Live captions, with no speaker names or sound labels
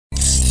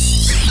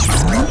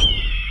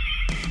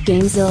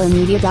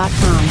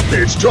GameZillaMedia.com.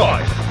 It's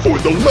time for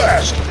the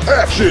Last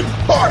Action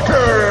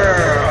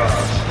Podcast!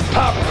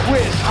 Pop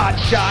quiz,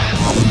 hotshot.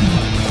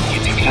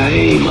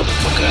 Yippee-ki-yay,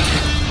 motherfucker.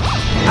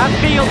 I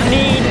feel the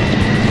need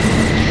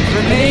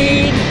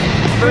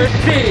for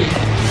speed.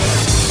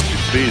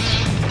 Speeds,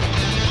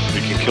 we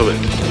can kill it.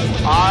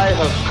 I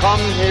have come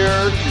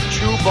here to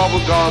chew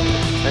bubblegum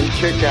and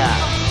kick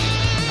ass.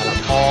 And I'm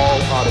all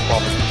out of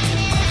bubblegum.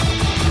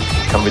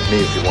 Come with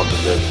me if you want to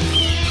live.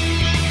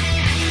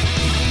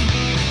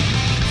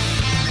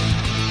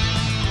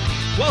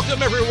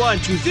 Welcome, everyone,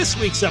 to this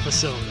week's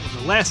episode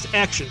of the Last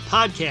Action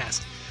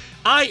Podcast.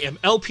 I am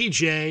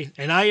LPJ,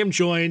 and I am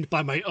joined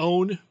by my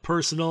own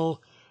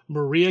personal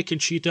Maria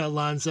Conchita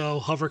Alonso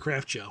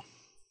Hovercraft Joe.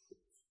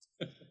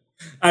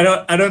 I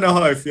don't know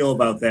how I feel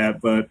about that,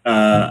 but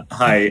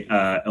hi,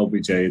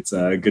 LPJ. It's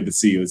good to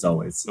see you as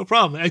always. No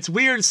problem. It's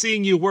weird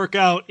seeing you work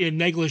out in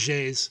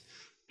negligees,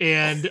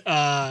 and it's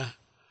a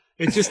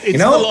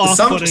little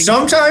off-putting.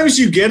 Sometimes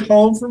you get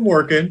home from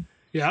working,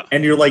 yeah,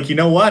 and you're like, you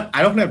know what?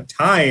 I don't have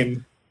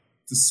time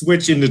to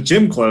switch into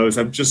gym clothes.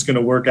 I'm just going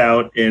to work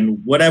out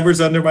in whatever's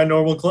under my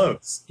normal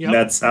clothes. Yep.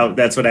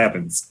 That's what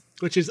happens.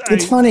 Which is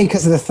it's funny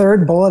because the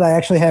third bullet I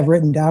actually have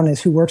written down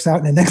is who works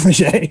out in a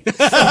negligee.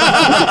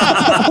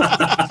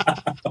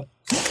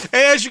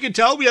 As you can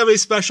tell, we have a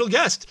special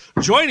guest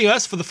joining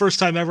us for the first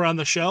time ever on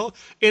the show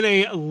in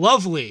a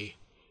lovely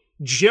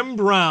Jim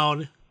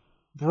Brown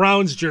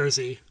Browns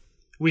jersey.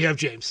 We have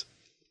James.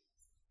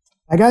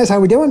 Hi guys, how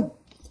we doing?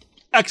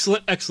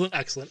 Excellent.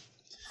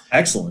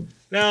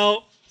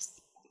 Now,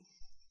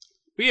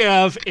 we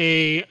have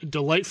a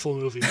delightful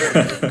movie.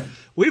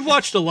 We've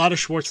watched a lot of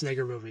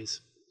Schwarzenegger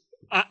movies.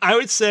 I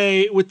would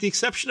say, with the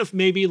exception of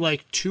maybe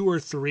like 2 or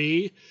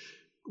 3,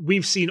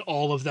 we've seen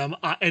all of them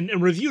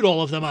and reviewed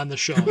all of them on the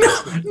show.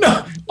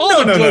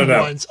 All the good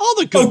ones.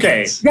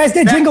 You guys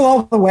did Jingle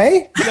All the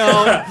Way?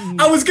 No.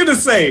 I was going to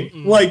say,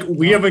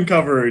 we haven't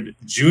covered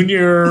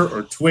Junior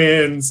or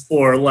Twins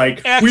or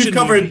action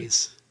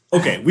movies.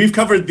 Okay, we've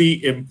covered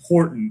the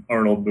important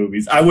Arnold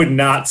movies. I would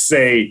not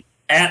say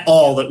at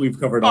all that we've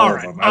covered all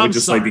of them. I would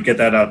just like to get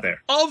that out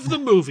there. Of the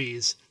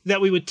movies that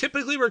we would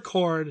typically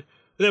record,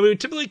 that we would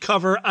typically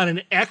cover on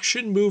an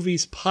action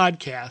movies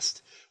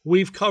podcast,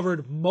 we've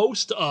covered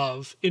most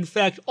of, in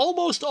fact,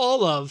 almost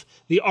all of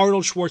the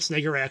Arnold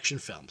Schwarzenegger action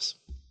films.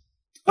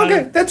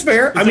 Okay, that's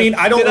fair. Did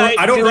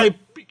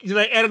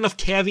I add enough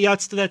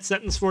caveats to that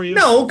sentence for you?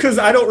 No, because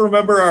I don't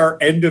remember our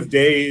End of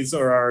Days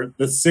or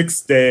the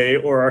Sixth Day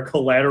or our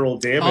Collateral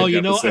Damage. Oh, I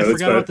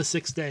forgot about the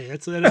Sixth Day.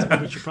 That is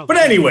what we should probably.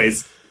 But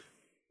anyways,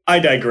 I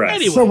digress.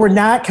 Anyway. So we're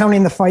not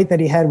counting the fight that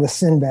he had with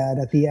Sinbad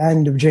at the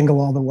end of Jingle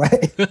All the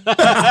Way.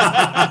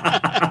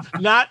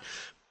 Not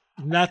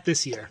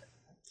this year.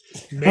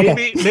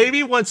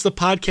 Maybe once the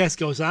podcast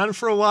goes on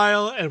for a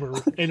while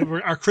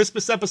and our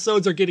Christmas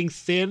episodes are getting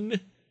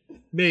thin.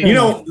 Maybe.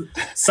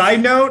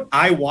 Side note,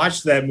 I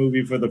watched that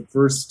movie for the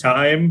first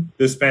time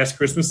this past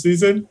Christmas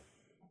season.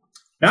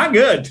 Not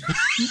good.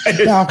 I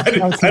did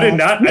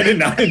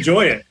not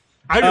enjoy it.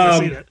 I've never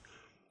seen it.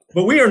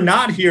 But we are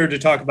not here to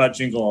talk about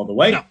Jingle All the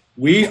Way. No.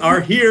 We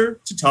are here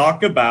to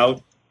talk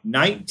about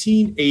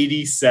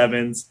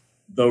 1987's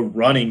The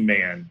Running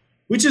Man,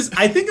 which is,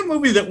 I think, a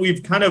movie that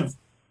we've kind of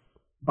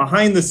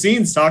behind the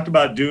scenes talked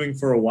about doing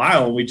for a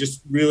while, and we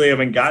just really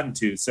haven't gotten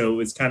to. So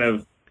it's kind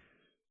of,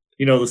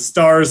 the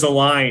stars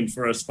aligned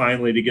for us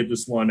finally to get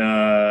this one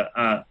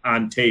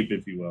on tape,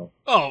 if you will.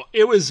 Oh,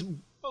 it was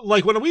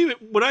like when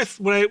I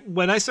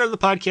started the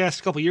podcast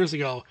a couple years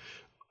ago,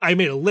 I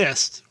made a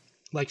list.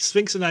 Like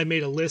Sphinx and I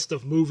made a list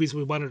of movies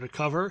we wanted to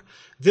cover.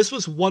 This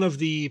was one of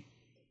the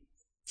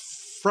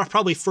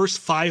probably first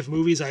 5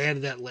 movies I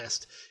added to that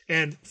list.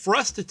 And for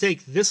us to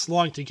take this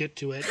long to get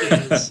to it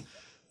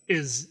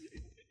is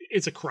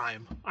it's a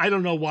crime. I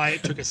don't know why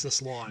it took us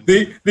this long.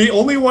 The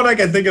only one I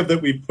can think of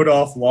that we put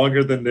off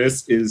longer than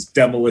this is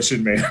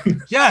Demolition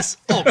Man. Yes.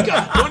 Oh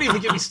God! Don't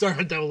even get me started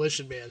on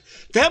Demolition Man.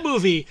 That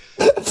movie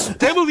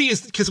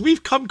is because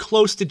we've come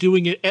close to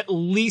doing it at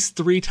least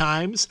 3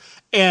 times,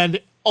 and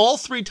all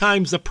 3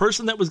 times the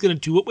person that was going to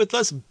do it with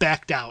us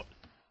backed out,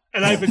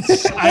 and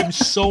I'm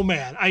so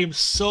mad. I am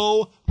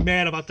so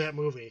mad about that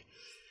movie,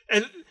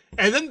 and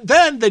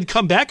then they'd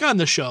come back on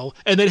the show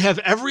and they'd have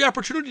every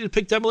opportunity to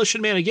pick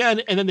Demolition Man again,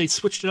 and then they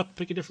switched it up and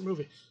pick a different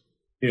movie.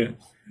 Yeah.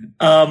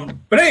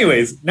 But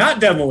anyways, not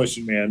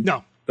Demolition Man.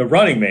 No. The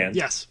Running Man.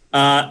 Yes.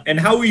 And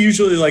how we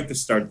usually like to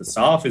start this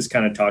off is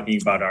kind of talking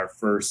about our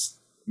first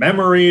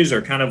memories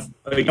or kind of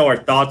our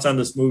thoughts on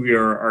this movie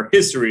or our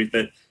history with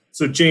it.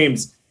 So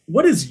James,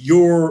 what is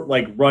your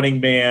Running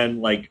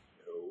Man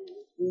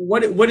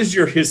what is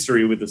your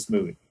history with this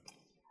movie?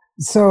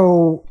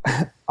 So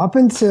up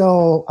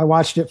until I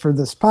watched it for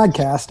this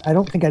podcast, I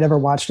don't think I'd ever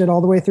watched it all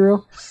the way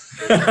through.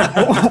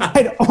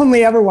 I'd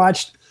only ever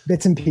watched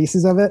bits and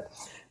pieces of it.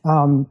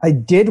 I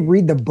did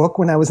read the book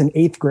when I was in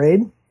 8th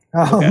grade.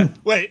 Okay.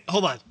 Wait,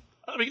 hold on.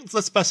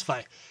 Let's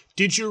specify.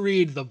 Did you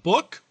read the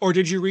book or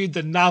did you read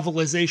the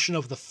novelization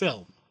of the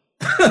film?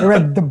 I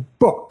read the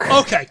book.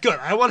 Okay, good.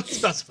 I wanted to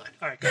specify.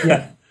 All right, good.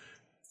 Yeah.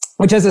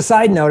 Which, as a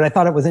side note, I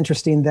thought it was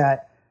interesting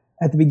that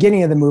at the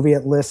beginning of the movie,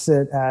 it lists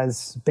it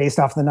as based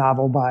off the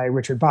novel by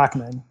Richard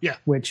Bachman,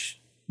 which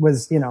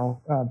was,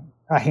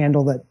 a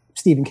handle that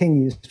Stephen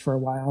King used for a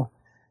while.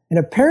 And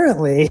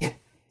apparently,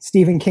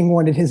 Stephen King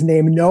wanted his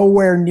name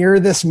nowhere near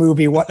this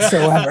movie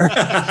whatsoever.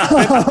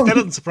 That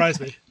doesn't surprise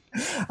me.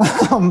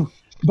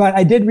 But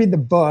I did read the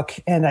book,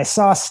 and I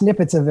saw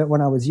snippets of it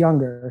when I was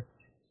younger.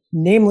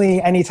 Namely,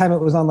 anytime it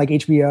was on like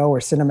HBO or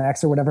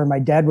Cinemax or whatever, my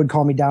dad would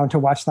call me down to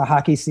watch the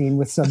hockey scene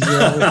with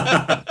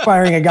Sub-Zero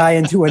firing a guy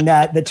into a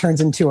net that turns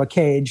into a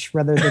cage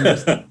rather than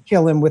just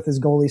kill him with his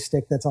goalie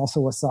stick that's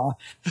also a saw.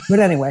 But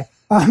anyway,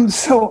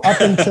 so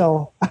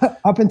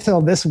up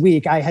until this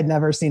week, I had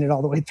never seen it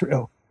all the way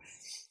through.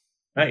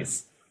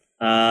 Nice.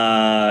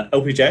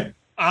 LPJ?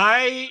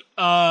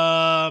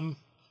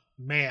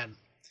 Man.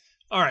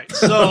 All right,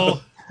 so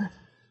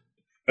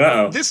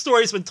this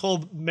story's been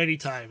told many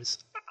times.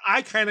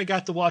 I kind of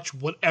got to watch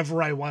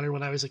whatever I wanted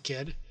when I was a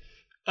kid.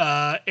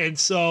 And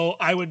so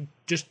I would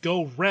just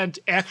go rent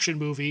action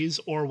movies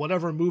or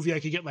whatever movie I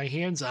could get my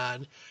hands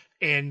on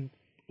and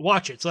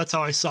watch it. So that's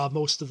how I saw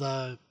most of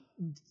the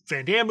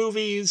Van Damme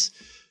movies,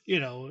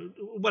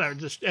 whatever.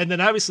 And then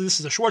obviously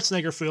this is a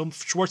Schwarzenegger film.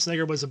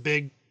 Schwarzenegger was a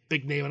big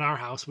name in our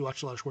house. We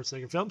watched a lot of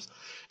Schwarzenegger films.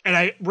 And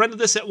I rented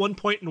this at one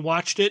point and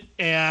watched it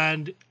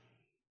and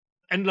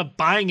ended up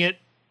buying it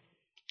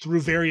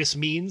through various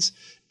means.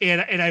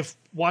 And I've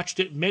watched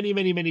it many,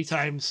 many, many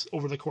times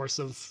over the course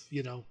of,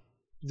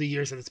 the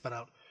years that it's been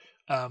out.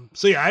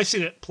 So yeah, I've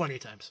seen it plenty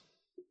of times.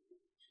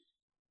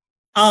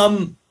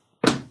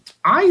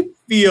 I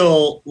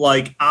feel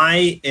like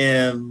I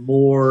am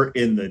more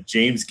in the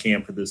James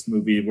camp for this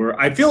movie, where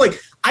I feel like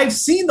I've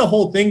seen the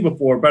whole thing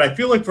before, but I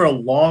feel like for a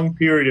long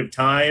period of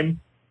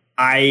time,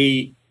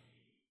 I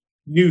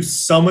knew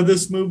some of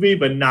this movie,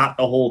 but not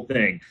the whole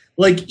thing.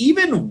 Like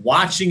even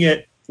watching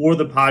it for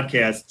the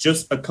podcast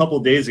just a couple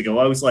days ago,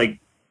 I was like,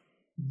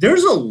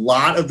 there's a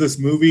lot of this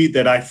movie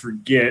that I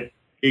forget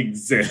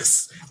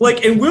exists.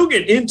 And we'll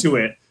get into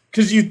it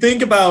because you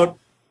think about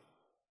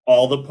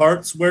all the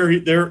parts where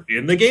they're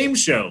in the game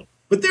show,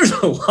 but there's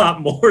a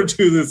lot more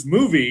to this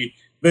movie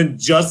than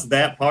just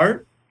that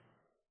part.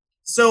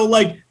 So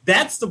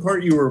that's the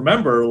part you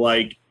remember.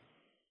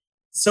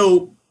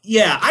 So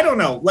yeah, I don't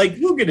know.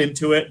 We'll get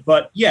into it,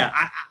 but yeah,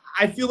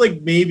 I feel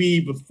like maybe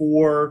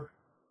before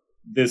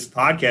this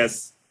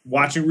podcast,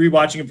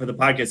 rewatching it for the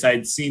podcast, I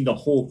had seen the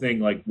whole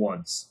thing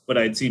once, but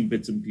I had seen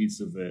bits and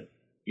pieces of it,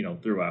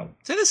 throughout.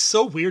 That is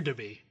so weird to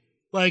me.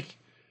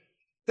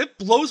 That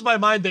blows my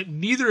mind that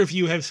neither of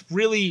you have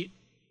really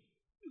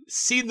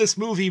seen this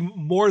movie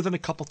more than a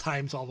couple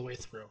times all the way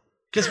through.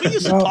 Because we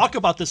used to talk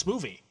about this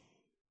movie.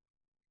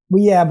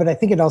 Well, yeah, but I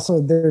think it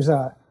also, there's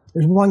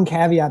one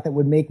caveat that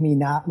would make me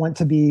not want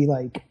to be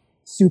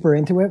super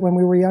into it when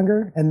we were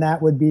younger. And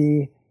that would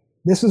be,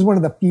 this was one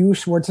of the few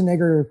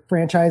Schwarzenegger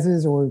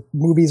franchises or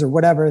movies or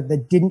whatever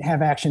that didn't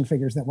have action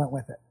figures that went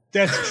with it.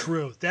 That's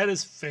true. That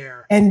is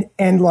fair. And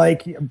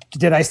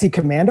did I see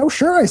Commando?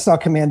 Sure, I saw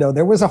Commando.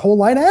 There was a whole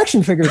line of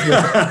action figures with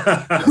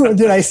it.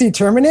 Did I see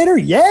Terminator?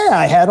 Yeah,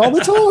 I had all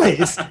the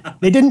toys.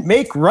 They didn't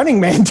make Running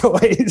Man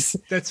toys.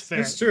 That's fair.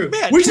 That's true.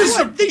 Man, which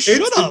is they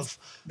should have.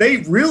 They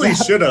really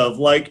should have.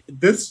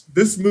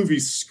 This movie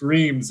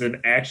screams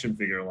an action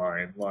figure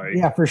line.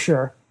 Yeah, for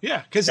sure.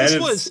 Yeah,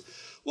 because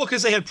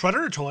because they had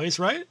Predator toys,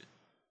 right?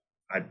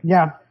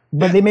 Yeah.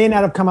 But they may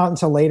not have come out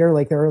until later,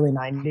 the early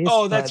 90s.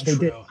 Oh, that's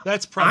true.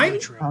 That's probably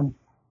true.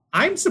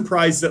 I'm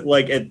surprised that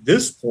at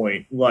this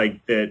point,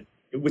 that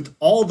with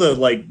all the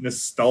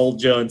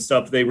nostalgia and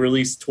stuff, they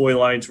released toy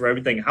lines for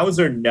everything. How has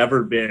there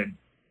never been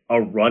a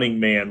Running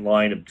Man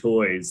line of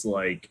toys?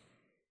 They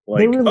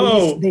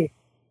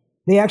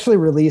actually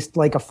released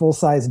a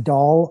full-size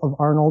doll of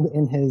Arnold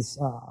in his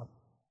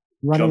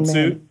Running jumpsuit?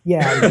 Man.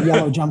 Yeah, the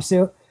yellow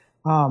jumpsuit.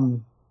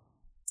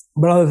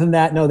 But other than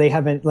that, no, they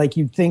haven't.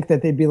 You'd think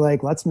that they'd be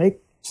let's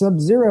make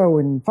Sub-Zero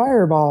and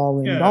Fireball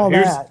and all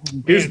that.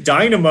 Here's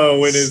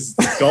Dynamo in his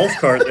golf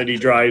cart that he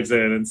drives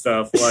in and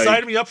stuff.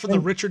 Sign me up for the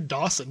Richard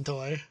Dawson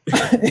toy.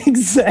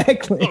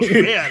 Exactly.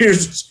 Oh, man.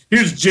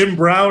 Here's Jim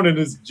Brown in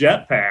his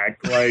jetpack.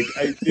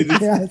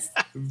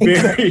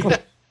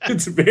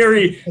 It's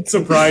very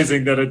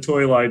surprising that a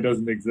toy line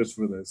doesn't exist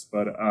for this.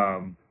 But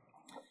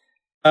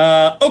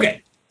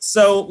okay.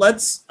 So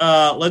let's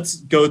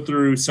go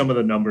through some of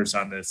the numbers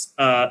on this.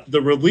 The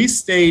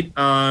release date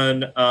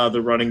on The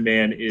Running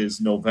Man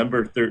is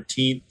November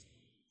 13th,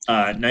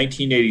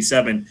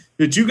 1987.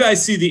 Did you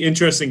guys see the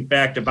interesting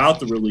fact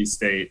about the release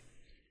date?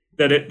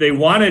 That they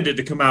wanted it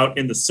to come out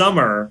in the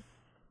summer,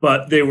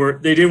 but they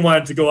didn't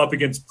want it to go up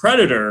against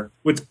Predator,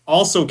 which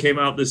also came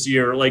out this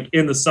year,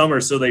 in the summer.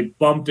 So they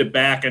bumped it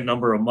back a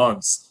number of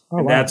months.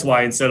 And that's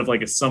why instead of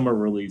a summer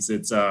release,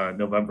 it's a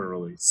November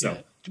release. So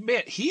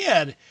man, he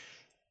had...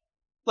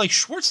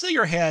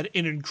 Schwarzenegger had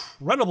an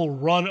incredible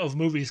run of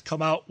movies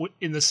come out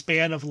in the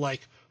span of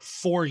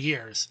 4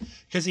 years,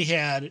 because he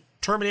had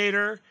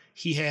Terminator,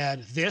 he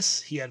had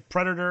he had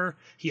Predator,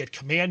 he had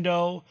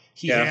Commando,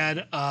 he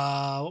had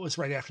what was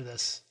right after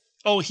this?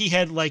 Oh, he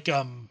had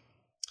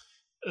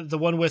The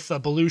one with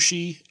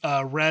Belushi,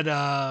 Red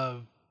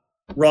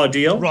Raw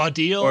Deal? Raw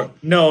Deal. Or,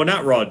 no,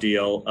 not Raw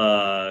Deal.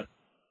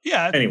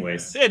 Yeah.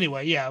 Anyways.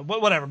 Anyway, yeah,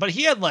 whatever. But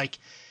he had like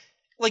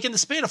in the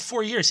span of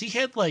 4 years, he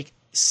had like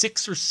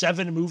 6 or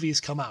 7 movies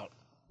come out.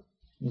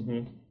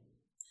 Mm-hmm.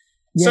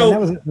 Yeah, So- and that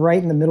was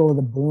right in the middle of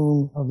the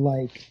boom of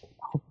like,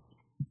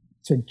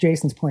 to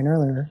Jason's point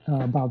earlier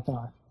about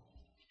the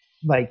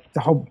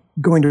whole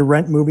going to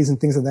rent movies and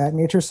things of that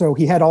nature. So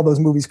he had all those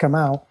movies come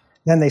out.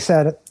 Then they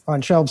sat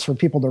on shelves for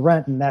people to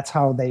rent, and that's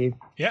how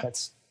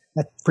that's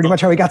pretty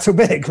much how he got so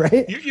big,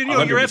 right?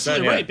 You're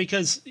absolutely yeah. right,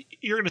 because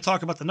you're going to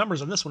talk about the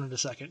numbers on this one in a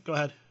second. Go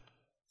ahead.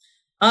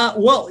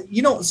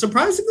 Well,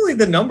 surprisingly,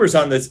 the numbers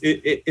on this,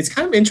 it's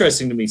kind of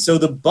interesting to me. So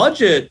the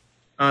budget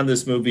on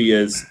this movie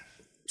is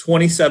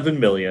 $27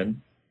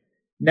 million.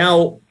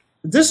 Now,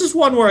 this is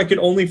one where I could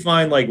only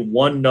find like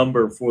one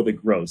number for the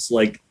gross.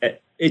 Like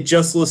it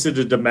just listed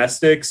a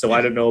domestic, so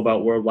I don't know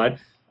about worldwide.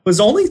 It was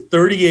only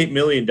 $38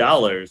 million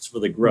for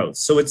the gross.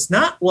 So it's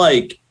not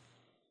like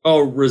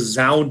a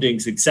resounding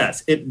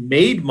success. It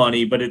made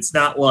money, but it's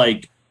not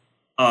like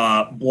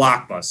a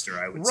blockbuster,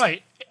 I would say.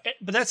 Right.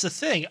 But that's the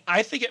thing.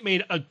 I think it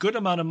made a good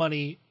amount of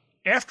money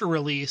after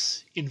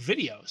release in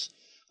videos.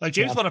 Like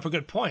James brought up a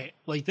good point.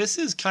 Like this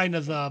is kind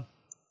of the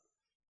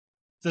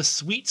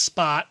sweet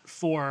spot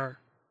for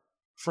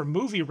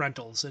movie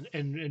rentals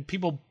and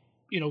people,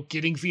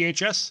 getting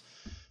VHS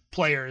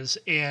players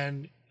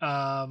and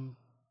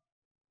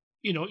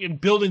in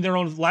building their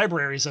own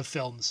libraries of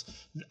films.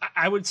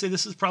 I would say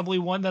this is probably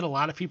one that a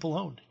lot of people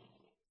owned.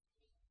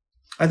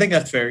 I think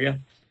that's fair, yeah.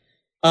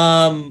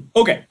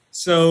 Okay,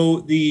 so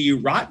the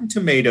Rotten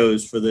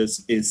Tomatoes for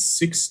this is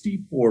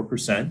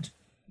 64%,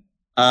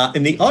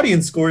 and the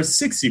audience score is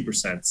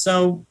 60%,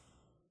 so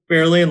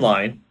fairly in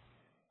line.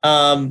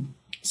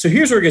 So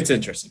here's where it gets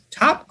interesting.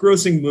 Top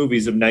grossing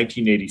movies of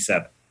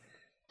 1987.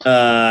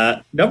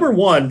 Number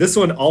one, this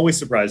one always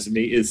surprises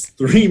me, is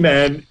Three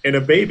Men and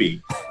a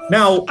Baby.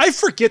 Now, I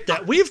forget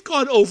that. We've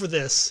gone over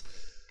this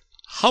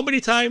how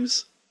many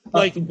times?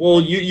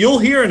 You'll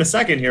hear in a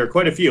second here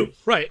quite a few.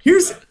 Right.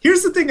 Here's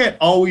the thing that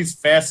always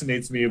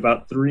fascinates me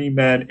about Three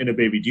Men and a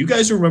Baby. Do you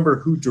guys remember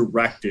who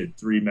directed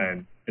Three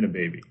Men and a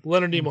Baby?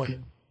 Leonard Nimoy.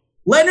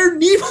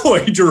 Leonard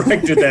Nimoy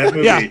directed that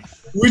movie, Yeah.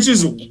 which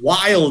is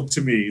wild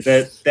to me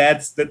that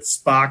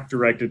Spock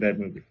directed that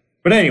movie.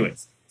 But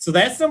anyways, so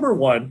that's number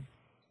one.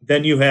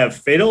 Then you have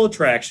Fatal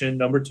Attraction,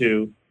 number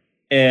 2,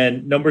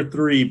 and number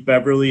 3,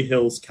 Beverly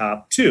Hills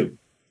Cop 2.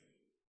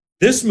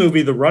 This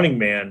movie, The Running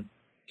Man,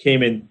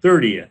 came in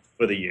 30th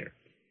for the year.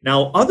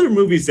 Now, other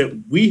movies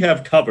that we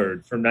have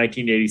covered from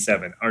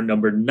 1987 are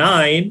number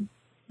 9,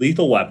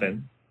 Lethal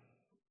Weapon,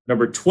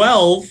 number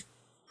 12,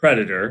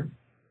 Predator,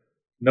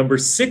 number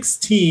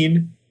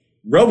 16,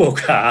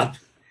 RoboCop,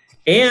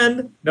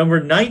 and number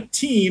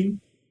 19,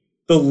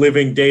 The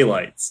Living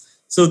Daylights.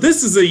 So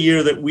this is a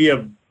year that we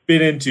have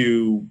been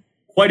into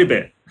quite a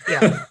bit.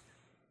 Yeah.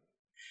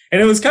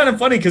 And it was kind of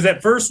funny because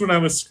at first when I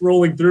was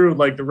scrolling through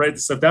like to write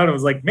this stuff down, I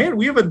was like, man,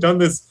 we haven't done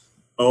this.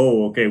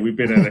 Oh, okay. We've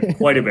been in it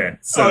quite a bit.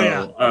 So,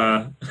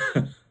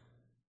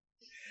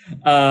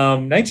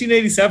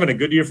 1987, a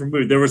good year for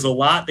movies. There was a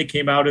lot that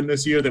came out in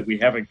this year that we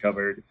haven't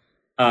covered.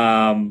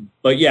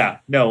 But yeah,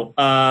 no,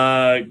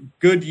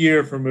 good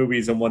year for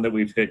movies and one that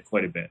we've hit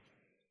quite a bit.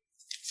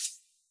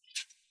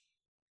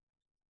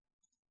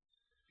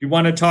 You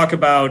want to talk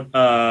about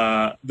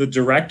the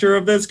director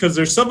of this? Because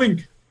there's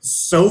something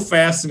so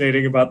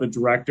fascinating about the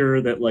director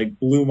that like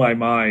blew my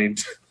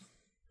mind.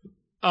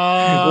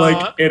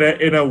 Like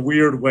in a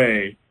weird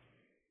way.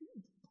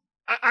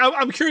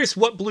 I'm curious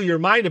what blew your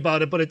mind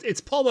about it, but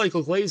it's Paul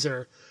Michael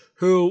Glaser,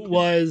 who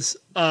was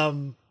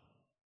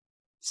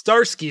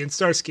Starsky and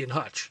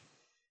Hutch.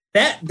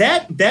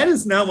 That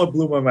is not what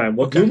blew my mind.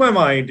 What blew my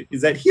mind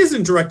is that he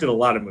hasn't directed a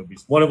lot of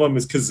movies. One of them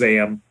is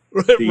Kazam,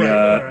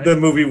 the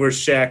movie where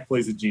Shaq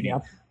plays a genie.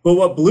 Yep. But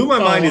what blew my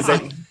mind is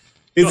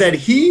that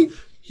he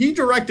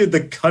directed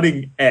The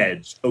Cutting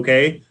Edge,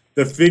 okay?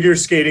 The figure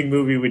skating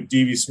movie with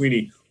D.B.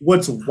 Sweeney.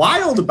 What's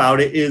wild about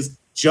it is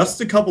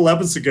just a couple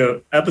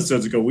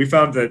episodes ago, we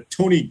found that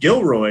Tony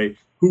Gilroy,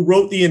 who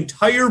wrote the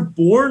entire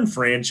Bourne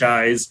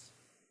franchise,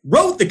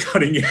 wrote The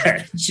Cutting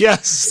Edge.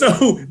 Yes.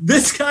 So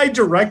this guy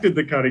directed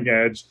The Cutting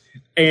Edge,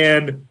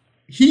 and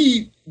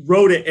he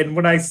wrote it. And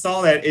when I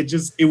saw that,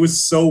 it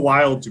was so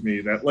wild to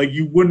me that like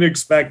you wouldn't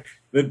expect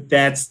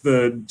that's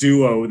the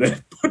duo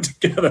that put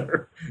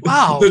together.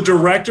 Wow. The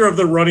director of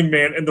The Running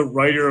Man and the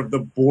writer of the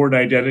Bourne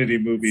Identity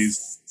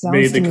movies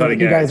made The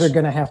Cutting Edge. You guys are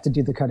going to have to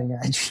do The Cutting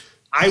Edge.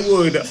 I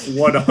would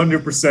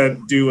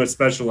 100% do a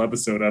special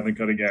episode on The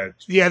Cutting Edge.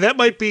 Yeah, that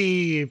might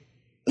be.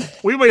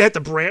 We might have to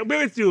brand. We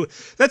might do.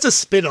 That's a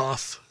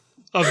spin-off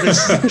of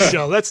this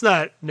show. That's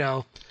not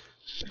no.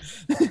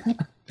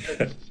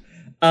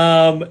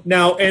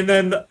 Now and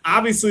then,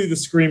 obviously, the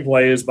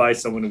screenplay is by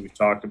someone who we've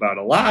talked about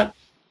a lot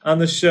on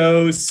the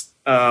shows.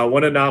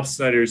 One of Knob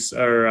Snyder's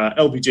or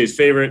LBJ's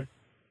favorite,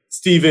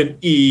 Stephen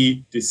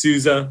E.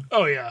 D'Souza.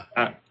 Oh yeah.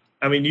 I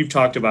mean, you've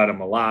talked about him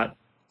a lot.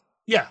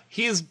 Yeah,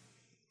 he is.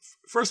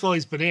 First of all,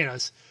 he's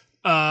bananas.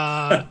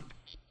 And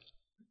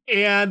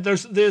And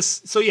there's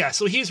this, so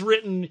he's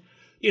written,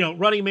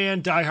 Running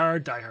Man, Die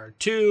Hard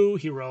 2.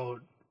 He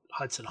wrote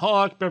Hudson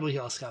Hawk, Beverly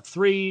Hills Cop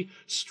 3,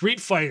 Street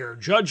Fighter,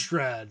 Judge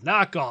Dredd,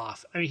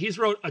 Knockoff. I mean, he's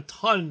wrote a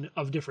ton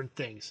of different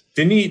things.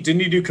 Didn't he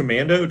do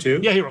Commando too?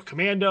 Yeah, he wrote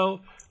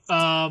Commando,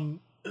 Jumpin'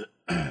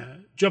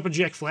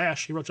 Jack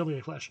Flash. He wrote Jumpin'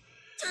 Jack Flash,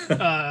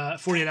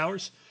 48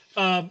 Hours.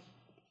 But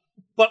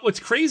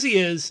what's crazy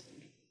is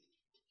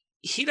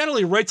he not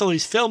only writes all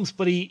these films,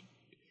 but he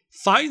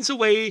finds a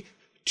way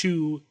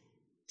to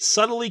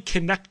subtly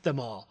connect them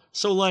all.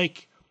 So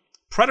like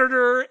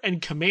Predator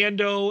and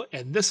Commando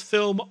and this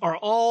film are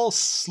all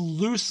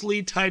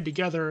loosely tied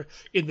together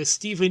in the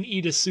Stephen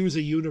E.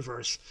 D'Souza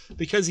universe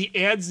because he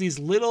adds these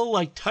little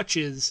like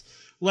touches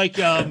like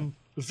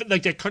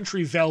that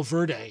country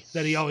Valverde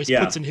that he always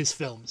puts in his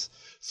films.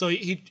 So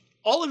he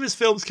all of his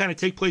films kind of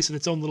take place in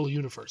its own little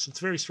universe. It's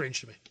very strange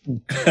to me.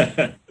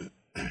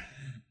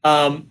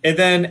 And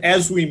then,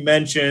 as we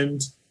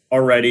mentioned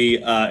already,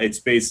 it's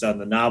based on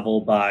the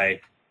novel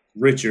by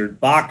Richard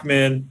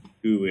Bachman,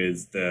 who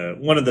is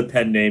one of the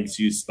pen names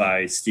used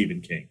by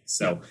Stephen King.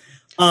 So,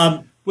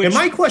 and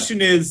my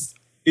question is,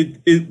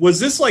 was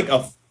this like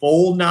a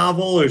full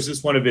novel, or is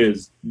this one of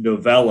his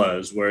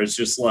novellas where it's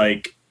just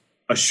like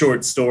a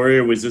short story,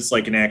 or was this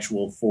like an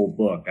actual full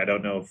book? I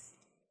don't know if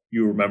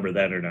you remember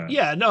that or not.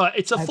 Yeah, no,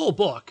 it's a full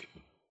book.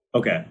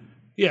 Okay.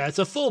 Yeah, it's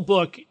a full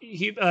book.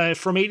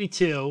 From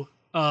 1982.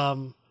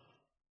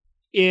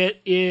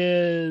 It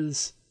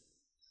is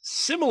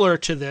similar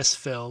to this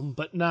film,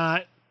 but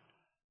not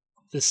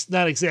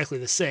exactly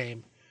the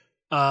same.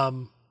 I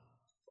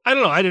don't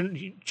know.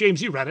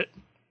 James, you read it.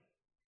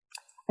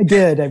 I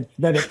did. I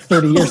read it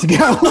 30 years ago.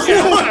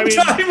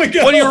 Time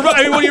ago. What do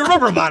you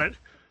remember about it?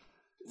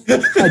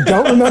 I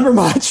don't remember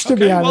much, to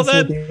be honest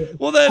with you.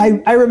 Well,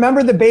 then I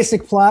remember the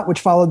basic plot,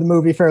 which followed the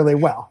movie fairly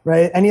well,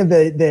 right? Any of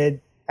the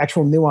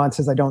actual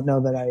nuances, I don't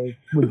know that I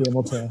would be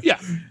able to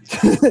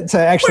to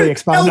actually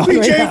expound on.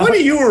 LPJ, right what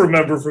do you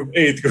remember from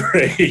 8th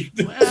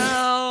grade?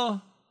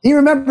 Well, he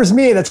remembers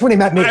me. That's when he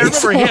met me. I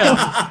remember him.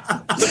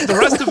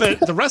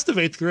 The rest of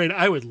 8th grade,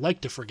 I would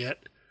like to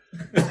forget.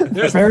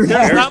 There's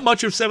not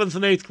much of 7th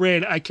and 8th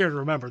grade I care to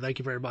remember. Thank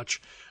you very much.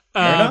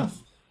 Fair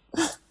enough.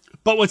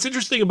 But what's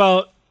interesting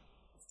about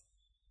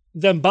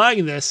them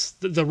buying this,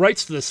 the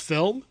rights to this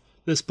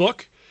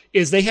book,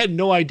 is they had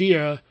no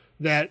idea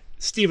that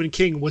Stephen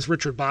King was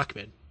Richard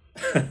Bachman,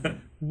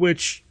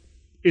 which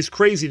is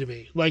crazy to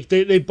me. Like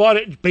they bought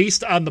it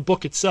based on the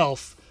book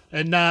itself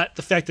and not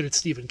the fact that it's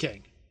Stephen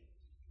King.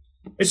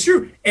 It's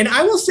true. And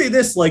I will say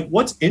this, like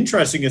what's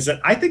interesting is that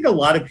I think a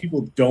lot of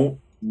people don't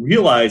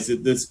realize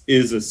that this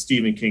is a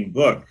Stephen King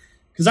book.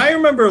 Because I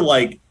remember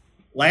like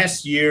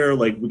last year,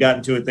 like we got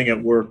into a thing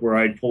at work where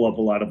I'd pull up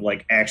a lot of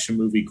like action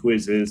movie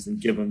quizzes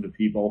and give them to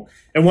people.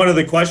 And one of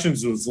the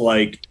questions was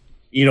like,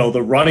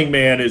 The Running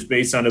Man is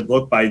based on a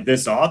book by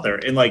this author.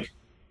 And like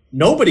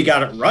nobody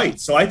got it right.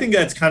 So I think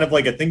that's kind of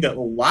like a thing that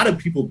a lot of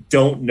people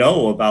don't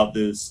know about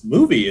this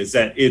movie is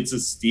that it's a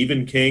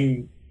Stephen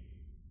King,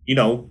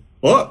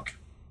 book.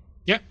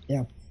 Yeah.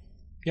 Yeah.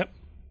 Yep.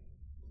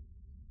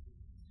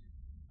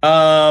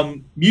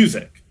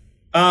 Music.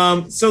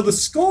 So the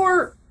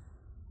score,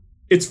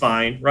 it's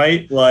fine,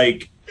 right?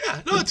 Like,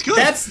 yeah, no, it's good.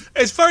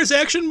 As far as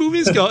action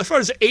movies go, as far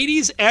as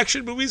 80s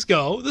action movies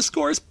go, the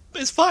score is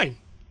fine.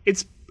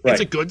 It's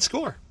a good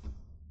score.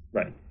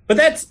 Right. But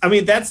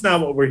that's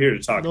not what we're here to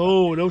talk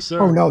about. No, sir.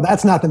 Oh, no,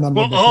 that's not the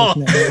number. No.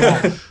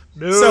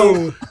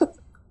 So,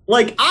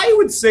 like, I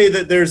would say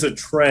that there's a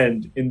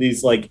trend in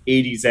these, like,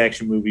 80s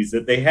action movies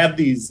that they have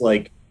these,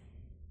 like,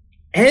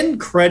 end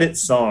credit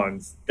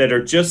songs that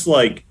are just,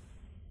 like,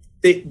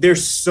 they're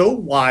so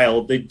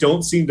wild, they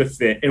don't seem to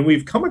fit. And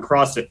we've come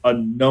across it a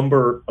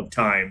number of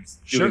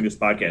times doing this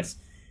podcast.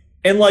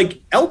 And,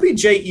 like,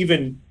 LPJ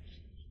even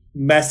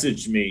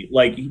messaged me,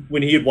 like,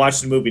 when he had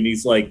watched the movie, and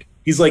he's like,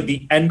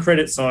 the end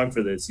credit song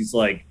for this, he's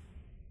like,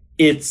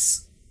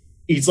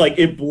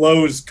 it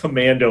blows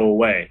Commando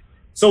away.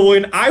 So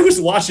when I was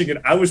watching it,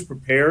 I was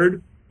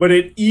prepared, but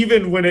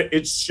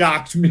it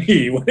shocked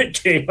me when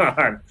it came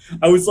on.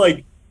 I was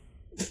like,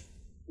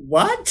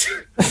 what?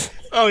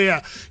 Oh,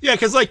 yeah. Yeah,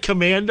 because, like,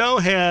 Commando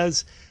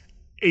has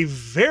a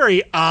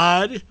very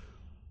odd,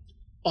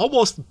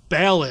 almost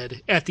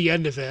ballad at the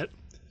end of it.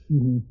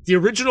 Mm-hmm. The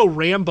original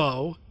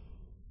Rambo,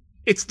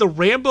 it's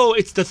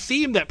the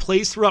theme that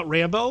plays throughout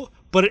Rambo,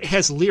 but it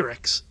has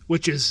lyrics,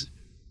 which is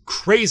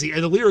crazy.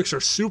 And the lyrics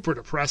are super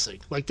depressing.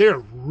 Like, they're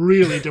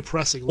really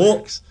depressing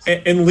lyrics.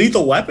 And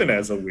Lethal Weapon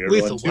has a weird one,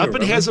 too. Lethal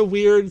Weapon has a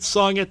weird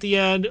song at the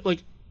end.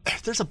 Like,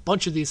 there's a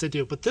bunch of these that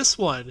do, but this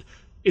one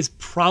is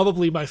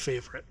probably my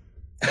favorite.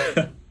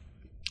 All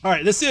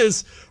right, this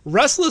is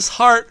Restless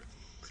Heart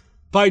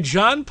by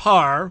John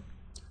Parr,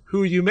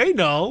 who you may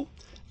know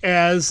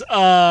as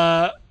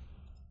the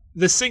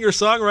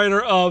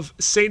singer-songwriter of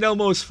St.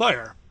 Elmo's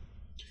Fire.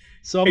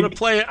 So I'm going to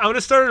play it. I'm going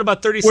to start it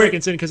about 30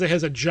 seconds in because it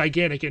has a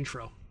gigantic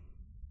intro.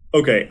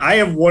 Okay, I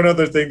have one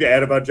other thing to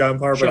add about John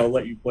Parr, but I'll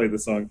let you play the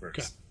song first.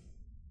 Okay.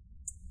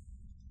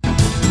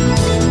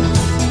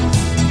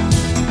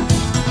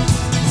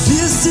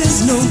 This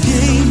is no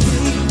game.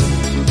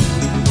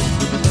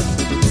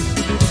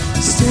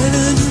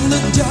 Standing in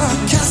the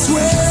dark, I swear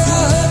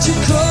I heard you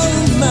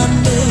calling my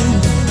name.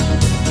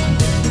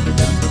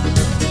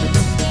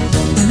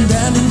 And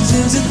I knew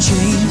things had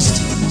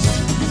changed.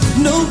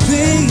 No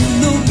pain,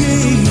 no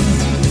gain.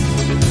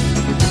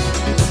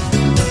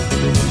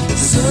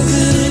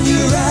 Something in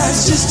your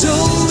eyes just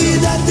told me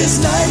that this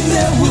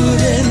nightmare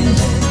would end.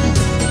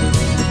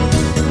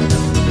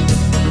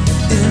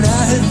 And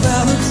I had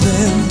found a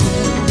plan.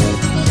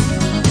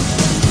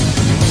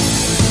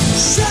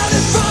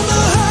 Shouted from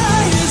the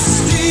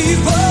highest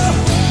steeple,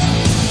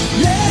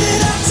 let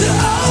it out to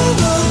all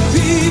the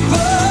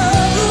people.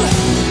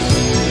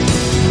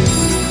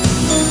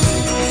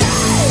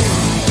 Hey!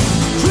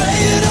 Play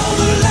it on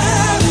the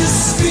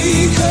loudest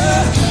speaker,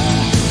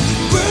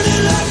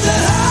 burning like the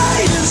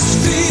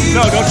highest fever.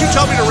 No, don't you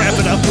tell me to wrap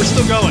it up. We're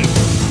still going.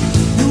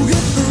 You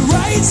hit the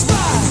right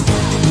spot.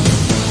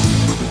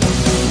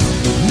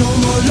 No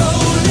more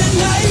lonely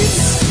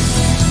nights.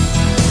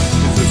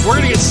 We're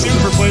gonna get sued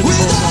for playing this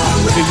whole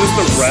song. Is this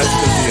the rest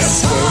of the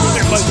episode?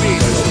 There must be.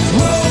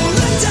 Roll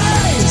the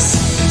dice.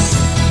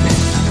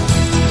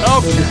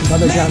 Okay.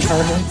 Another John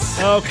Carver.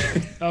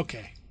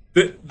 Okay.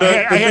 The I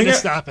had thing to that-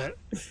 stop it.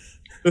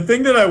 The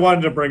thing that I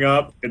wanted to bring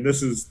up, and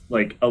this is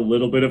like a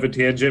little bit of a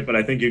tangent, but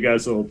I think you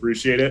guys will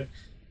appreciate it.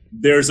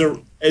 As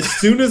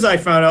soon as I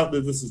found out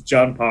that this is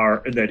John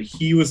Parr and that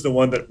he was the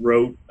one that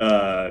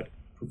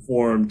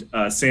performed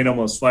St.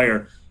 Elmo's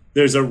Fire,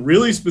 there's a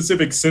really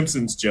specific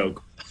Simpsons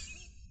joke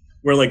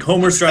where like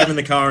Homer's driving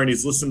the car and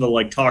he's listening to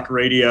like talk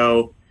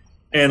radio,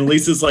 and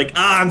Lisa's like,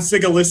 I'm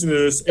sick of listening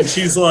to this, and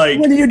she's like,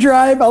 When you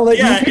drive, I'll let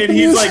you. yeah, and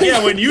he's like,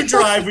 yeah, when you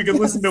drive, we can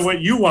listen to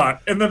what you want,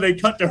 and then they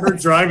cut to her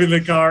driving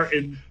the car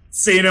and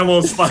St.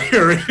 Elmo's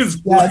Fire is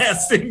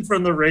blasting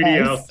from the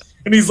radio. Yes.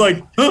 And he's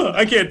like,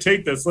 I can't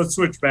take this. Let's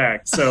switch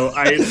back. So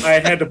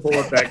I had to pull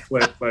up that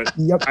clip, but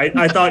Yep.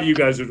 I thought you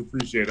guys would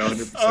appreciate it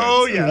 100%.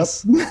 Oh, so.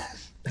 yes.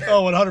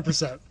 Oh,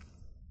 100%.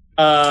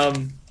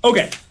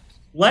 Okay.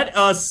 Let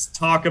us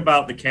talk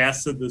about the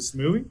cast of this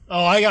movie.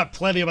 Oh, I got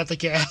plenty about the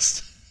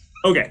cast.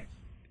 Okay.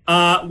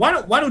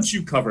 Why don't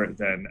you cover it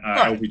then,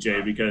 right.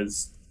 LPJ,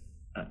 because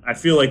I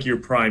feel like you're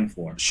primed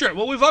for it. Sure.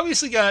 Well, we've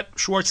obviously got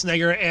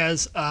Schwarzenegger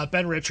as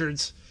Ben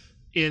Richards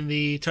in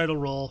the title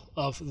role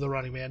of The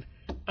Running Man.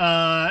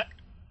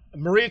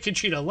 Maria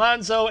Conchita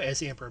Alonso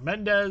as Amber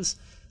Mendez.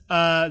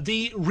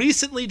 The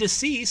recently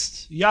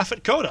deceased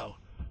Yaphet Kotto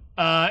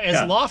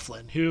as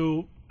Laughlin,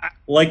 who...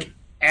 Like,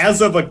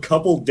 as of a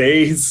couple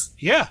days,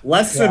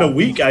 less than a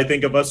week, I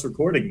think, of us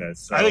recording this.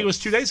 So. I think it was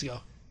 2 days ago.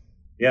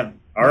 Yeah,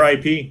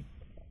 R.I.P.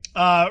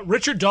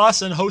 Richard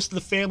Dawson, host of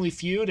The Family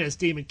Feud as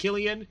Damon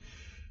Killian.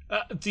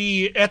 At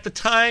the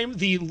time,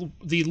 the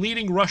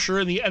leading rusher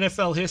in the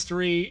NFL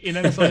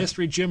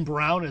history, Jim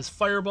Brown as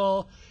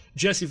Fireball.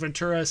 Jesse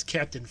Ventura as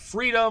Captain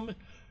Freedom.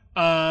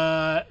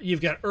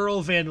 You've got Earl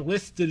Van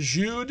Lith de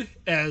Jude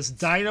as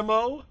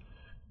Dynamo.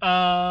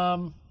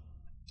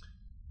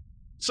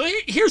 So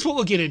here's what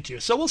we'll get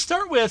into. So we'll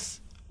start with...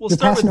 You're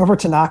passing over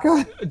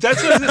Tanaka?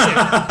 That's what I was going to say.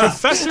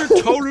 Professor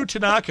Toru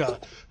Tanaka,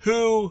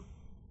 who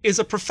is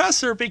a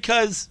professor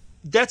because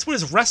that's what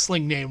his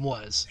wrestling name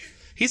was.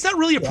 He's not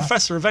really a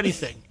professor of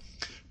anything.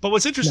 But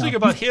what's interesting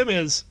about him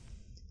is,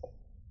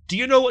 do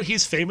you know what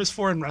he's famous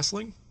for in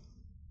wrestling?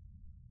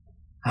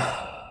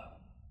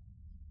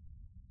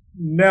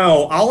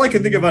 No, all I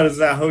can think about is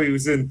how he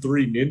was in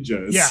Three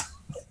Ninjas. Yeah.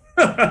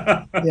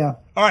 Yeah.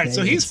 All right,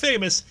 so he's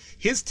famous.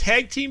 His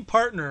tag team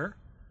partner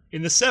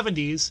in the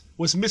 70s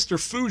was Mr.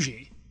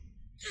 Fuji.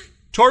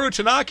 Toru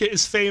Tanaka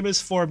is famous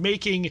for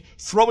making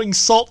throwing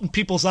salt in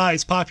people's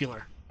eyes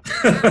popular.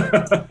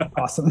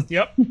 Awesome.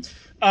 Yep.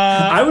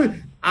 I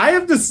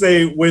have to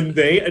say, when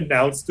they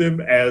announced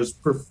him as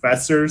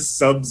Professor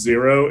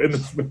Sub-Zero in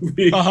this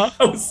movie,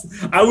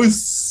 I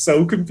was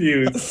so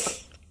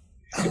confused.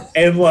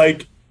 And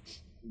like,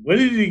 when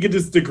did he get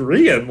his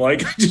degree in?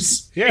 Like, I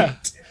just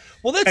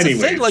Well, that's the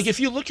thing. Like, if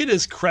you look at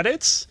his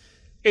credits,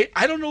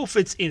 I don't know if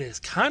it's in his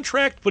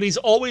contract, but he's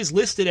always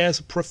listed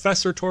as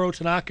Professor Toru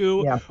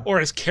Tanaka, or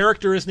his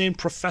character is named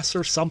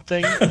Professor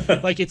something.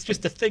 Like, it's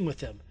just a thing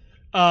with him.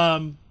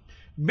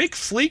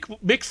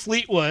 Mick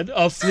Fleetwood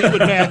of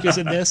Fleetwood Mac is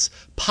in this,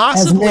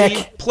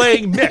 possibly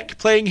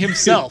playing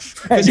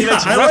himself. Because he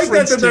makes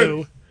reference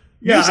to...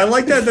 Yeah, I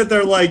like that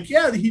they're like,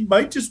 he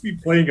might just be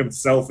playing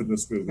himself in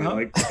this movie.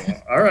 Like,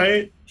 all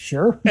right.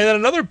 Sure. And then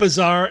another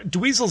bizarre,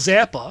 Dweezil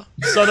Zappa,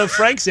 son of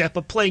Frank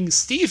Zappa, playing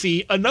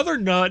Stevie, another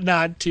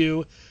nod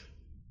to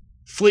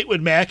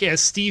Fleetwood Mac,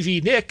 as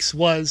Stevie Nicks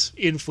was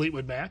in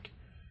Fleetwood Mac.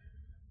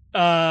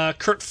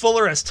 Kurt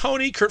Fuller as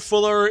Tony. Kurt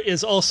Fuller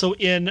is also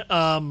in...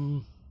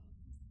 No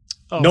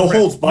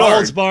Holds Barred. No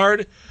Holds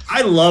Barred.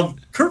 I love...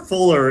 Kurt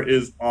Fuller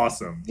is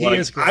awesome. He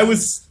is great.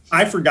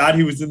 I forgot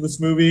he was in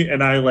this movie,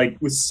 and I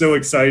was so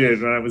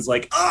excited, and I was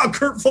like,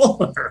 Kurt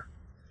Fuller.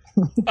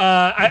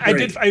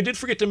 I did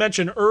forget to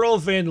mention Earl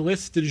Van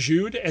Lith de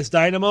Jude as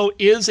Dynamo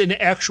is an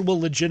actual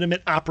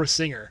legitimate opera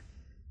singer,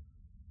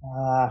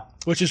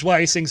 which is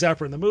why he sings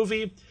opera in the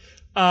movie.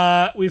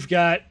 We've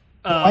got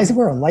why is he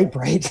wearing a light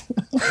bright?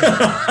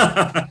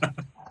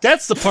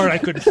 That's the part I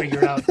couldn't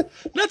figure out.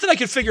 Not that I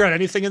could figure out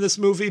anything in this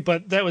movie,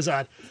 but that was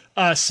odd.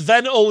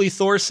 Sven Ole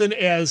Thorsen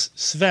as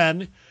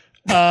Sven,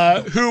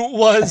 who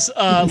was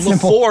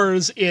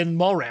LaFours in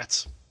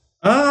Mallrats.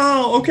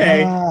 Oh,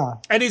 okay.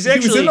 And he's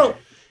in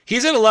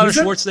a lot of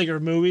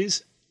Schwarzenegger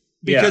movies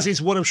because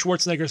he's one of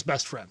Schwarzenegger's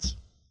best friends.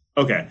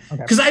 Okay.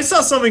 Because I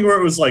saw something where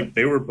it was like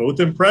they were both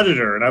in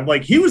Predator, and I'm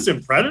like, he was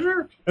in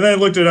Predator? And then I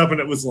looked it up, and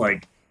it was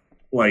like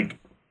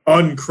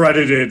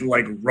uncredited,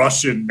 like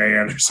Russian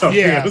man or something.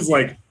 Yeah. I was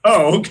like,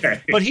 oh,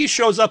 okay. But he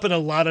shows up in a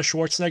lot of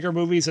Schwarzenegger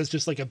movies as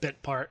just like a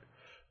bit part.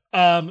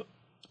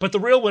 But the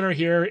real winner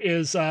here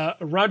is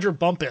Roger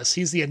Bumpus.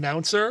 He's the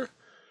announcer.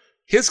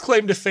 His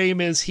claim to fame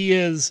is he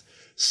is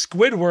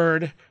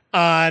Squidward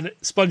on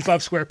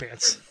SpongeBob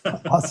SquarePants.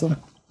 Awesome.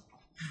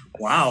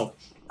 Wow.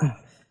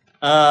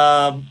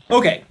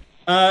 Okay.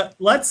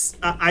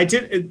 I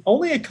did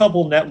only a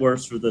couple net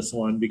worths for this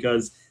one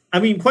because, I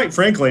mean, quite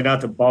frankly,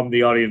 not to bum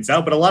the audience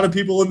out, but a lot of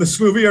people in this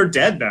movie are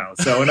dead now.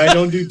 So, and I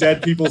don't do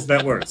dead people's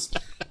net worths.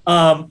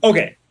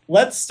 Okay.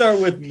 Let's start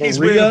with Maria. He's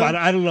weird about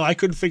it. I don't know. I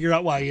couldn't figure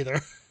out why either.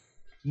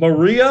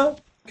 Maria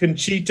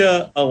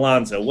Conchita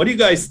Alonso. What do you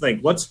guys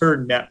think? What's her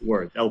net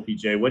worth?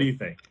 LPJ, what do you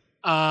think?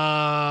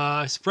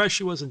 I'm surprised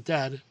she wasn't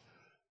dead. She's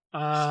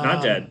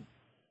not dead.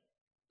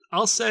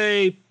 I'll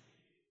say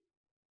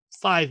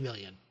 $5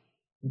 million.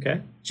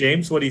 Okay.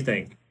 James, what do you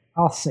think?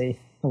 I'll say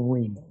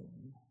 $3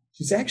 million.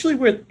 She's actually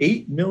worth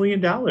 $8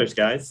 million,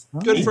 guys.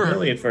 Good for her. $8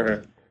 million for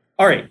her.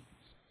 All right.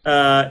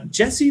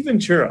 Jesse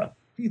Ventura.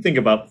 What do you think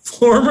about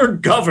former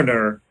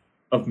governor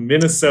of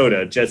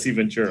Minnesota, Jesse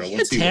Ventura?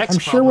 What's he? I'm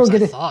sure we'll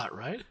get it.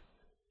 Right?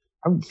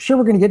 I'm sure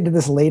we're going to get into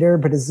this later,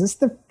 but is this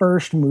the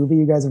first movie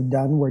you guys have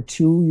done where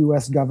 2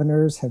 U.S.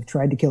 governors have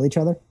tried to kill each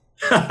other?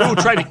 Oh,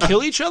 tried to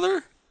kill each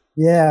other?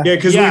 Yeah. Yeah,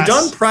 because we've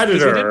done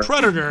Predator. We did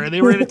Predator, and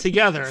they were in it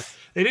together.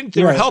 They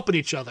were helping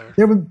each other.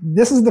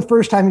 This is the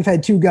first time you've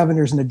had 2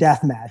 governors in a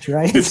death match,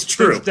 right? It's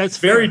true. That's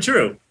very fair.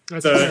 true.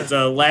 It's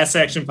a Last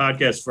Action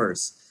podcast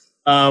first.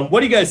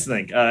 What do you guys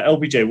think?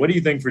 LBJ, what do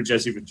you think for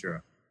Jesse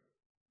Ventura?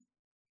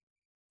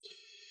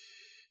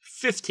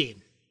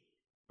 15.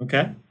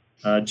 Okay.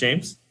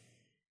 James?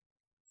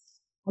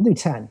 I'll do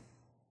 10.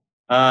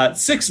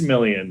 $6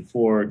 million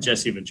for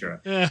Jesse Ventura.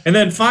 And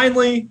then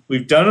finally,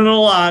 we've done it a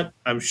lot.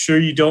 I'm sure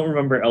you don't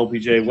remember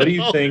LPJ. What do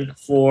you think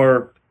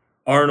for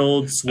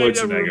Arnold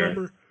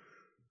Schwarzenegger?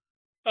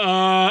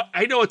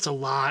 I know it's a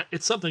lot.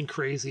 It's something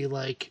crazy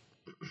like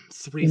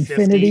 350.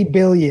 Infinity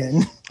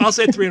billion. I'll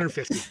say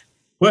 350.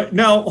 But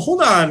now,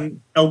 hold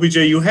on,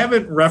 LBJ. You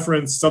haven't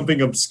referenced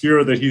something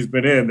obscure that he's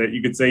been in that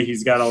you could say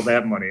he's got all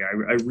that money.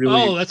 I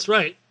really. Oh, that's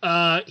right.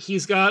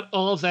 He's got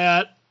all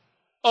that.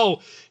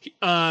 Oh,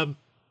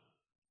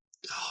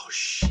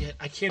 shit.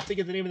 I can't think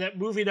of the name of that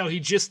movie now. He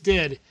just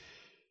did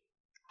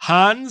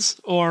Hans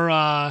or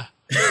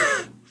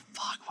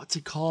what's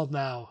it called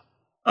now?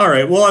 All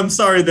right. Well, I'm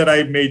sorry that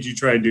I made you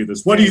try and do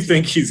this. What do you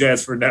think he's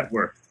asked for net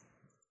worth?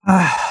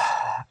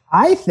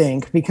 I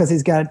think because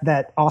he's got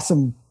that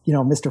awesome,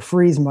 Mr.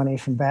 Freeze money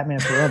from Batman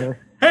Forever.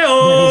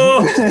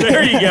 Hey-oh!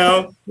 There you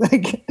go.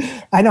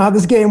 I know how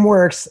this game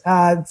works.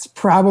 It's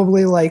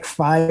probably like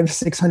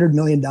 $500-600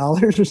 million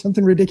or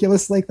something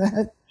ridiculous like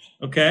that.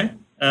 Okay.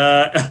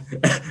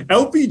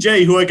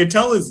 LPJ, who I can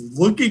tell is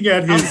looking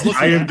at his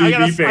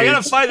IMDb page. I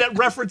gotta find that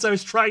reference I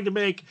was trying to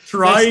make.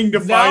 Trying to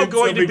find now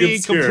going to be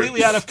obscure.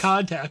 Completely out of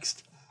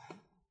context.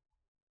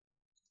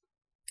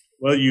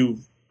 Well, you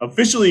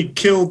officially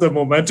killed the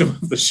momentum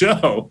of the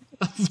show.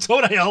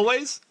 Don't I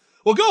always?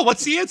 Well, go.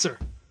 What's the answer?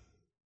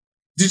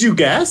 Did you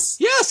guess?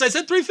 Yes, I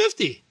said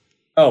 350.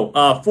 Oh,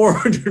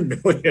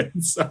 $400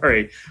 million.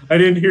 Sorry, I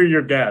didn't hear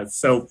your guess.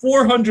 So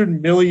 $400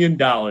 million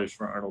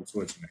for Arnold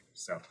Schwarzenegger.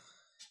 So,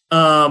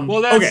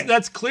 well, okay.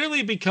 That's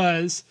clearly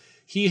because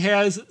he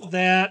has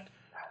that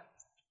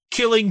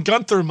killing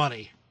Gunther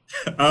money.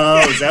 Oh,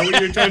 is that what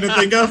you're trying to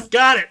think of?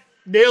 Got it.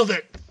 Nailed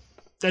it.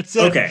 That's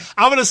it. Okay.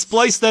 I'm going to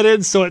splice that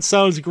in so it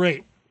sounds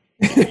great.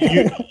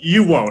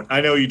 You won't.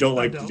 I know you don't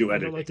like to do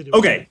editing.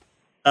 Okay.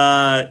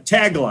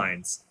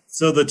 Taglines.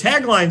 So the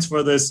taglines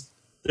for this,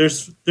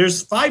 there's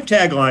 5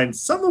 taglines.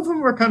 Some of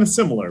them are kind of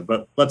similar,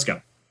 but let's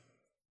go.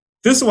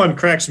 This one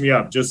cracks me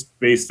up just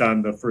based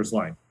on the first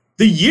line.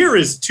 The year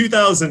is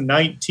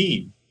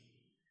 2019.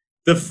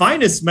 The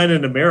finest men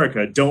in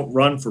America don't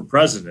run for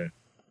president.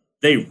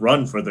 They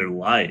run for their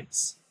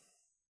lives.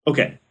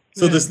 Okay,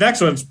 so this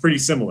next one's pretty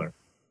similar.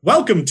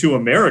 Welcome to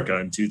America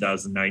in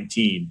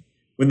 2019.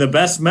 When the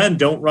best men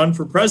don't run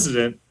for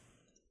president,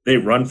 they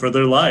run for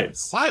their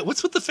lives. Why?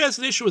 What's with the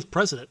fascination with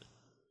president?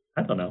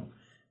 I don't know.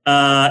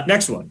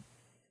 Next one.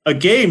 A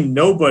game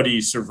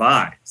nobody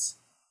survives,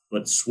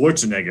 but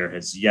Schwarzenegger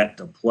has yet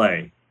to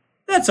play.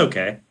 That's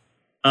okay.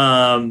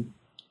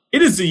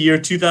 It is the year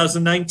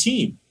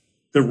 2019.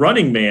 The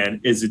Running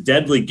Man is a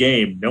deadly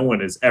game no one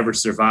has ever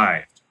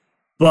survived,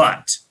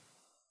 but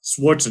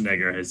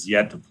Schwarzenegger has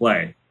yet to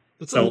play.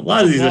 So a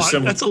lot of these are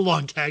similar. That's a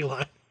long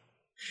tagline.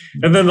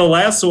 And then the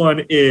last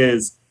one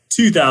is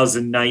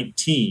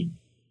 2019.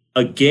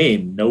 A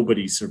game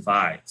nobody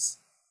survives.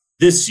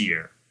 This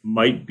year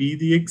might be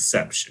the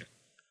exception.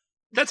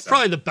 That's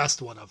probably the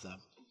best one of them.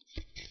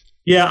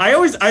 Yeah,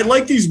 I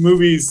like these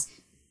movies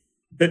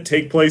that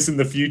take place in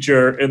the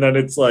future, and then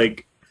it's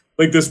like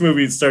this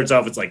movie starts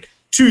off, it's like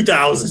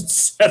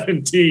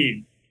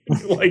 2017.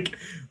 Like,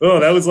 oh,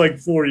 that was like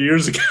 4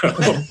 years ago.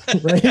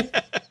 Right?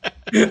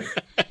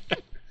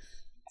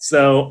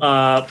 So,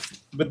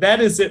 but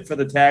that is it for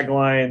the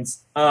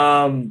taglines.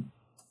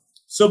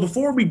 So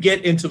before we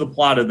get into the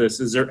plot of this,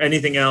 is there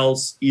anything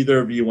else either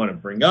of you want to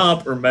bring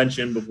up or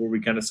mention before we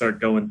kind of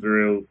start going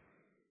through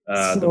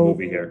the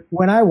movie here?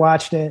 When I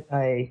watched it,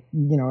 I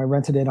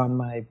rented it on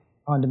my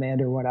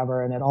on-demand or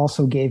whatever, and it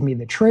also gave me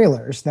the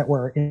trailers that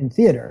were in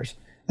theaters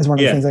as one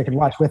of the things I could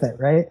watch with it,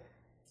 right?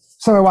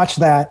 So I watched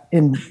that,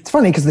 and it's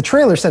funny because the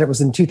trailer said it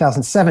was in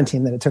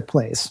 2017 that it took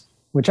place,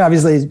 which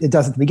obviously it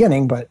does at the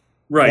beginning, but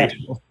right.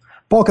 The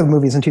bulk of the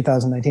movie is in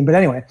 2019. But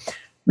anyway, the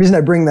reason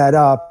I bring that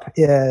up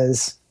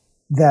is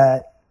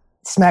that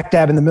smack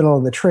dab in the middle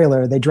of the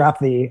trailer, they drop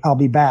the "I'll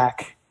be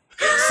back"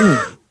 scene.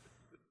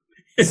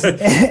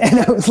 And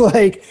I was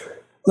like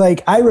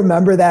I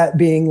remember that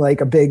being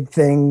like a big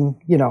thing,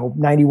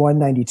 91,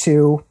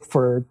 92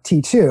 for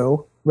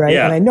T2, right?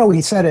 Yeah. And I know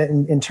he said it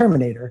in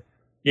Terminator.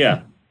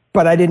 Yeah.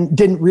 But I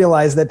didn't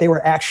realize that they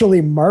were actually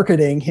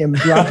marketing him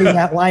dropping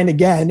that line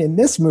again in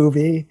this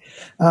movie.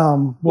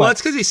 Well, it's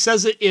because he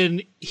says it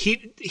in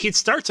he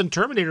starts in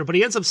Terminator, but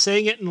he ends up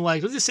saying it in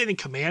does he say it in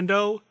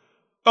Commando?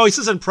 Oh, he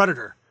says it in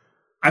Predator.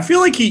 I feel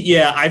like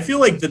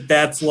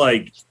that's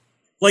like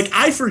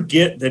I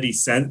forget that he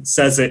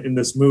says it in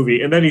this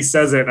movie, and then he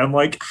says it, and I'm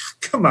like,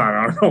 come on,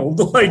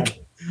 Arnold.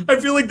 Like, I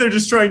feel like they're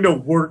just trying to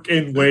work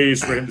in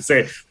ways for him to say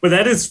it. But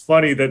that is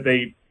funny that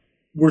they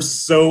were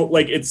so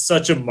it's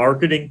such a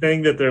marketing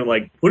thing that they're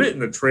like, put it in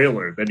the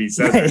trailer that he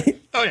says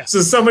it. Oh yeah.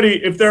 So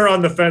somebody, if they're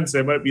on the fence,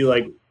 they might be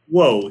like,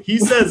 whoa, he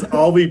says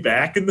I'll be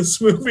back in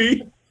this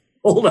movie?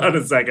 Hold on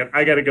a second.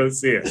 I got to go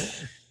see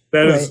it.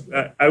 That is,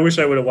 I wish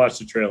I would have watched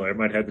the trailer. I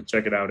might have to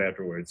check it out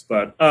afterwards.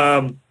 But,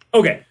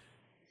 okay.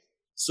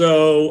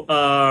 So,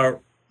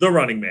 The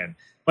Running Man.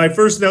 My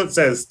first note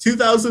says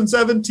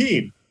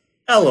 2017.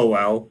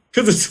 LOL.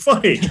 Because it's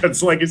funny.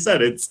 Because, like I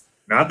said, it's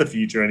not the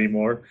future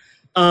anymore.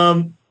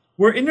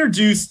 We're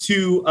introduced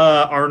to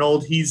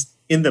Arnold. He's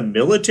in the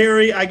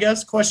military, I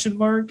guess, question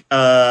mark.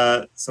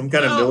 Some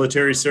kind of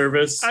military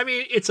service. I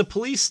mean, it's a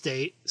police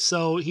state.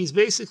 So he's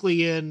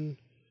basically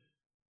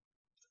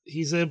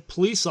he's a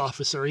police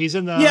officer. He's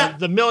in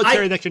the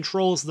military that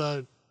controls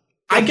the...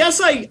 I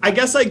guess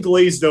I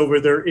glazed over.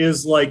 There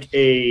is like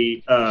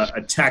a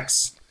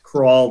text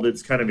crawl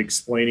that's kind of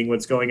explaining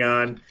what's going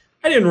on.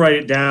 I didn't write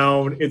it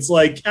down. It's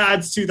like,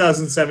 it's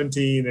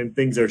 2017 and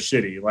things are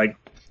shitty. Like,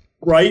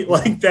 right?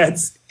 Like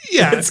that's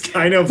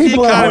kind of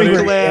people what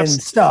and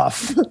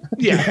stuff.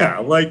 Yeah.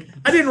 Like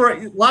I didn't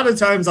write. A lot of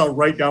times I'll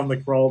write down the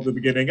crawl at the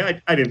beginning.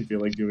 I didn't feel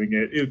like doing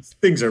it.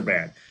 Things are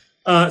bad.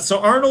 So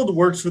Arnold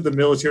works for the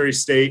military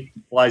state,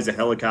 flies a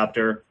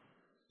helicopter.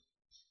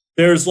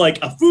 There's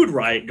like a food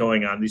riot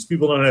going on. These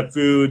people don't have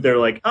food. They're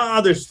like,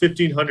 there's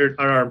 1,500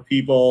 unarmed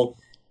people.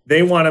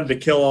 They want him to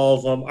kill all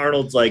of them.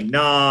 Arnold's like,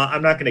 nah,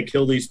 I'm not going to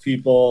kill these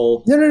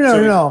people.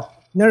 No.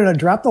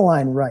 Drop the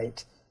line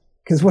right.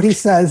 Because what he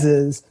says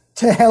is,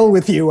 to hell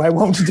with you, I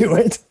won't do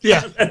it.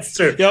 Yeah, that's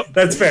true. Yep.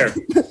 That's fair.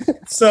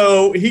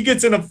 So he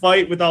gets in a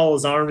fight with all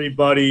his army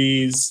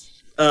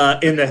buddies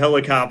in the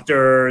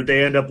helicopter.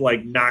 They end up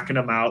like knocking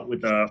him out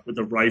with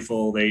a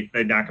rifle. They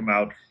knock him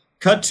out.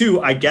 Cut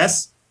to, I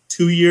guess,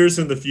 2 years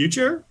in the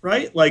future,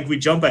 right? Like we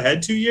jump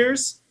ahead 2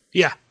 years?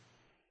 Yeah.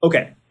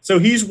 Okay. So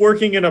he's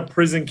working in a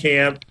prison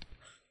camp,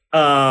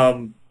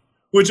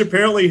 which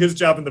apparently his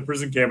job in the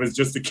prison camp is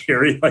just to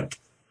carry like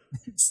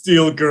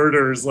steel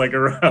girders like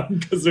around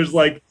because there's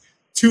like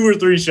 2 or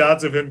 3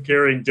 shots of him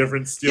carrying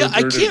different steel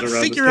girders around. I can't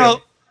figure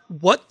out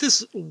what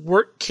this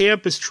work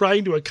camp is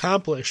trying to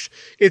accomplish.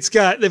 They've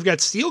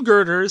got steel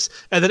girders,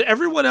 and then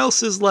everyone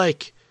else is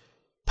like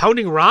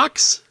pounding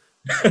rocks.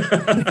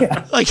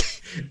 Yeah. Like,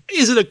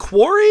 is it a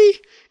quarry?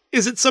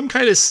 Is it some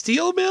kind of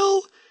steel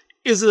mill?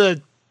 Is it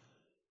a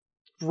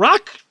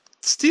rock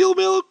steel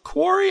mill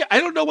quarry?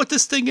 I don't know what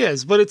this thing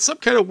is, but it's some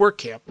kind of work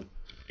camp.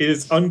 It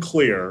is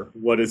unclear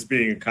what is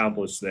being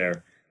accomplished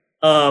there.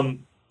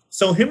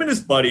 So him and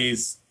his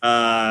buddies,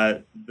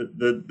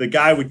 the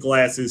guy with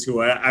glasses, who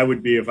I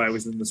would be if I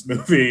was in this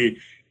movie,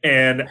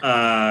 and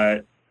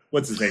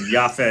what's his name,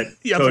 Yaphet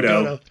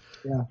Kotto.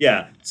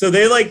 Yeah. So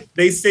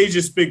they stage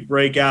this big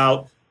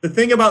breakout. The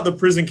thing about the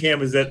prison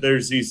camp is that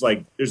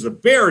there's a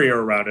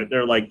barrier around it.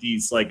 They're like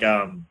these I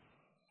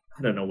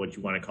don't know what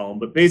you want to call them,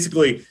 but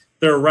basically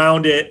they're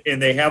around it,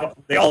 and they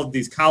all have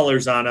these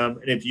collars on them,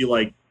 and if you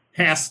like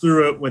pass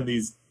through it when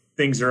these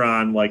things are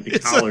on, like the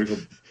collars will...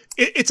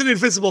 It's an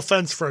invisible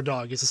fence for a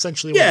dog. It's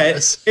essentially what it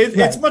is.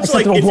 It's much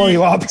like it'll blow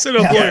you up. So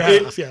it'll blow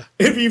your off, yeah.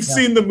 If you've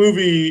seen the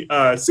movie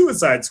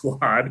Suicide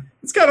Squad,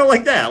 it's kind of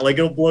like that. Like,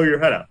 it'll blow your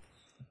head up.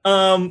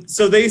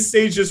 So they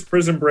stage this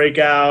prison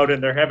breakout,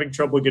 and they're having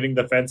trouble getting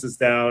the fences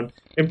down.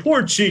 And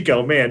poor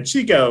Chico,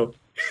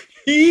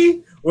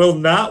 he will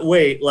not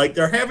wait. Like,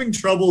 they're having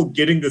trouble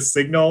getting the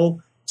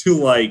signal to,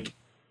 like,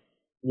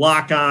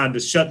 lock on to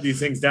shut these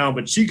things down,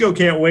 but Chico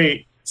can't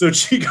wait. So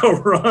Chico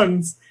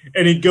runs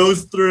and he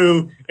goes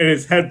through and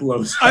his head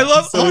blows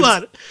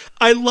up.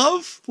 I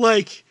love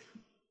like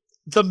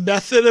the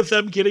method of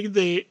them getting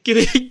the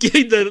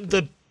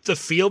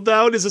field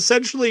down is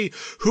essentially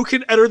who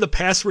can enter the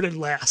password in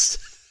last.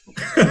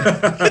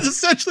 It's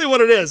essentially what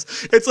it is.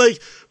 It's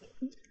like,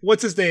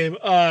 what's his name?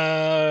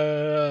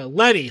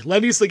 Lenny.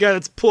 Lenny's the guy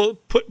that's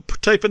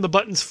typing the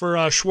buttons for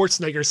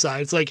Schwarzenegger's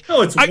side. It's like,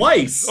 no, it's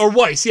Weiss. Or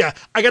Weiss, yeah.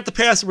 I got the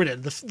password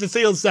in. The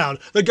field's down.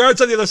 The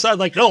guard's on the other side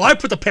like, no, I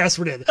put the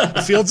password in.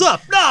 The field's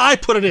up. No, I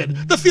put it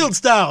in. The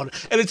field's down.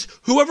 And it's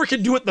whoever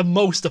can do it the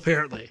most,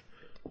 apparently.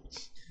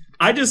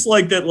 I just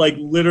like that, like,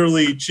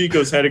 literally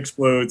Chico's head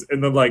explodes,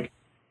 and then, like,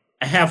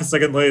 a half a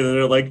second later,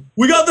 they're like,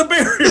 we got the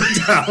barrier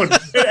down,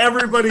 and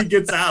everybody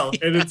gets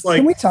out. And it's like...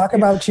 Can we talk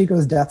about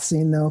Chico's death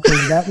scene, though?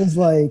 Because that was,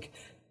 like,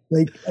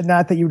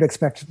 not that you would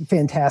expect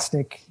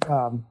fantastic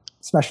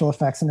special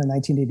effects in a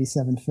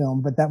 1987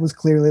 film, but that was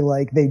clearly,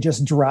 like, they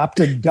just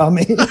dropped a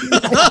dummy. It's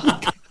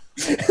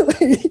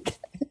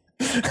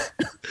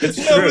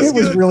true. It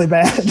was really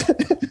bad.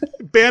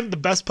 Banned the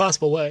best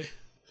possible way.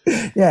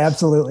 Yeah,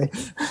 absolutely.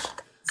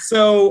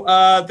 So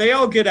they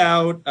all get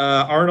out.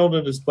 Arnold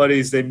and his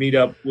buddies, they meet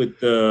up with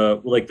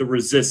the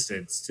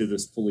resistance to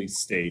this police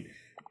state,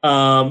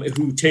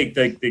 who take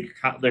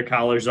their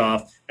collars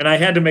off. And I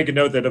had to make a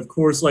note that, of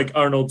course, like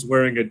Arnold's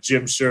wearing a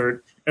gym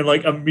shirt and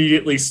like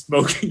immediately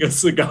smoking a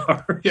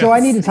cigar. Yes. So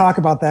I need to talk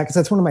about that because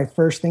that's one of my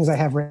first things I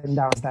have written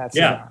down is that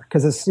cigar.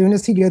 Because as soon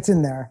as he gets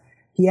in there,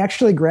 he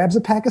actually grabs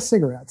a pack of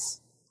cigarettes.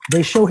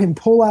 They show him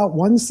pull out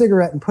one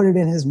cigarette and put it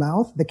in his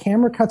mouth. The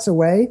camera cuts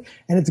away,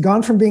 and it's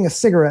gone from being a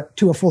cigarette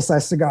to a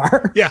full-size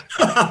cigar. Yeah.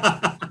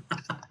 I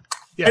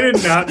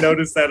did not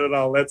notice that at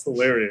all. That's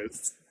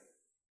hilarious.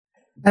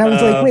 And I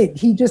was like, wait,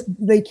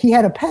 he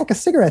had a pack of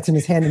cigarettes in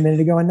his hand a minute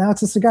ago, and now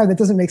it's a cigar. That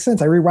doesn't make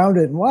sense. I rewound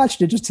it and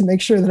watched it just to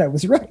make sure that I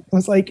was right. I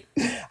was like,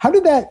 how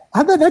did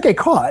that get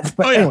caught?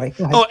 But anyway.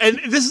 Go ahead. Oh, and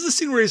this is the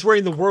scene where he's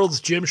wearing the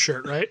World's Gym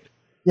shirt, right?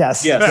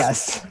 Yes.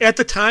 At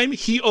the time,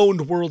 he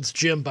owned World's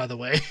Gym, by the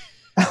way.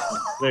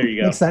 There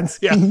you go. Makes sense.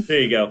 Yeah. There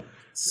you go.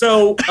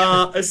 So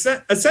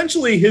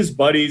essentially his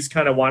buddies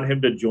kind of want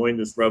him to join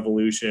this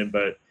revolution,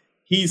 but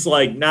he's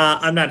like, nah,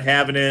 I'm not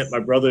having it. My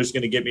brother's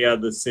going to get me out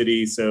of the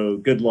city, so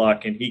good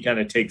luck. And he kind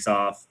of takes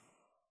off.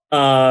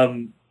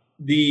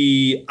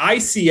 The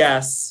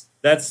ICS,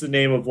 that's the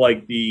name of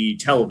like the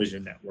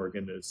television network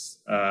in this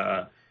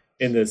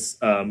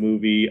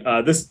movie.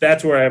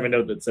 That's where I have a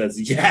note that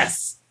says,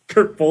 yes,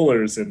 Kurt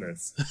Fuller's in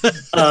this.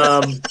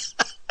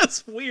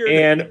 That's weird.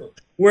 And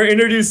we're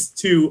introduced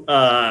to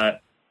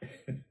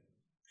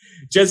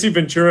Jesse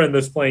Ventura in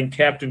this playing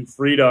Captain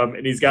Freedom,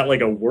 and he's got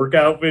like a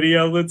workout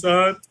video that's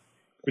on,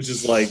 which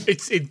is like...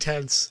 It's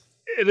intense.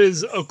 It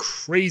is a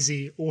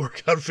crazy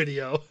workout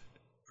video.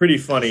 Pretty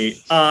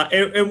funny.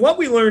 And what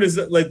we learned is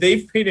that like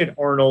they've painted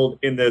Arnold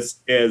in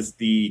this as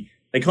they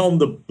call him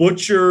the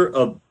Butcher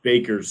of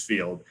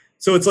Bakersfield.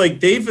 So it's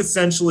like they've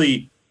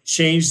essentially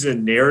changed the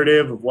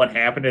narrative of what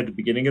happened at the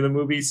beginning of the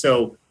movie.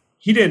 So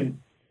he didn't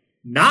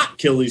not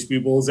kill these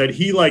people, is that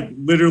he like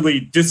literally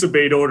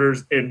disobeyed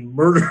orders and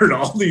murdered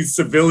all these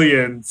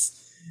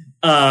civilians.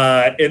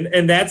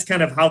 And that's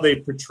kind of how they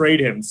portrayed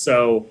him.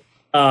 So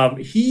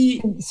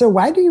So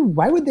why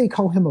would they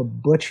call him a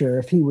butcher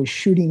if he was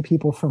shooting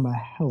people from a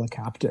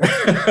helicopter?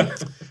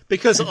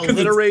 Because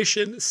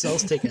alliteration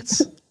sells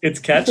tickets. It's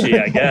catchy,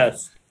 I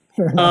guess.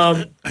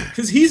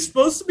 Because he's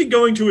supposed to be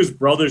going to his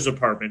brother's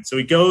apartment. So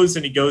he goes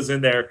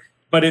in there,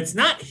 but it's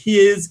not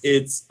his,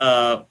 it's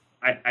I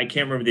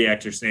can't remember the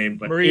actor's name,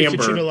 but Maria Amber.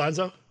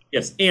 Conchita-Alonso?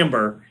 Yes,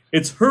 Amber.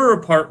 It's her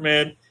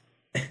apartment.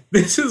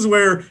 This is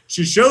where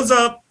she shows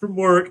up from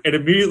work and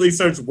immediately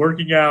starts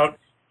working out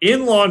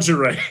in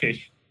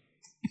lingerie,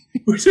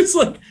 which is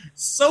like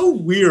so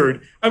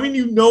weird. I mean,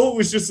 it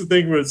was just a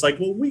thing where it's like,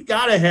 well, we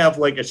got to have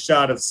like a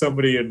shot of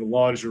somebody in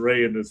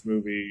lingerie in this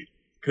movie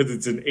because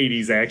it's an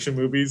 80s action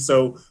movie.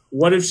 So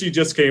what if she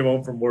just came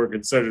home from work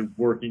and started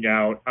working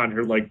out on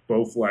her like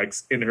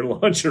Bowflex in her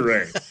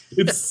lingerie?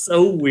 It's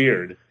so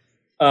weird.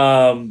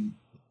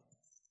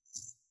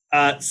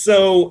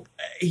 So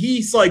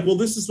he's like, well,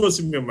 this is supposed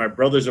to be my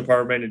brother's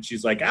apartment. And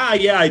she's like,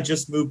 yeah, I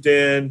just moved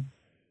in.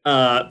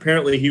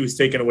 Apparently he was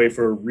taken away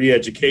for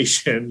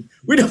re-education.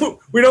 We don't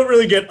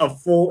really get a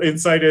full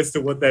insight as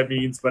to what that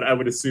means, but I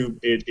would assume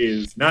it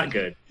is not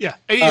good. Yeah.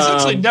 And he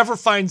essentially never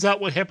finds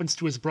out what happens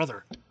to his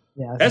brother.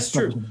 Yeah, that's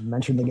true.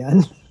 Mentioned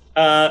again.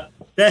 Then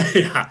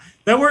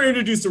we're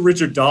introduced to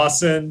Richard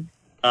Dawson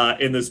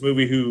in this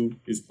movie, who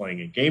is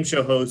playing a game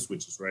show host,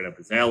 which is right up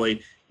his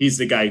alley. He's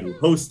the guy who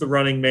hosts The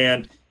Running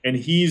Man, and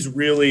he's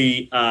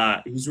really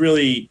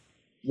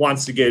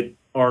wants to get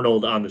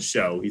Arnold on the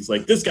show. He's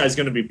like, this guy's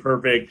going to be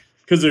perfect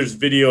because there's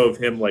video of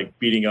him like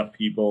beating up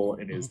people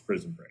in his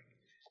prison break.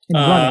 And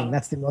running,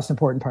 that's the most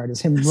important part,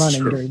 is him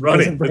running during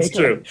prison break. That's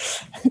true.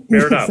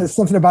 Fair enough. Says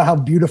something about how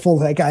beautiful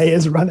that guy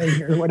is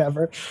running or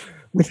whatever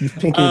with his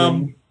pinky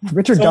ring.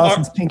 Richard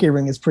Dawson's pinky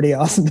ring is pretty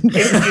awesome.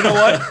 You know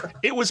what?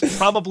 It was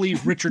probably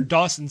Richard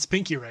Dawson's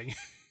pinky ring.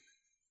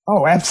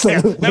 Oh,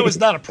 absolutely. That was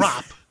not a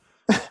prop.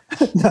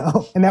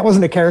 No, and that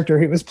wasn't a character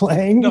he was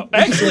playing. No,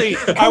 actually,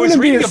 I was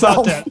reading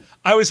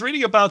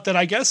about that.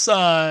 I guess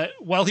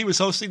while he was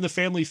hosting the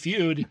Family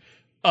Feud,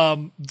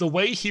 the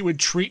way he would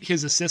treat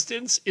his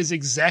assistants is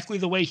exactly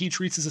the way he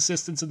treats his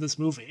assistants in this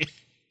movie.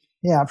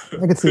 Yeah,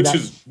 I could see Which that.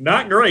 is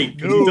not great,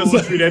 because he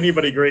doesn't treat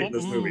anybody great in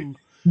this movie.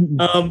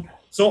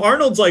 So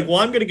Arnold's like, well,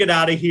 I'm going to get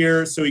out of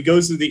here. So he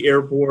goes to the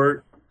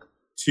airport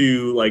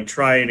to like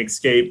try and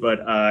escape, but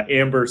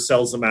Amber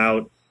sells him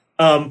out.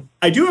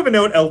 I do have a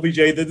note,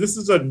 LBJ, that this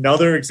is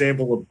another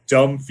example of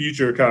dumb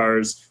future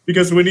cars,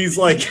 because when he's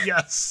like,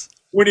 yes,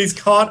 when he's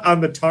caught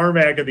on the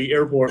tarmac at the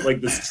airport,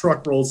 like this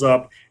truck rolls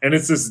up and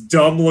it's this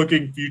dumb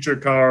looking future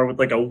car with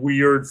like a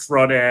weird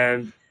front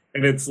end.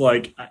 And it's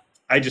like,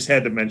 I just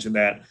had to mention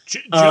that.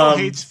 Joe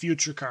hates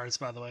future cars,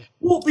 by the way.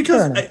 Well,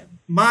 because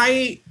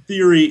my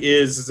theory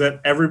is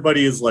that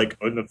everybody is like,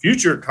 in the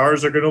future,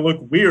 cars are going to look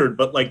weird,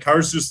 but like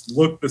cars just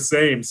look the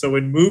same. So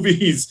in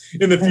movies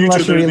in the future,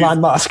 Unless you're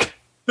Elon Musk.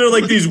 They're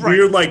like these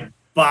weird like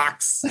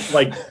box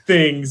like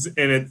things,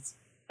 and it's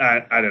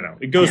I don't know.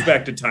 It goes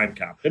back to Time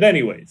Cop. But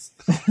anyways,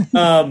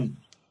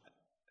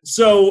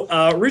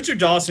 so Richard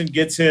Dawson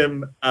gets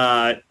him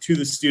to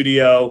the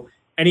studio,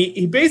 and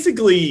he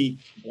basically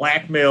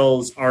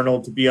blackmails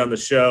Arnold to be on the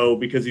show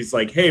because he's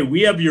like, hey,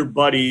 we have your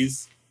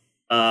buddies,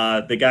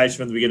 the guys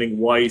from the beginning,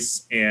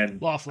 Weiss and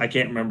Laughlin. I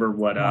can't remember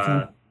what.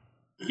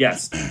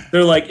 Yes,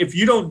 they're like, if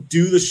you don't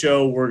do the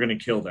show, we're gonna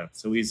kill them.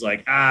 So he's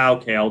like,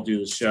 okay, I'll do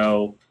the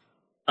show.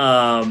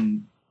 I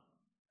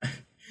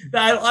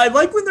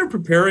like when they're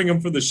preparing him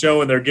for the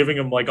show and they're giving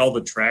him like all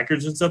the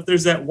trackers and stuff.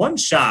 There's that one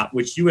shot,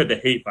 which you had to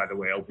hate, by the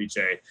way,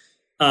 LPJ,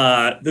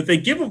 that they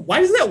give him.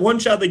 Why does that one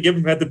shot they give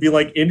him have to be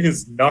like in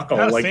his knuckle?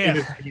 Not a like fan.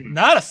 In his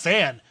Not a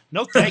fan.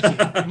 No, thank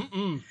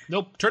you.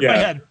 Nope. Turn my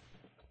head.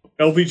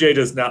 LPJ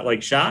does not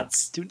like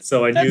shots, Dude,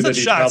 so I knew that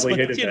he shots, probably but,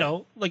 hated you that.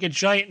 know, like a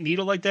giant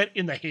needle like that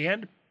in the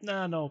hand.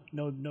 No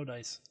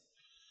dice.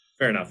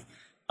 Fair enough.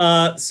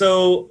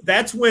 So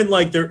that's when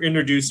like they're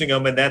introducing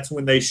him, and that's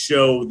when they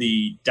show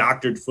the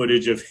doctored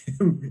footage of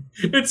him.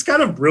 It's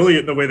kind of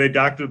brilliant the way they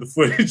doctor the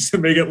footage to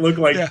make it look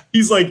like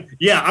he's like,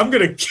 yeah, I'm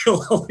gonna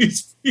kill all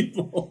these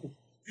people,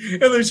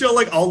 and they show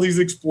like all these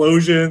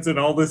explosions and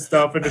all this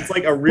stuff, and it's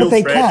like a real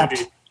tragedy.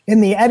 Kept, in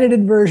the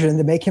edited version,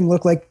 to make him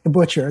look like the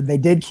butcher, they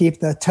did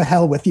keep the "to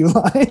hell with you"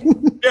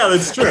 line. Yeah,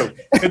 that's true.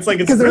 It's like,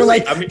 because they're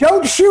like,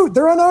 don't shoot,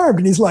 they're unarmed,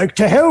 and he's like,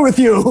 "To hell with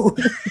you."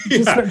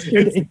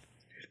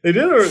 They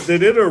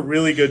did a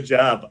really good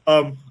job.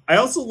 I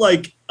also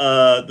like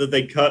that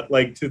they cut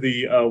like to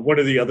the one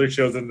of the other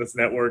shows in this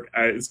network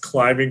is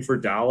Climbing for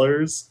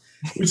Dollars,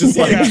 which is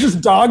like it's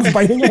just dogs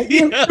biting at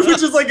you.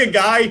 Which is like a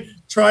guy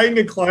trying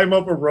to climb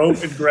up a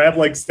rope and grab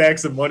like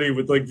stacks of money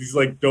with like these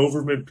like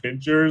Doberman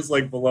pinchers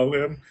like below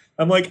him.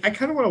 I'm like, I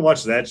kind of want to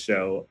watch that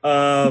show.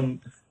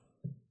 And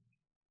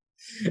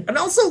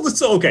also,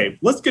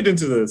 let's get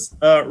into this.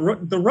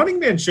 The Running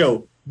Man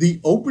show.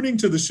 The opening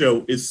to the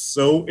show is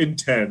so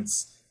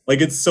intense. Like,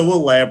 it's so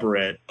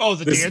elaborate. Oh,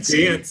 this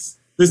dance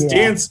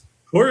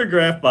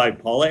choreographed by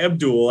Paula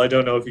Abdul. I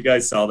don't know if you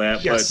guys saw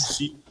that, but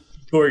she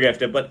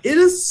choreographed it. But it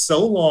is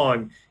so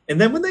long. And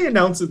then when they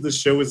announced that the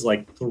show is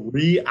like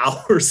 3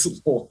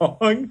 hours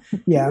long,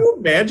 can you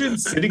imagine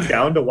sitting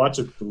down to watch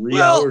a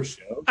 3-hour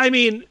show? I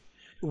mean,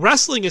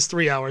 wrestling is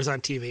 3 hours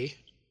on TV.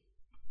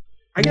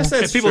 I guess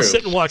that's and people true.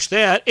 sit and watch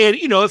that. And,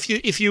 you know,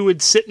 if you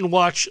would sit and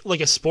watch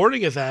like a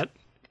sporting event,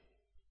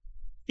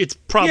 it's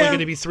probably going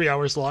to be 3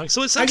 hours long.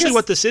 So essentially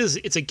what this is,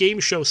 it's a game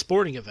show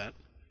sporting event.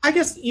 I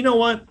guess, you know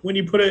what? When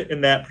you put it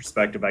in that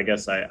perspective, I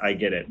guess I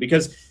get it.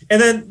 Because,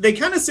 and then they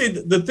kind of say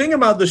the thing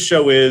about the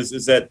show is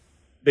that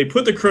they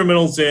put the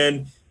criminals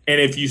in, and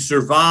if you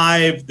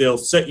survive, they'll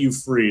set you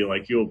free.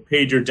 Like, you'll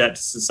pay your debt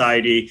to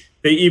society.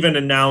 They even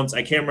announce,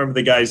 I can't remember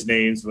the guys'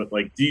 names, but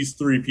like these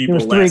 3 people.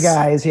 There was 3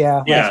 guys,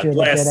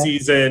 last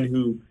season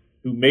who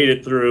made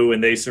it through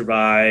and they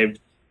survived.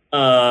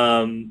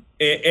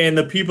 And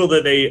the people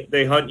that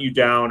they hunt you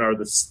down are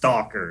the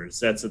stalkers.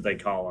 That's what they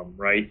call them,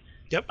 right?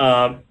 Yep.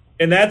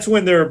 And that's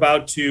when they're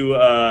about to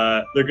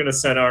they're going to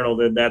send Arnold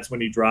in. That's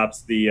when he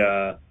drops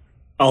the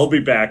 "I'll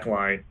be back"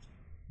 line.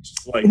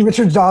 Like, and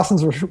Richard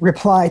Dawson's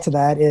reply to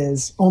that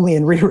is only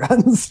in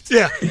reruns.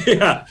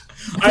 Yeah.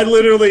 I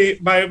literally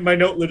my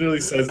note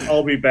literally says,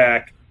 "I'll be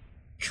back."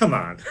 Come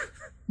on.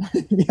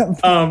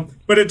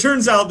 But it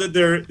turns out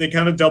that they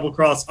kind of double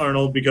cross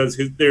Arnold because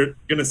they're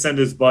going to send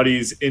his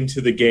buddies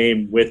into the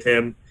game with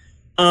him.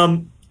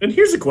 And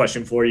here's a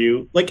question for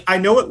you. Like, I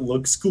know it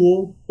looks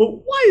cool, but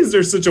why is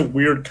there such a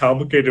weird,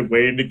 complicated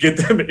way to get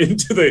them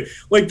into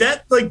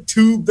that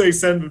tube they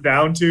send them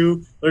down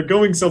to? They're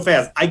going so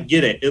fast. I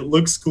get it. It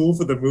looks cool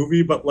for the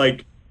movie, but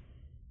like,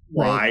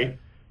 why?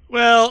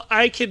 Well,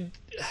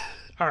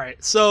 all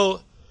right.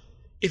 So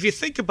if you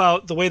think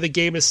about the way the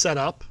game is set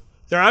up,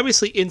 they're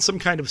obviously in some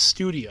kind of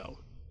studio.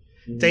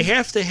 Mm-hmm. They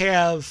have to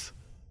have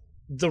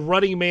the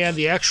Running Man,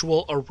 the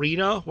actual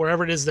arena,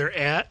 wherever it is they're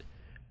at,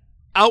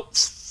 out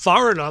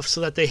far enough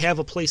so that they have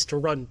a place to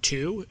run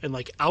to and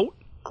like out.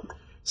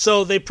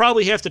 So they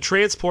probably have to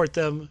transport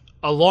them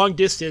a long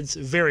distance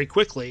very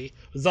quickly.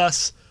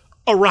 Thus,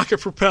 a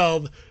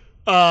rocket-propelled,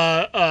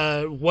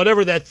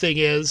 whatever that thing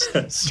is,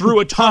 through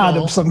a tunnel.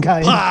 Pod of some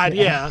kind.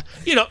 Yeah.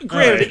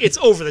 Granted, it's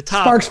over the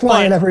top. Sparks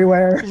flying but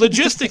everywhere.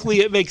 Logistically,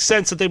 it makes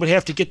sense that they would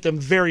have to get them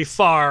very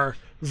far,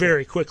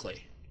 very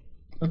quickly.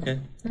 Okay.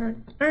 All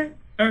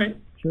right.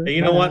 Sure.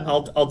 You know what?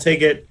 I'll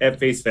take it at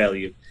face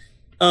value.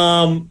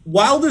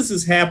 While this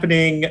is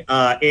happening,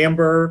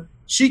 Amber,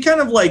 she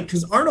kind of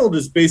because Arnold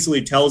is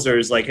basically tells her,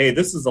 is like, hey,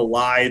 this is a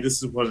lie.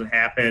 This is what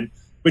happened.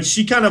 But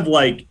she kind of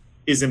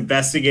is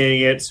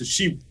investigating it. So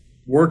she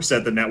works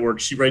at the network.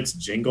 She writes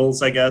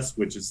jingles, I guess,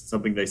 which is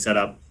something they set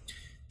up.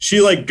 She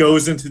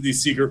goes into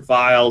these secret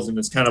files and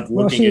is kind of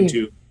looking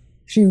into.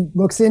 She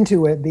looks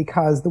into it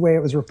because the way it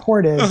was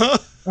reported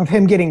of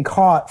him getting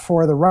caught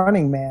for the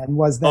Running Man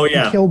was that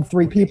he killed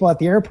 3 people at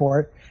the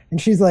airport.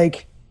 And she's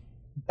like,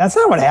 that's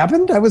not what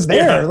happened. I was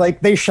there. Yeah.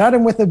 They shot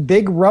him with a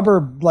big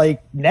rubber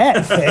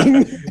net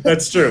thing.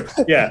 That's true.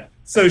 Yeah.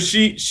 So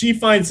she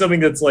finds something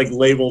that's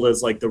labeled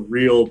as the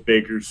real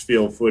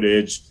Bakersfield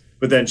footage,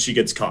 but then she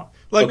gets caught.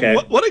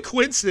 What a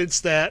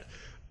coincidence that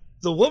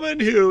the woman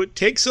who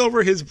takes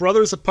over his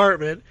brother's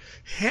apartment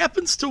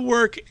happens to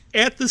work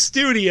at the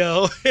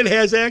studio and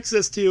has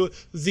access to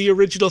the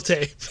original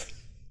tape.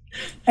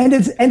 And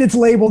it's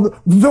labeled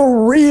the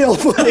real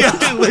footage.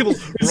 Yeah, labeled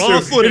raw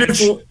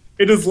footage.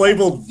 It is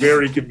labeled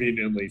very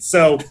conveniently.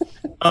 So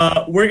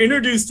we're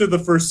introduced to the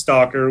first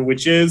stalker,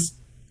 which is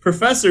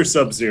Professor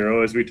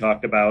Sub-Zero, as we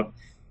talked about.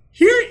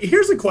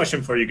 Here's a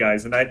question for you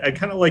guys, and I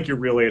kind of like your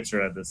real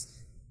answer on this.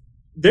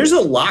 There's a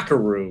locker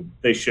room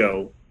they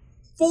show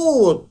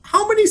full of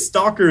how many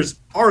stalkers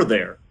are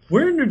there?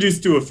 We're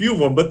introduced to a few of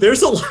them, but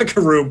there's a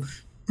locker room.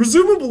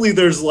 Presumably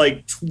there's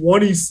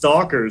 20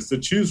 stalkers to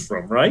choose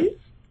from, right?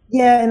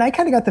 Yeah, and I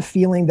kind of got the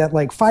feeling that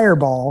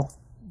Fireball,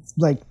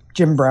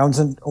 Jim Brown's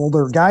an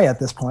older guy at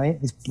this point.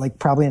 He's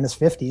probably in his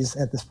 50s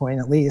at this point,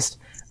 at least.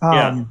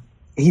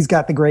 He's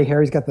got the gray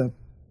hair. He's got the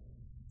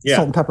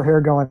salt and pepper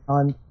hair going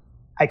on.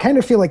 I kind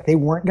of feel like they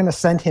weren't going to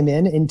send him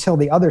in until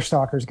the other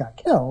stalkers got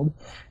killed.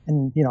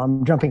 And,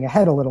 I'm jumping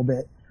ahead a little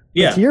bit.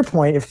 Yeah. But to your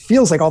point, it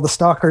feels like all the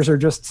stalkers are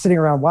just sitting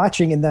around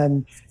watching. And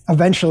then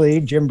eventually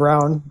Jim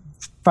Brown,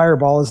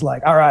 Fireball, is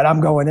like, all right,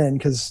 I'm going in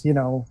because,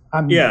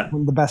 I'm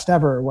the best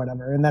ever or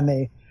whatever. And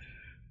then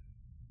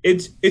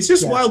It's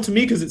just wild to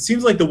me because it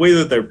seems like the way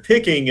that they're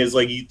picking is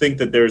you think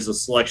that there's a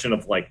selection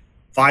of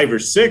 5 or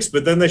 6,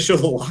 but then they show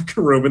the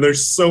locker room and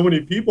there's so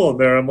many people in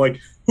there. I'm like,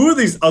 who are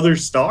these other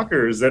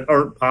stalkers that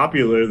aren't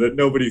popular that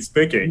nobody's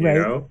picking,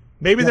 right.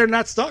 Maybe they're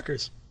not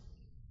stalkers.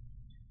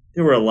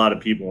 There were a lot of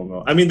people in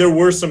there. I mean, there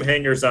were some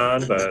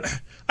hangers-on, but...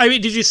 I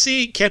mean, did you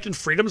see Captain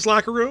Freedom's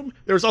locker room?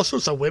 There was also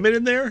some women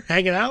in there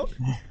hanging out.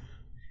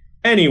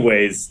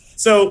 Anyways,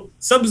 so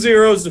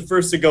Sub-Zero is the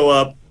first to go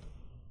up.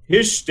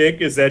 His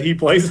shtick is that he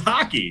plays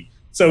hockey.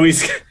 So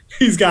he's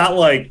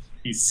got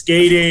he's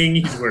skating,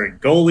 he's wearing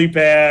goalie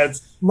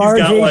pads.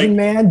 Large Asian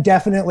man,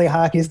 definitely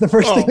hockey is the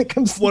first thing that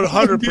comes to mind.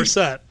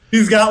 100%.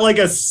 He's got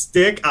a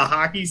stick, a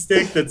hockey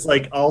stick that's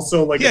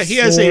also a he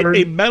has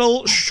a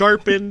metal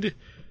sharpened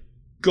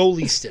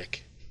goalie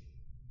stick.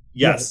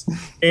 Yes.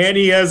 And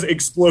he has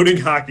exploding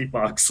hockey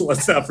pucks.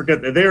 Let's not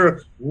forget that.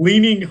 They're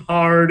leaning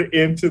hard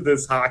into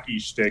this hockey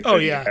stick. Oh,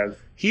 yeah.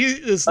 He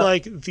is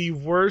the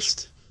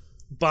worst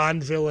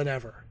Bond villain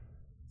ever.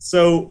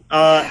 So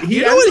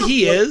you know what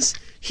he is?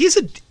 He's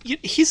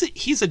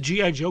a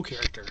G.I. Joe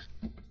character.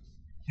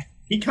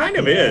 He kind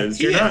of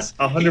is. You're not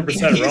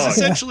 100% wrong. He's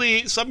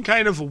essentially some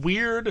kind of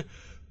weird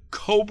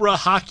Cobra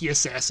hockey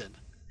assassin.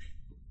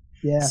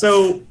 Yeah.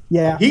 So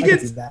he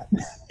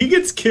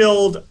gets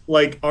killed.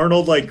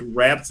 Arnold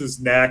wraps his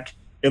neck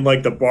in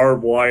the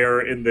barbed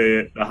wire in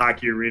the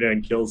hockey arena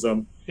and kills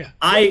him. Yeah.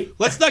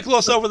 Let's not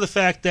gloss over the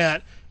fact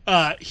that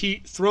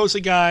he throws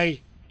a guy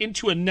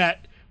into a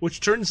net, which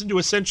turns into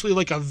essentially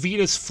a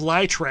Venus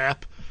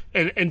flytrap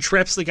and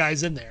traps the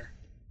guys in there.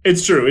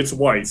 It's true. It's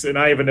Weiss. And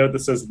I have a note that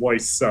says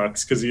Weiss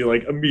sucks because he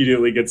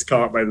immediately gets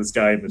caught by this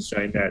guy in this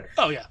giant net.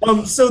 Oh, yeah.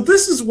 So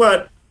this is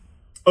what...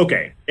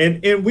 Okay.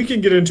 And we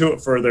can get into it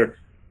further.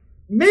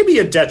 Maybe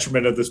a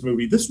detriment of this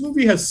movie. This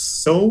movie has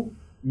so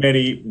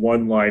many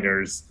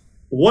one-liners.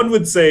 One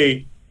would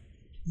say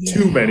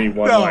too many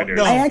one-liners.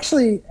 No. I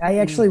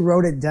actually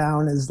wrote it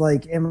down as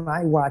in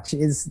my watch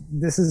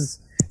this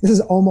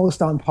is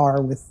almost on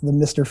par with the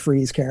Mr.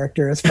 Freeze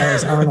character as far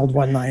as Arnold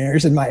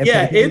one-liners, in my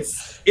opinion. Yeah,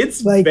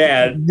 it's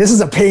bad. This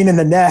is a pain in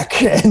the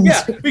neck. And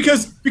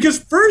because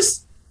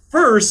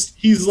first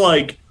he's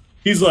like,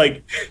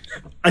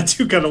 I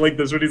do kind of like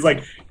this when he's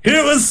like,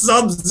 here was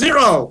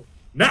Sub-Zero,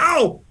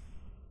 now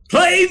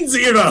Plane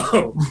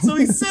Zero. So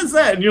he says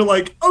that, and you're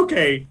like,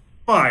 okay,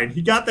 fine,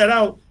 he got that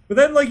out. But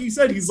then, like you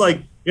said, he's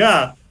like,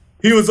 yeah,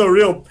 he was a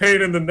real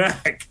pain in the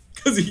neck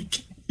because he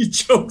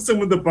chokes him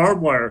with the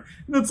barbed wire.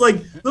 And it's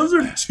like, those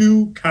are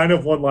two kind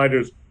of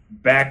one-liners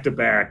back to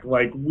back.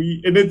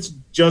 And it's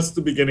just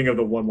the beginning of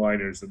the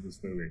one-liners in this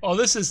movie. Oh,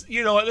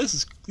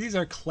 these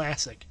are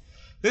classic.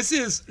 This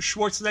is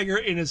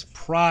Schwarzenegger in his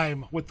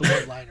prime with the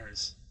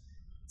one-liners.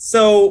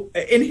 So,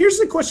 and here's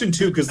the question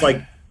too, because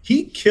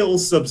he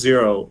kills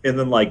Sub-Zero, and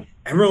then like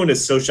everyone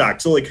is so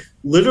shocked. So like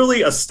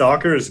literally a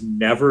stalker has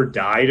never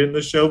died in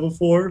the show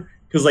before,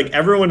 because like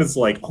everyone is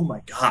like, oh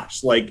my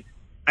gosh, like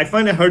I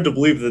find it hard to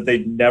believe that they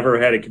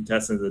never had a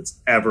contestant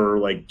that's ever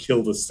like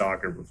killed a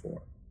stalker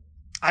before.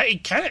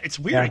 It's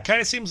weird. Yeah. It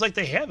kind of seems like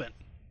they haven't.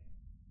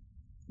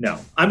 No,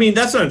 I mean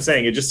that's what I'm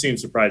saying. It just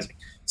seems surprising.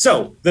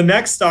 So the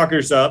next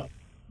stalker's up,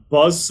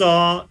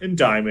 Buzzsaw and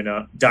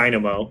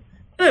Dynamo.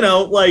 I don't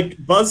know, like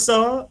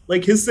Buzzsaw,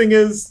 like his thing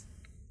is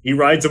he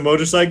rides a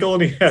motorcycle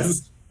and he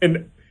has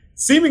an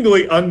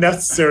seemingly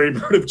unnecessary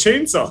amount of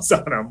chainsaws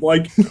on him.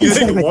 Like you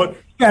think one,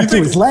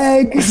 his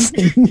legs.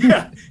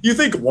 Yeah, you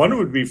think one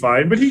would be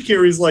fine, but he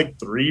carries like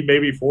 3,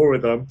 maybe 4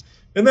 with him.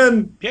 And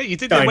then you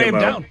think they weigh him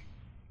down.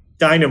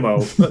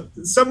 Dynamo.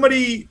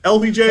 Somebody,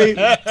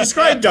 LBJ,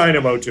 describe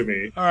Dynamo to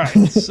me. All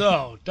right,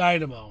 so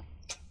Dynamo.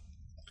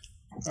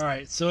 All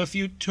right, so if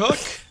you took,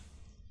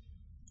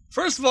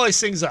 first of all, he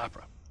sings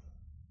opera.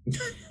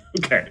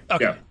 Okay.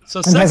 Yeah.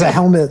 So he has a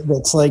helmet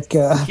that's like.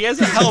 He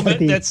has a helmet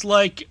that's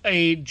like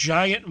a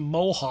giant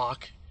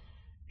mohawk,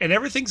 and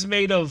everything's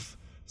made of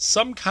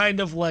some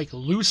kind of like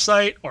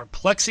lucite or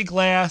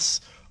plexiglass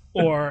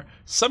or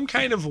some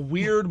kind of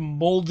weird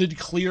molded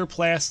clear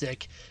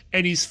plastic,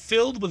 and he's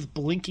filled with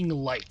blinking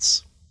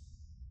lights.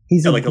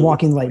 He's like a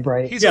walking light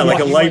bright. Like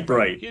a light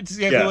bright. It's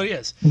exactly what he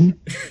is.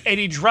 And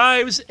he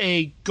drives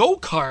a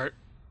go-kart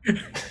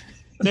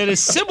that is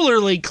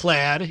similarly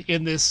clad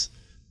in this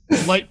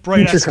light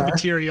bright-esque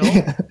material.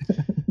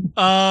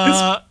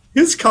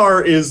 His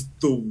car is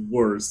the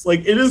worst. Like,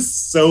 it is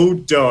so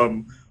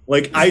dumb.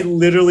 Like, I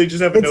literally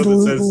just have a note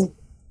that says,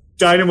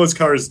 Dynamo's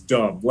car is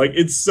dumb. Like,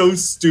 it's so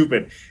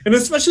stupid. And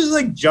especially,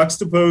 like,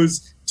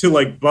 juxtaposed to,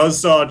 like,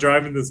 Buzzsaw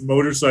driving this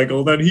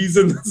motorcycle, then he's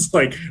in this,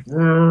 like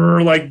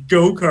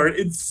go-kart.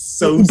 It's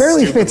so He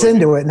barely stupid. fits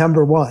into it,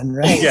 number one,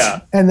 right?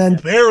 Yeah. And then,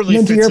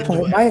 barely to your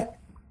point,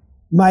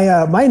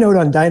 my note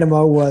on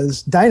Dynamo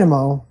was,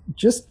 Dynamo,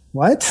 just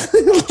what?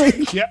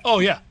 Like, yeah. Oh,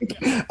 yeah.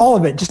 All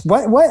of it. Just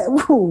what?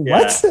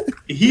 Yeah.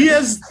 He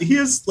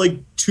has like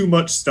too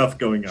much stuff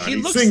going on.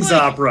 He sings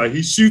opera.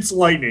 He shoots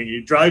lightning.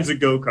 He drives a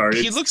go-kart.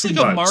 He looks like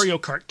a Mario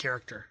Kart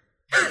character.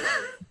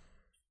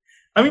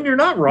 I mean, you're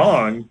not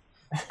wrong.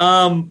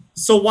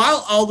 So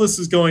while all this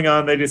is going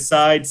on, they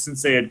decide,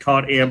 since they had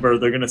caught Amber,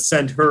 they're going to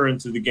send her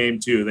into the game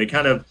too. They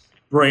kind of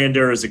brand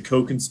her as a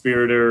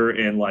co-conspirator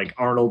and like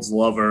Arnold's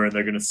lover, and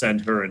they're going to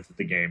send her into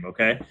the game.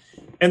 Okay.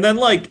 And then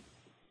like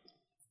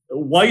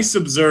Weiss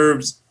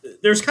observes,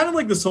 there's kind of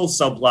like this whole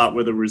subplot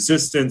where the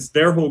Resistance,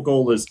 their whole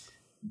goal is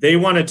they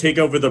want to take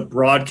over the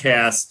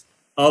broadcast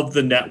of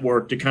the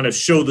network to kind of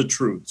show the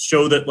truth,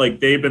 show that like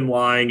they've been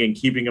lying and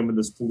keeping them in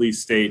this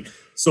police state.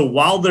 So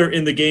while they're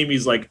in the game,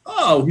 he's like,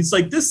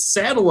 this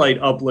satellite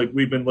uplink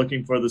we've been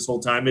looking for this whole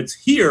time, it's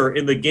here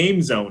in the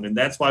game zone, and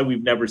that's why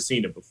we've never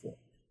seen it before.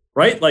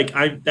 Right? Like,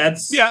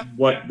 that's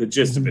what the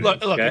gist of it is.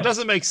 Look, it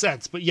doesn't make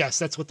sense, but yes,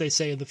 that's what they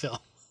say in the film.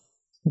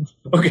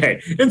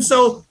 Okay. And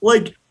so,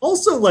 like,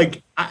 also,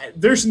 like,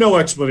 there's no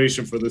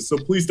explanation for this, so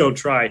please don't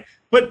try.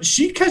 But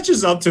she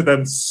catches up to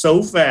them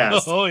so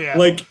fast. Oh, yeah.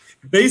 Like,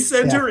 they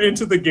send her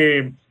into the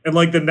game, and,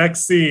 like, the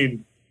next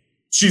scene,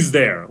 she's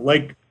there.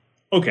 Like,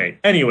 okay.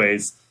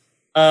 Anyways.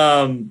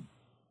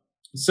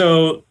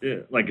 So,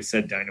 like I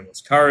said,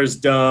 Dynamo's car is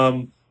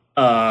dumb.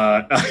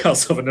 I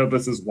also have a note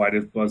that says, why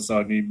does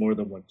Buzzsaw need more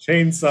than one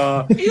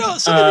chainsaw? You know,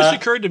 something just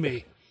occurred to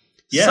me.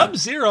 Yeah.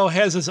 Sub-Zero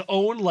has his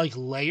own, like,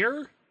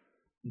 layer.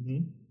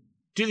 Mm-hmm.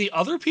 Do the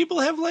other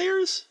people have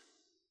layers?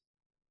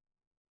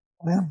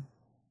 Well,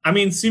 I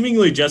mean,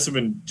 seemingly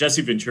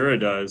Jesse Ventura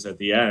does at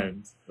the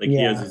end. Like,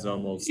 he has his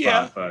own little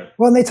spot. But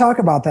well, and they talk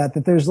about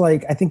that there's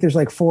like, I think there's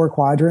like 4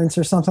 quadrants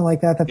or something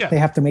like that they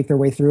have to make their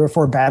way through, or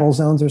 4 battle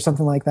zones or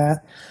something like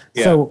that.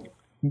 Yeah. So,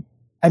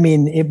 I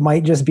mean, it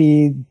might just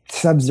be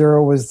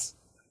Sub-Zero was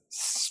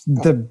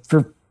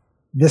for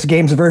this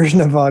game's version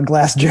of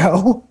Glass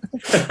Joe.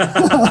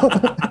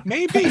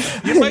 Maybe.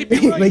 You might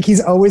be right. Like,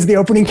 he's always the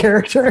opening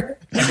character.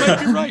 You might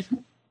be right.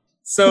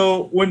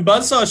 So when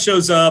Buzzsaw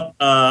shows up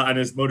on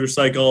his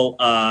motorcycle,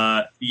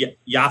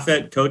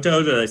 Yaphet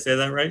Kotto, did I say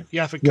that right?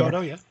 Yaphet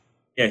Kotto, yeah.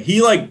 Yeah,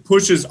 he like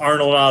pushes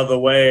Arnold out of the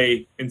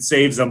way and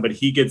saves him, but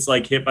he gets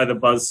like hit by the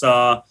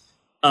Buzzsaw.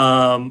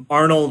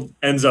 Arnold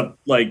ends up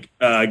like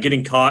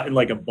getting caught in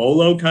like a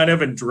bolo kind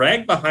of and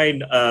dragged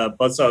behind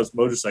Buzzsaw's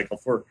motorcycle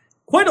for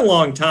quite a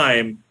long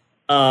time.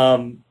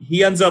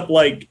 He ends up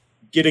like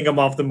getting him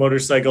off the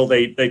motorcycle.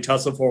 They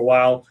tussle for a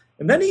while,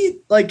 and then he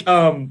like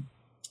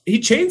he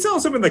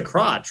chainsaws him in the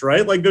crotch,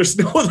 right? Like, there's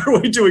no other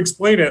way to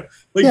explain it.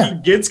 Like, he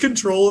gets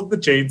control of the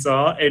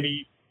chainsaw, and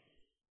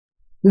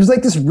there's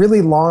like this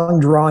really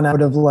long drawn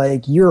out of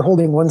like, you're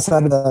holding one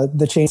side of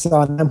the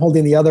chainsaw and I'm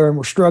holding the other, and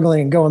we're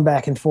struggling and going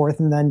back and forth,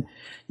 and then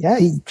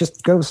he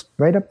just goes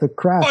right up the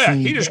crotch. Oh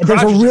yeah,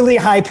 there's a really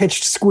high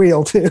pitched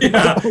squeal too.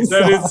 Yeah,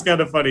 that is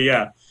kind of funny.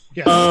 Yeah.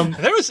 Yeah.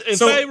 There was,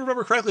 if I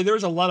remember correctly, there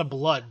was a lot of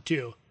blood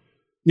too.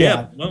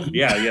 Yeah. Well,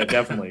 yeah,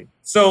 definitely.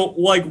 So,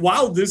 like,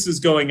 while this is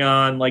going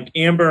on, like,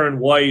 Amber and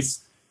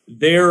Weiss,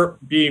 they're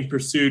being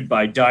pursued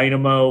by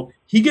Dynamo.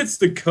 he gets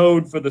the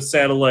code for the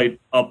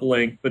satellite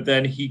uplink, but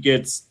then he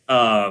gets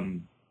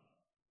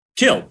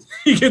killed.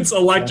 He gets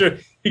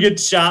He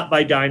gets shot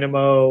by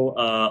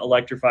Dynamo,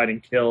 electrified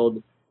and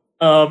killed.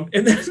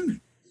 And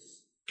then,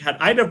 God,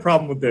 I had a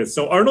problem with this.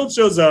 So Arnold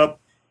shows up,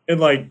 and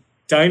like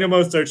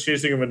Dynamo starts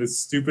chasing him in his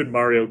stupid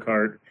Mario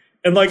Kart,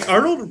 and like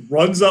Arnold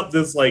runs up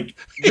this like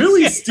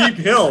really steep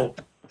hill.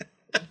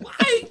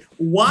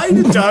 Why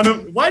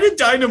did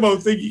Dynamo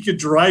think he could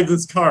drive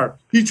this car?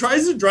 He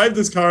tries to drive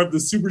this car up the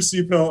super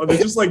steep hill, and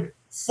it just like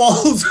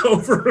falls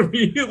over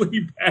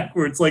immediately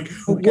backwards. Like,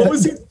 what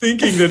was he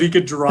thinking that he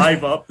could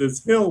drive up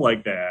this hill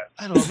like that?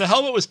 I don't know. The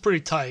helmet was pretty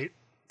tight,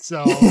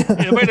 so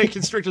it might have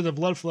constricted the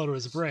blood flow to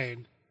his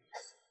brain.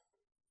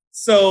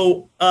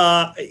 So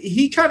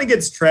he kind of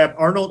gets trapped.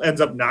 Arnold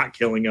ends up not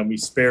killing him. He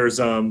spares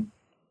him,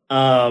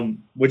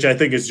 which I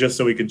think is just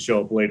so he can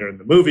show up later in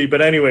the movie.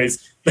 But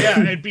anyways.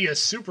 Yeah, it'd be a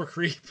super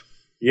creep.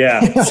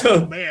 Yeah.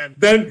 So man.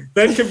 Then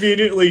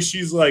conveniently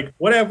she's like,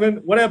 what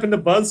happened to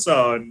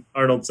Buzzsaw? And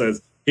Arnold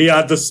says, he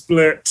had the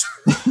split.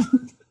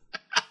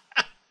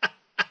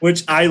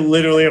 Which I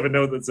literally have a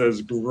note that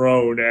says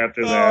groan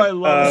after that. I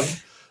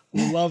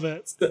love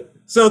it.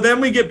 So then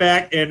we get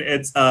back, and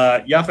it's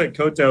Yaphet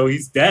Kotto.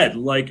 He's dead.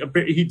 Like,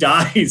 he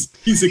dies.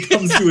 He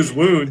succumbs to his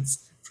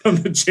wounds from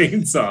the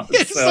chainsaw.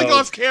 Yeah, it's like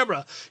off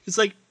camera. It's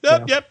like,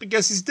 yep, I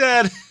guess he's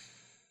dead.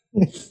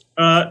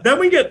 Then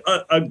we get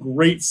a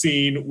great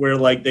scene where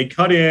like they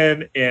cut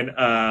in, and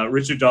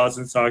Richard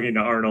Dawson's talking to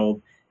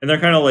Arnold, and they're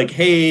kind of like,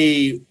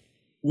 hey,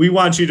 we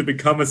want you to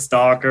become a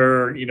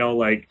stalker. You know,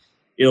 like,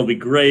 it'll be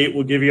great.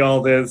 We'll give you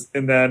all this.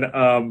 And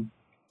then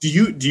do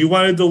you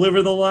want to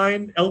deliver the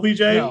line,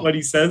 LBJ? No. What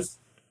he says?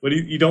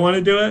 You don't want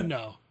to do it?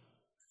 No.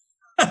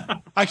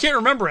 I can't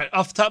remember it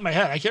off the top of my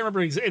head. I can't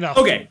remember enough.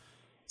 Okay.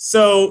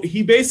 So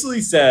he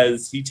basically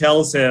he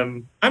tells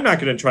him, I'm not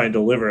going to try and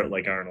deliver it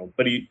like Arnold,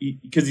 but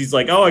because he's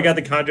like, oh, I got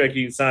the contract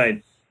you can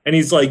sign. And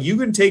he's like, you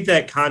can take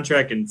that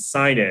contract and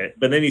sign it.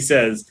 But then he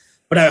says,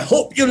 but I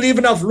hope you leave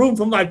enough room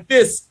for my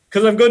fist,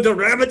 because I'm going to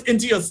ram it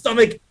into your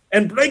stomach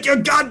and break your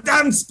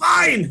goddamn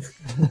spine.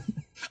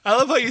 I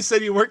love how you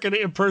said you weren't going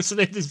to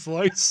impersonate his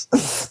voice,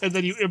 and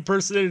then you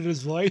impersonated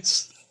his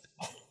voice.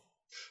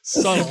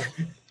 Subtle.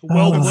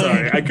 Well played.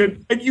 Sorry, I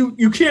could. And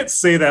you can't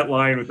say that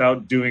line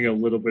without doing a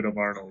little bit of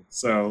Arnold.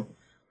 So,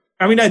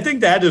 I mean, I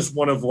think that is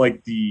one of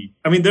like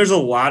there's a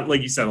lot,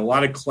 like you said, a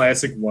lot of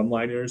classic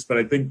one-liners, but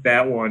I think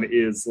that one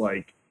is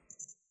like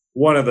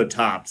one of the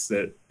tops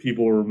that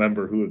people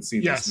remember who have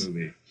seen this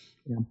movie.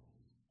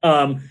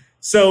 Yeah.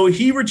 So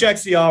he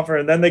rejects the offer,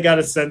 and then they got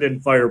to send in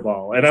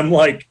Fireball, and I'm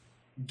like,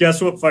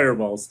 guess what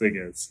Fireball's thing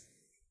is?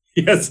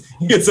 Yes,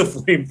 it's a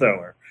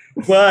flamethrower,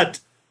 but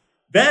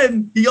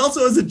then he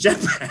also has a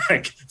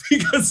jetpack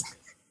because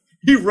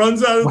he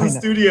runs out of the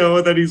studio,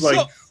 and then he's like,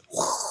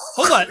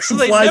 hold on. So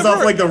they flies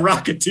off like the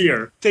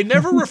Rocketeer. They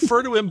never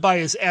refer to him by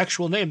his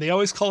actual name. They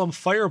always call him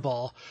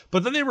Fireball,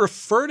 but then they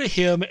refer to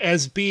him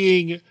as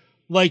being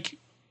like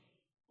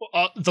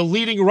the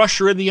leading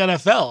rusher in the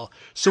NFL.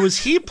 So is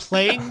he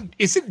playing?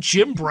 Is it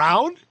Jim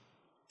Brown?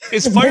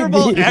 Is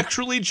Fireball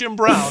actually Jim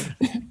Brown?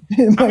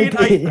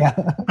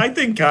 I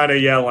think kind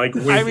of, yeah, like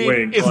wink,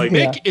 wink. If like,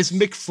 Mick is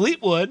Mick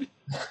Fleetwood.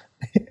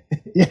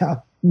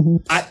 Yeah.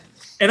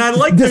 I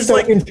like this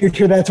like in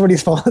future. That's what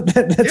he's what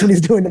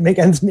he's doing to make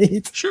ends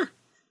meet. Sure.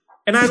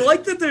 And I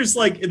like that there's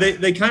like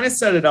they kind of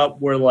set it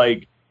up where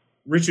like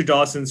Richard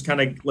Dawson's kind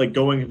of like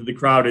going into the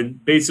crowd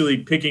and basically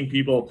picking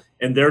people,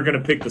 and they're going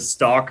to pick the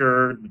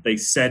stalker that they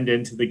send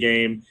into the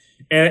game.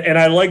 And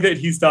I like that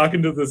he's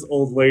talking to this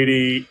old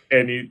lady,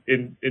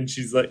 and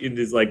she's like,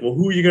 well,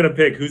 who are you gonna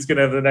pick? Who's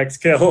gonna have the next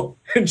kill?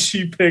 And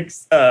she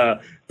picks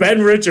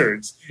Ben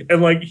Richards,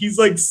 and like he's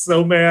like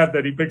so mad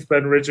that he picks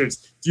Ben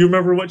Richards. Do you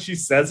remember what she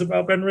says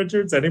about Ben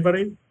Richards?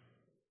 Anybody?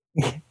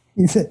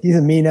 He's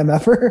a mean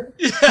MFer.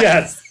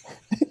 Yes,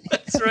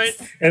 that's right.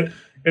 And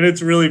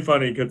it's really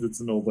funny because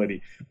it's an old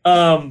lady.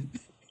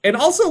 And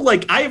also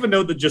like I have a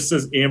note that just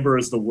says Amber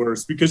is the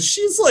worst because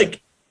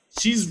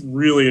she's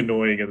really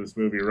annoying in this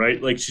movie,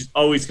 right? Like she's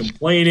always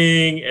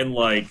complaining, and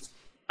like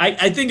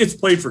I think it's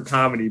played for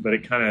comedy, but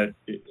it kind of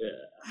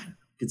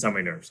gets on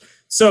my nerves.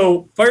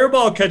 So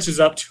Fireball catches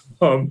up to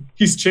him.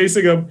 He's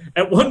chasing him.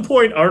 At one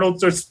point, Arnold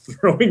starts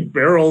throwing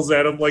barrels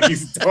at him like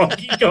he's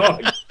Donkey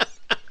Kong.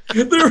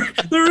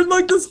 They're in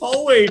like this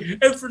hallway,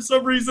 and for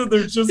some reason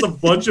there's just a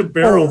bunch of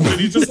barrels, and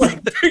he's just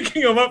like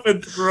picking them up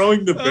and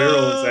throwing the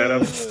barrels at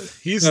him.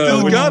 He's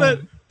still got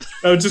it.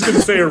 I was just going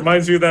to say, it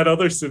reminds me of that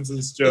other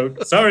Simpsons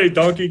joke. Sorry,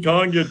 Donkey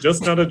Kong, you're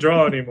just not a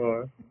draw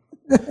anymore.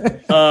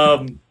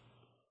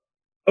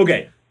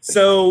 Okay,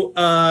 so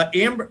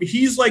Amber,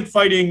 he's like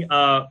fighting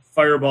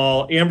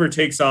Fireball. Amber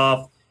takes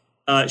off.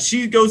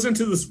 She goes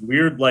into this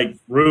weird like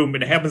room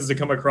and happens to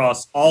come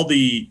across all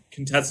the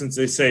contestants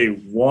they say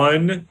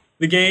won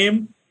the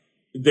game.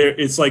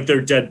 It's like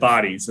they're dead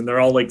bodies, and they're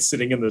all like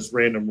sitting in this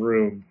random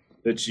room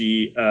that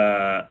she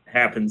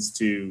happens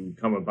to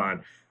come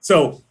upon.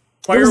 So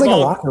Fireball, it was like a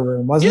locker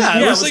room, wasn't it? Yeah,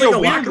 it was like a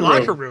weird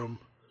locker room.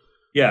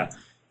 Yeah.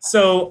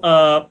 So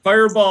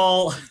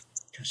Fireball,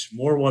 Gosh,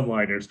 more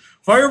one-liners.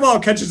 Fireball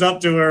catches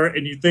up to her,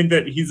 and you think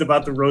that he's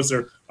about to roast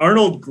her.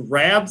 Arnold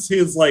grabs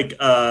his like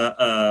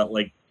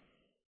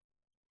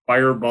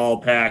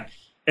Fireball pack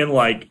and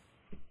like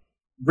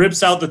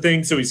rips out the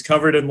thing, so he's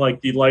covered in like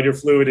the lighter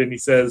fluid, and he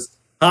says,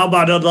 "How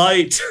about a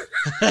light?"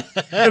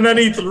 And then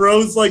he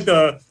throws like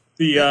the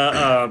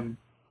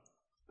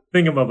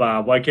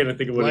thingamabob. Why can't I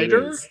think of what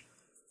Lighter? it is?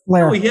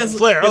 Flare. Oh, he has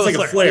Flare. It's Oh, like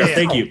the a flare. flare. Yeah.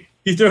 Thank you.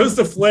 He throws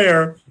the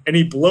flare and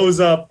he blows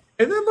up.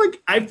 And then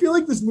like I feel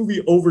like this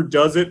movie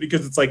overdoes it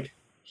because it's like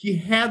he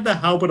had the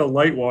how but a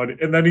light one,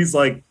 and then he's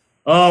like,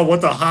 "Oh,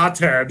 what the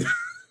hothead."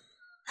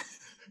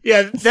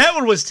 Yeah, that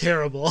one was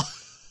terrible.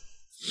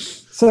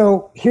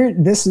 So here,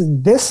 this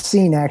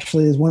scene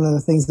actually is one of the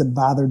things that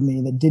bothered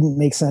me that didn't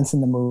make sense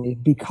in the movie,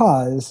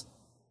 because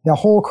the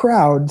whole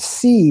crowd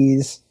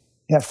sees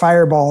that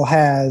Fireball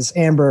has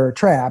Amber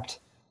trapped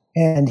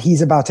and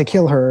he's about to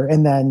kill her,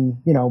 and then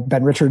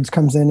Ben Richards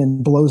comes in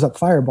and blows up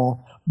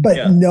Fireball,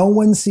 but no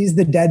one sees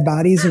the dead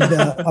bodies of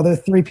the other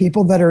three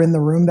people that are in the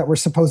room that were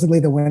supposedly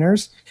the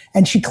winners.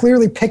 And she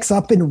clearly picks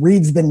up and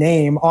reads the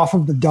name off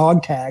of the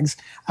dog tags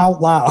out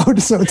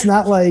loud. So it's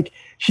not like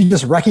she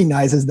just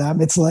recognizes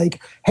them. It's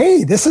like,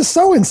 hey, this is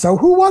so-and-so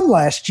who won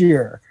last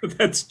year.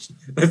 That's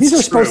These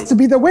are supposed to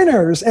be the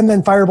winners. And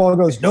then Fireball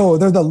goes, no,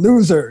 they're the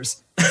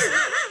losers.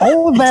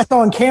 All of that's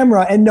on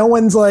camera, and no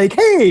one's like,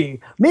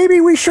 hey,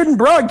 maybe we shouldn't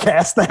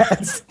broadcast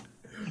that.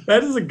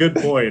 That is a good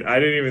point. I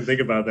didn't even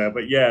think about that.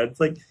 But yeah, it's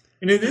like,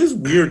 and it is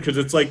weird because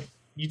it's like,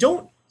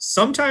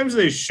 sometimes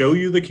they show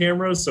you the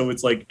camera, so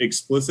it's like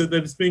explicit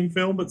that it's being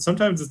filmed, but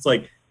sometimes it's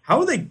like, how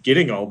are they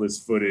getting all this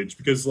footage?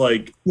 Because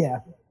like,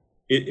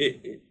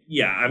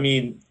 I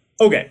mean,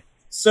 okay.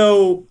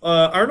 So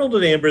Arnold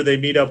and Amber, they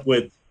meet up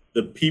with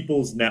the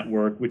People's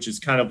Network, which is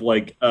kind of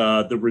like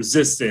the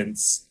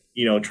resistance,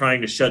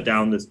 trying to shut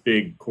down this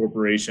big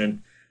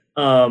corporation.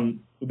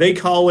 They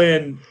call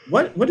in,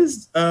 what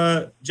is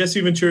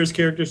Jesse Ventura's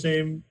character's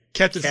name?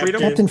 Captain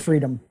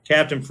Freedom?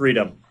 Captain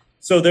Freedom.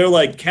 So they're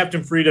like,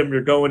 Captain Freedom,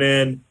 you're going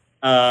in.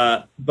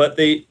 But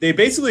they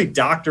basically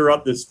doctor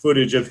up this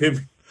footage of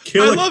him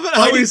killing. I love it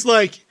how he's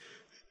like,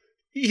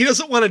 he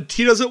doesn't want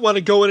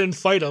to go in and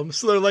fight him.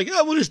 So they're like,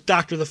 oh, we'll just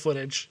doctor the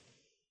footage.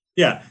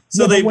 Yeah.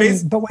 So but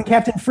when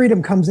Captain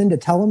Freedom comes in to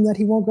tell him that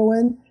he won't go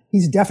in,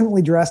 he's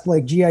definitely dressed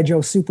like G.I.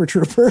 Joe Super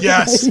Trooper.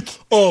 Yes.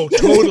 Oh,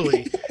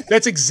 totally.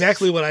 That's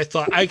exactly what I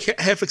thought. I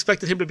have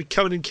expected him to be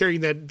coming and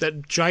carrying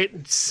that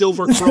giant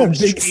silver chrome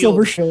big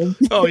silver shield.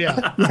 Oh,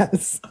 yeah.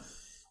 Yes.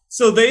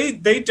 So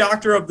they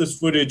doctor up this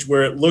footage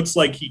where it looks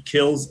like he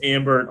kills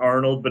Amber and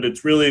Arnold, but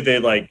it's really they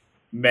like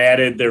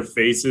matted their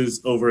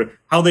faces over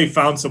how they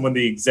found someone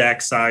the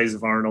exact size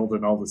of Arnold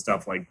and all the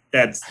stuff. Like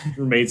that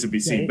remains to be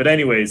seen. Right. But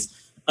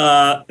anyways,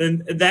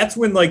 and that's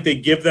when like they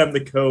give them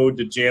the code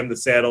to jam the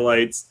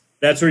satellites.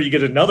 That's where you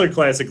get another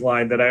classic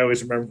line that I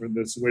always remember from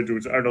this,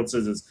 which Arnold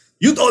says is,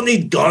 "You don't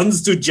need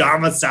guns to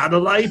jam a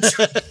satellite."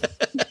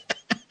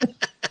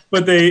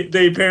 But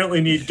they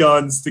apparently need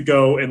guns to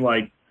go and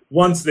like,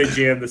 once they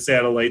jam the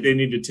satellite, they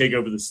need to take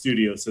over the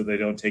studio so they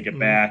don't take it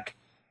back.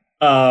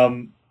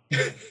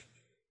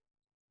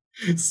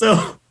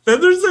 So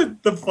then there's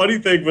the funny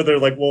thing where they're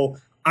like, well,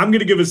 I'm going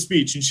to give a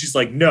speech. And she's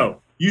like,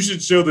 no, you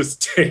should show this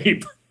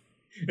tape.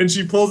 And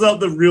she pulls out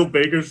the real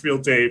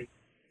Bakersfield tape.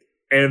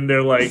 And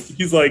they're like,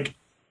 he's like,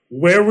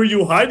 where were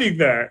you hiding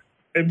that?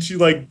 And she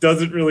like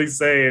doesn't really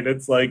say it.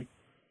 It's like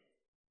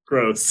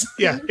gross.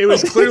 Yeah, it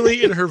was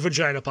clearly in her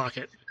vagina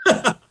pocket.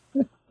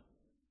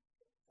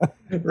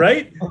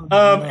 Right?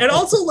 And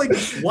also like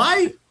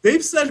why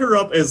they've set her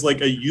up as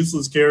like a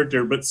useless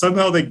character, but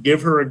somehow they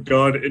give her a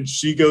gun and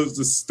she goes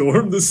to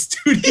storm the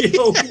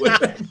studio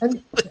with it.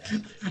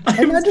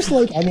 And not just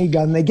like any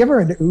gun, they give her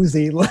an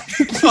Uzi. Like,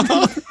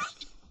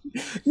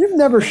 you've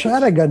never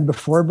shot a gun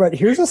before, but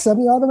here's a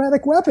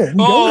semi-automatic weapon.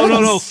 Oh,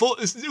 no.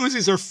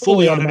 Uzis are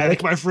fully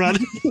automatic, my friend.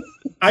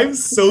 I'm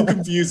so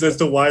confused as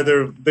to why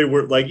they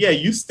were like, yeah,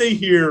 you stay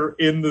here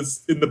in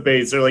the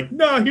base. They're like,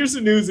 no, here's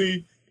an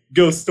Uzi,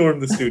 go storm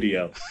the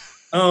studio.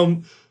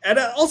 And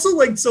also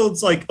like, so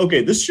it's like,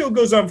 okay, this show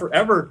goes on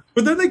forever,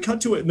 but then they cut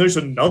to it and there's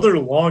another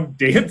long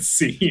dance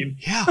scene.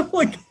 Yeah. I'm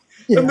like,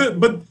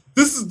 but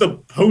this is the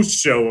post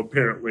show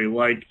apparently.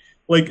 Like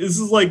this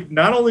is like,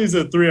 not only is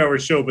it a 3-hour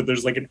show, but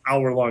there's like an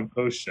hour-long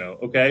post-show,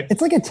 okay?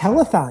 It's like a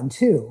telethon,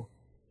 too,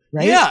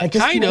 right? Yeah,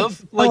 kind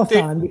of. Like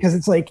telethon, because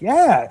it's like,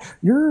 yeah,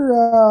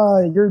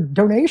 your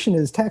donation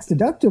is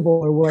tax-deductible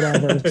or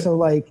whatever. So,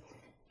 like,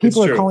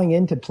 people are calling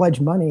in to pledge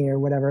money or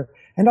whatever.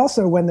 And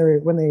also,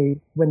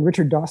 when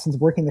Richard Dawson's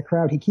working the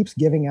crowd, he keeps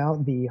giving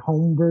out the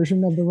home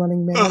version of the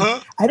Running Man. Uh-huh.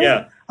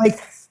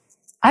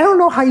 I don't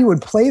know how you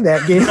would play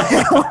that game.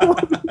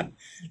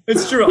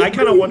 It's true. I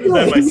kind of wondered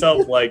that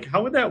myself. Like,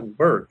 how would that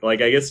work?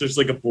 Like, I guess there's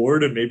like a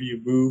board and maybe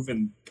you move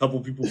and a couple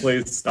people play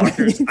as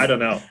stalkers. I don't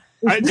know.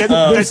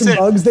 There's some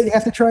bugs that you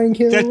have to try and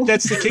kill.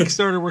 That's the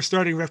Kickstarter we're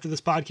starting after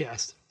this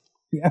podcast.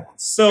 Yeah.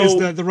 So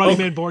it's the Running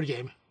Man board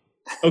game.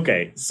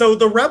 Okay. So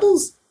the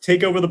rebels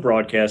take over the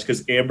broadcast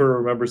because Amber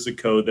remembers the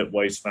code that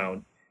Weiss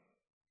found.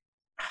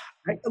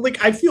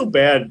 I feel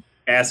bad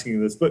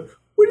asking this, but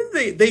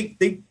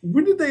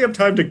when did they have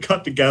time to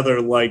cut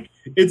together? Like,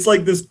 it's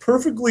like this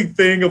perfectly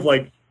thing of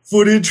like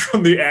footage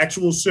from the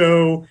actual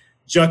show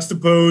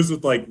juxtaposed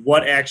with like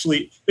what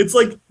actually, it's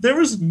like there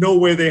was no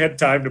way they had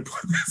time to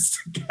put this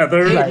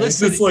together. Hey,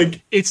 listen, it's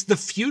like, it's the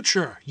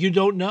future. You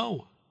don't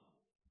know.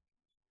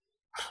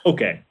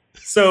 Okay.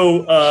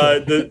 So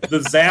the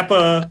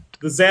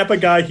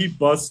Zappa guy, he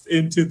busts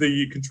into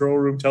the control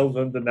room, tells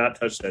him to not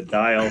touch that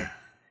dial.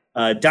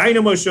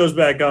 Dynamo shows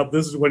back up.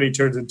 This is when he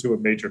turns into a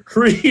major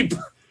creep.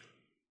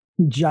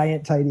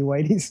 Giant tidy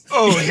whiteys.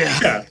 Oh yeah.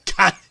 Yeah.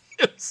 God,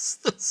 that's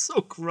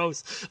so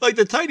gross. Like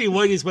the tiny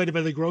whiteys might have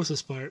been the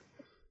grossest part.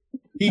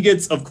 He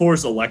gets, of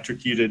course,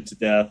 electrocuted to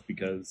death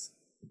because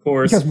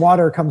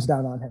water comes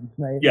down on him,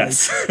 right?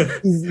 Yes.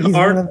 Like,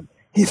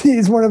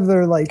 he's one of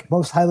their like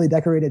most highly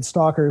decorated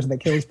stalkers that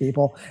kills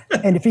people,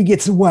 and if he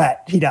gets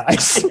wet, he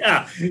dies.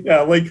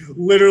 Yeah, like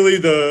literally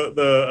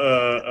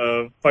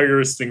the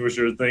fire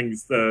extinguisher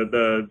things,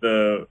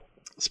 the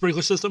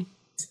sprinkler system.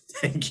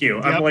 Thank you.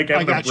 Yep, I'm like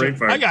having a brain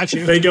fart. I got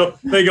you. They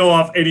go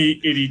off and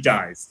he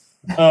dies.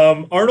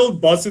 Arnold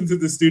busts into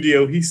the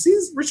studio. He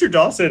sees Richard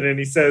Dawson and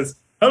he says,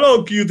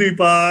 "Hello, cutie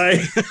pie."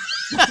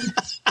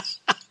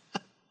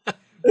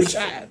 Which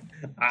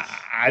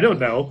I don't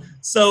know.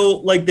 So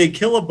like they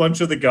kill a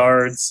bunch of the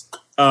guards.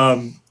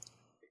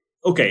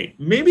 Okay,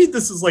 maybe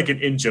this is like an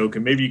in joke,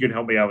 and maybe you can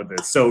help me out with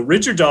this. So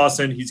Richard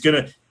Dawson,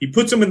 he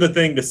puts him in the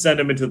thing to send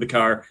him into the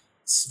car.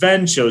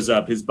 Sven shows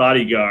up, his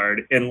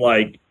bodyguard, and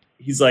like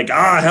he's like,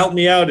 help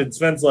me out. And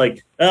Sven's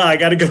like, I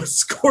gotta go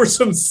score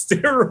some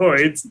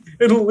steroids,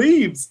 and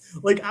leaves.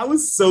 Like I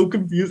was so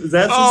confused. Is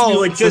that supposed to be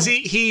like because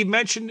he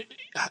mentioned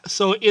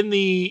so in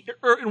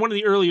one of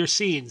the earlier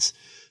scenes,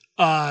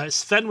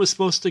 Sven was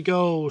supposed to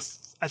go.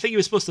 I think he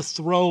was supposed to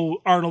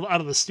throw Arnold out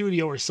of the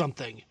studio or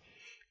something,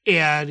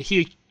 and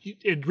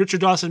Richard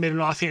Dawson made an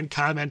offhand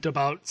comment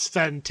about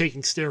Sven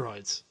taking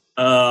steroids.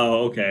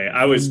 Oh, okay.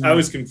 I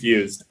was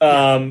confused.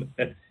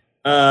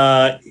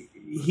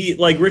 He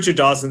like Richard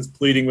Dawson's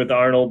pleading with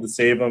Arnold to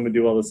save him and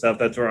do all this stuff.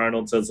 That's where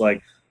Arnold says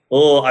like,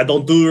 "Oh, I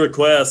don't do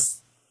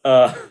requests."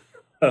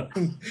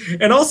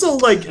 And also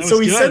like, so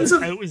he sends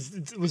him.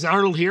 Was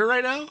Arnold here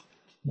right now?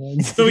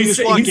 So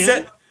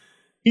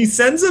he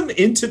sends him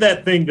into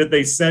that thing that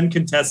they send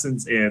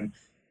contestants in.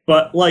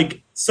 But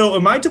like, so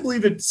am I to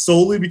believe it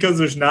solely because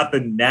there's not the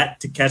net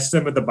to catch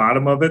them at the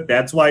bottom of it?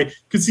 That's why,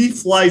 because he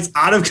flies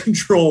out of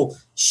control,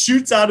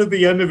 shoots out of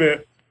the end of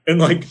it, and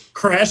like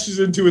crashes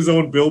into his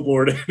own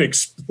billboard and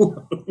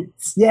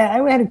explodes. Yeah,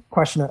 I had a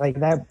question like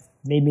that.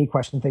 Made me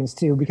question things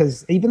too,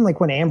 because even like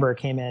when Amber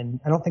came in,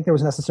 I don't think there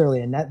was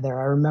necessarily a net there.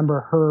 I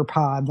remember her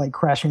pod like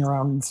crashing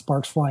around and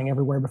sparks flying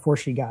everywhere before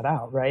she got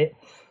out, right?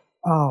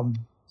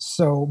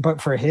 So,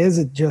 but for his,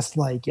 it just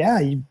like,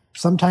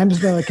 sometimes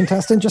the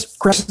contestant just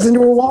crashes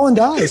into a wall and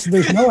dies.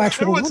 There's no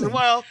actual once in a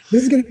while.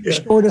 This is going to be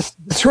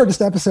the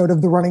shortest episode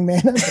of The Running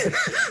Man ever.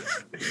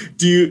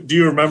 Do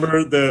you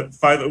remember the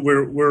five?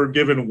 We're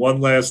given one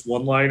last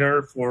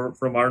one-liner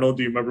from Arnold.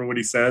 Do you remember what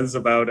he says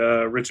about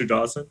Richard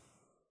Dawson?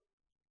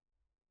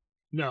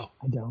 No,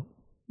 I don't.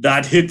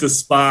 That hit the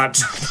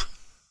spot.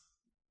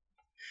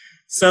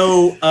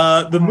 So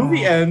the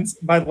movie ends.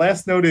 My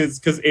last note is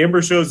because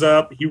Amber shows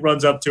up, he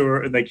runs up to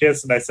her and they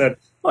kiss. And I said,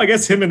 well, I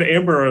guess him and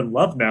Amber are in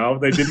love now.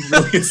 They didn't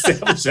really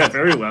establish that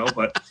very well,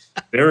 but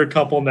they're a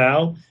couple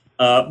now.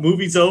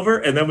 Movie's over.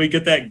 And then we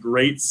get that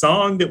great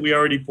song that we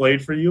already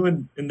played for you.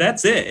 And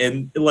that's it.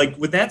 And like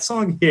with that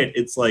song hit,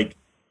 it's like,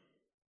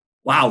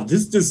 wow,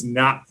 this does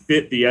not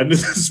fit the end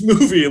of this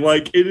movie.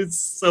 Like it is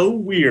so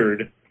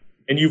weird.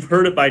 And you've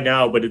heard it by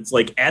now, but it's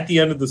like at the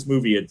end of this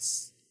movie,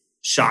 it's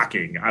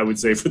shocking, I would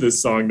say, for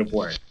this song to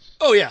play.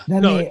 Oh yeah,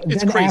 then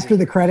it's crazy. After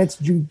the credits,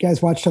 did you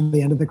guys watch till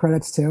the end of the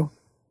credits too?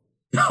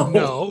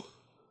 No,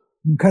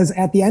 because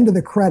at the end of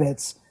the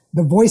credits,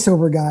 the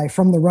voiceover guy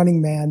from The Running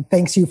Man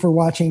thanks you for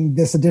watching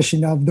this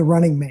edition of The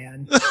Running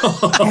Man,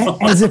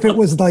 as if it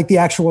was like the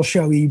actual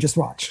show you just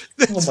watched.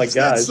 Oh my god,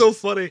 that's so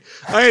funny!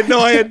 I had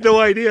no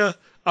idea.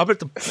 I'm gonna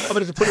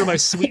have to put in my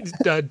sweet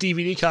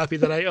DVD copy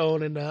that I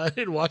own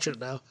and watch it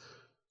now.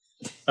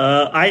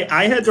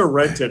 I had to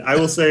rent it. I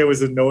will say I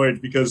was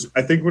annoyed because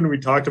I think when we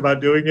talked about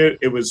doing it,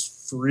 it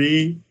was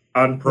free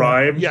on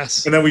Prime.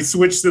 Yes. And then we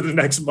switched to the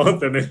next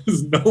month and it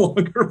was no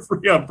longer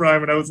free on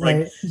Prime. And I was like,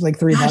 it was like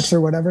 $3 or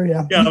whatever.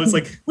 Yeah. Yeah. I was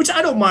like, which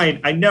I don't mind.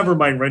 I never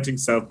mind renting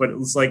stuff, but it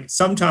was like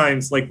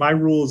sometimes like my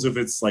rules, if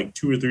it's like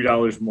 $2 or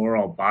 $3 more,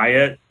 I'll buy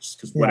it just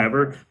because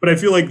whatever. But I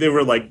feel like they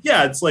were like,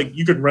 yeah, it's like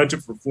you can rent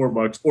it for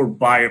 $4 or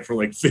buy it for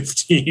like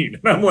 15.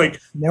 And I'm like,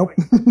 nope.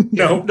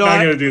 No, not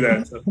going to do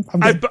that. So.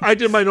 I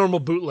did my normal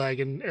bootleg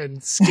and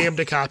scammed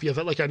a copy of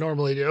it like I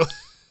normally do.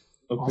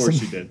 Of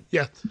course you did.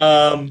 Yeah.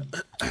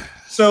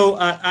 So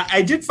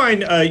I did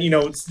find,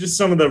 just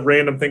some of the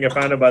random thing I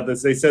found about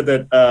this. They said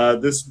that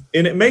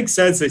and it makes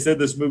sense. They said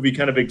this movie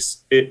kind of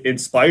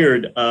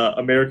inspired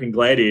American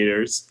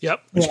Gladiators,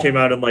 which came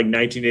out in like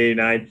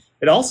 1989.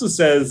 It also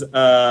says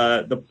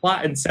the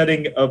plot and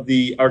setting of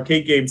the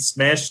arcade game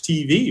Smash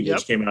TV,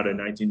 which came out in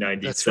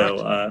 1990. That's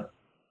right.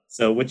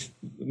 So which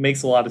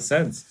makes a lot of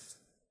sense.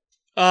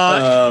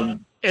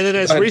 And then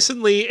as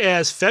recently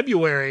as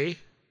February,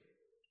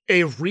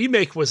 a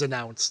remake was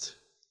announced.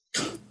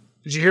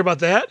 Did you hear about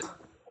that?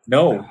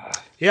 No.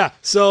 Yeah.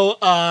 So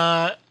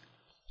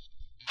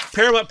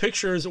Paramount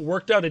Pictures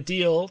worked out a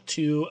deal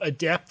to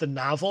adapt the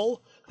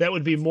novel that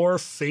would be more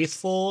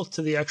faithful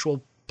to the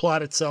actual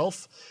plot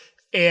itself.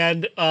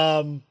 And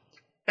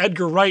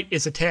Edgar Wright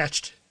is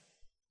attached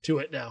to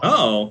it now.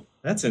 Oh,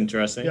 that's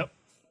interesting. Yep.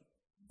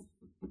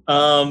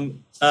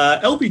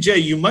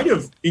 LBJ, you might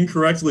have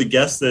incorrectly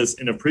guessed this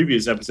in a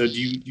previous episode.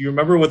 Do you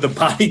remember what the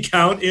body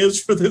count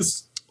is for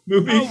this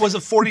movie? Oh, was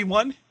it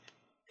 41?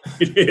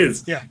 It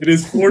is. Yeah. It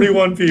is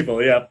 41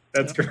 people. Yeah,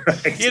 that's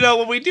correct. You know,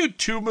 when we do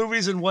 2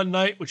 movies in one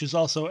night, which is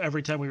also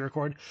every time we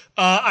record,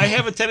 I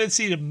have a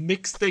tendency to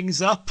mix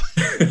things up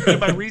in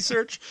my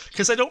research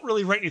because I don't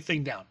really write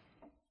anything down.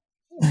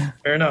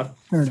 Fair enough.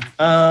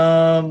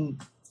 I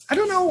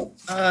don't know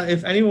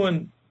if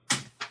anyone...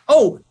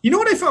 Oh, you know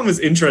what I found was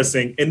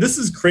interesting? And this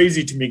is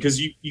crazy to me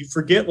because you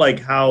forget like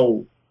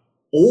how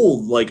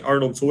old like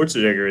Arnold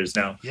Schwarzenegger is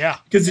now. Yeah.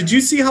 Because did you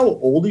see how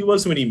old he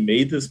was when he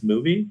made this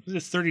movie? Was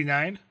it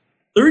 39?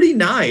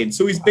 39.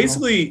 So he's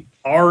basically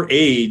our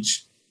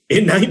age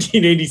in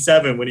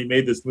 1987 when he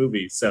made this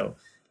movie. So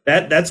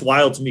that's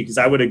wild to me because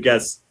I would have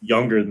guessed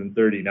younger than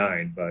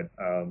 39. But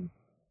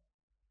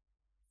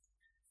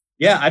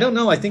yeah, I don't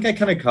know. I think I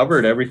kind of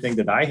covered everything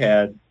that I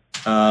had.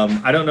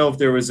 I don't know if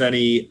there was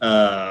any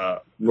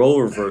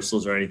role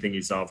reversals or anything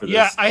you saw for this.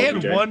 Yeah, I had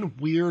OBJ. one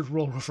weird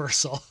role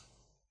reversal.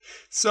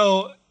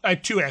 So I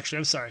had 2 actually.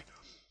 I'm sorry.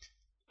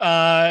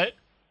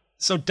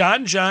 So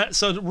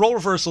the role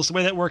reversals, the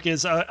way that work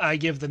is I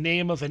give the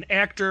name of an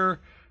actor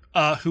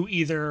who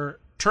either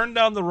turned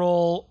down the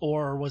role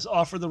or was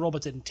offered the role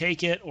but didn't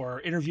take it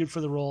or interviewed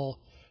for the role,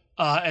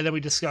 and then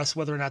we discuss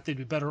whether or not they'd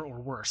be better or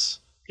worse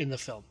in the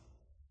film.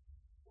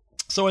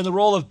 So in the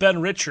role of Ben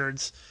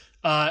Richards,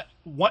 at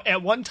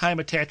one time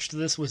attached to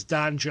this was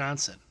Don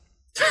Johnson.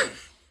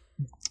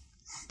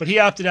 But he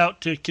opted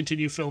out to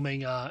continue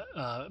filming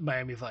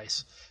Miami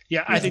Vice.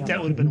 Yeah, I think that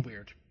would have been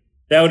weird.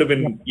 That would have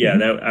been,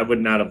 I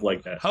would not have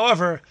liked that.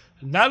 However,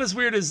 not as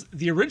weird as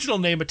the original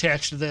name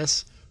attached to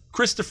this,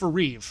 Christopher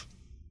Reeve.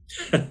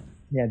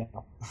 Yeah,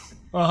 no.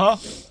 Uh-huh.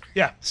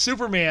 Yeah,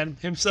 Superman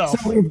himself.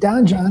 So if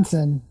Don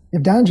Johnson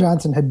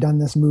had done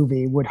this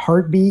movie, would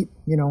Heartbeat,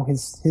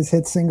 his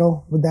hit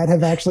single, would that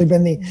have actually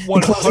been the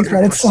closing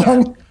credits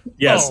song?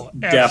 Yes, Oh,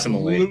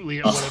 definitely. absolutely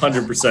it would have been.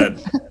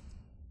 100%.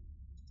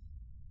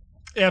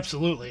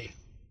 Absolutely.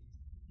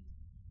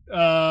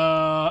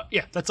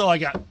 Yeah, that's all I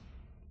got.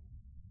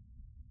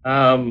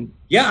 I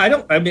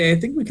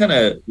think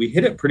we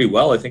hit it pretty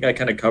well. I think I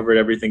kind of covered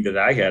everything that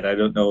I had. I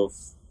don't know if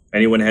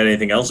anyone had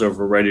anything else or if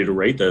we're ready to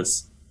rate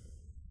this.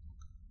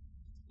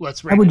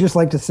 Let's rate I would it. just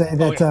like to say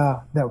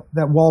that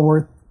that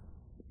Walworth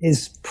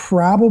is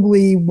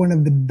probably one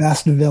of the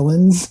best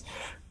villains,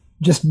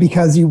 just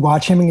because you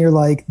watch him and you're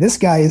like, this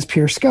guy is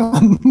pure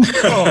scum.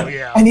 Oh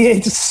yeah. And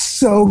it's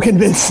so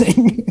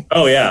convincing.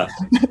 Oh yeah,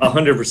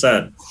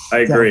 100%. I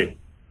agree.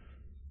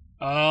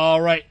 All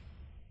right.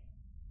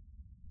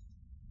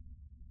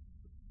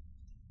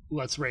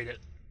 Let's rate it.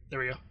 There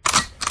we go.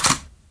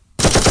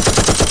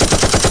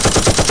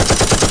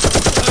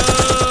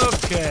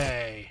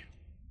 Okay.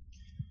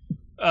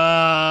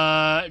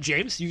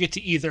 James, you get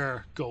to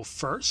either go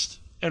first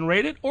and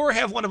rate it or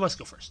have one of us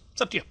go first.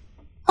 It's up to you.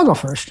 I'll go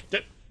first.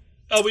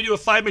 Oh, we do a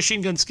 5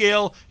 machine gun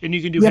scale and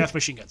you can do half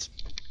machine guns.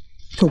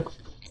 Cool.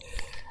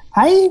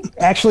 I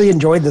actually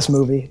enjoyed this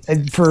movie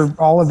for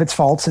all of its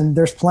faults, and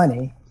there's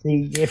plenty.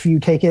 If you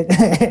take it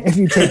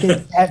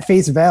at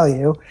face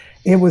value,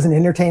 it was an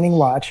entertaining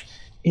watch.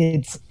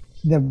 It's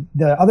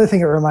the other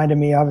thing it reminded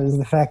me of is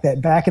the fact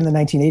that back in the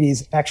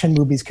 1980s, action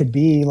movies could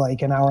be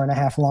like an hour and a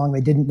half long.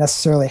 They didn't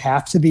necessarily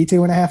have to be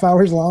 2.5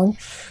 hours long.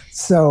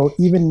 So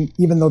even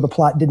though the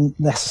plot didn't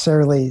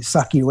necessarily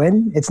suck you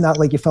in, it's not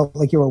like you felt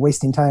like you were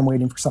wasting time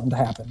waiting for something to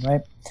happen,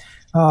 right?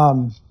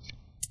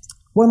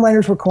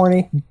 One-liners were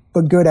corny,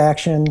 but good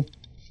action.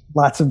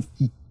 Lots of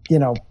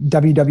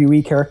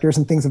WWE characters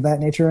and things of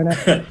that nature in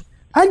it.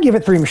 I'd give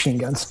it 3 machine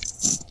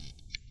guns.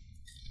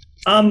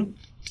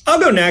 I'll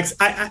go next.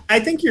 I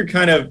think you're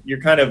kind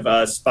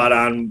of spot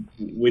on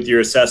with your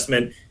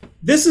assessment.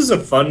 This is a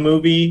fun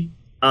movie.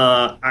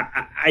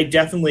 I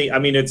definitely,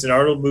 it's an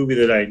Arnold movie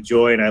that I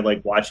enjoy and I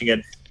like watching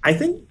it. I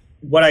think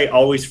what I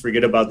always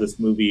forget about this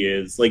movie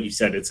is, like you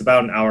said, it's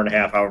about an hour and a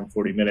half, hour and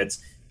 40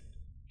 minutes.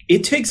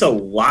 It takes a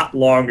lot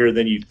longer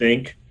than you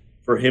think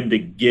for him to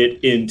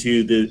get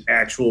into the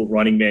actual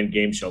Running Man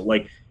game show.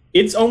 Like,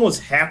 it's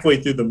almost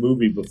halfway through the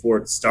movie before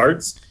it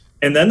starts.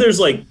 And then there's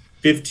like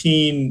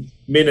 15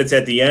 minutes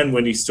at the end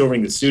when he's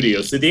storming the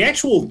studio. So the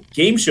actual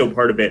game show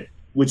part of it,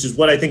 which is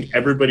what I think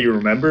everybody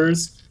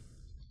remembers,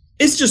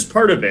 is just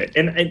part of it.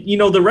 And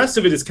the rest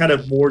of it is kind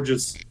of more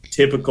just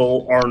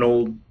typical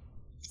Arnold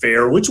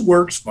fare, which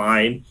works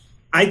fine.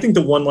 I think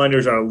the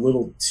one-liners are a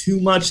little too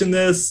much in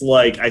this.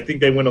 Like, I think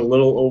they went a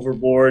little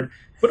overboard.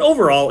 But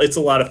overall, it's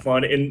a lot of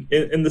fun.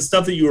 And the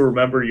stuff that you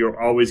remember,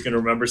 you're always going to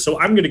remember. So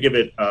I'm going to give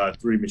it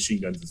 3 machine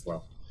guns as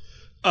well.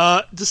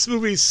 This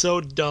movie is so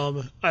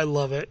dumb. I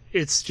love it.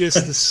 It's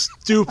just the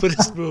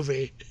stupidest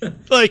movie.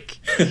 Like,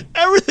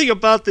 everything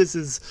about this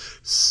is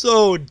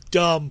so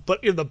dumb,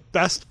 but in the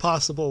best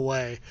possible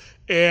way.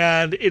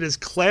 And it is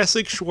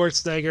classic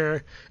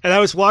Schwarzenegger. And I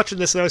was watching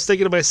this and I was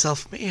thinking to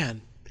myself,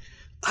 man,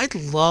 I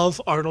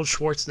love Arnold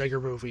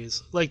Schwarzenegger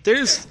movies. Like,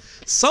 there's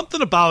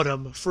something about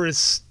them, for as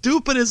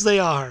stupid as they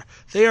are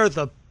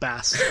the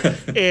best.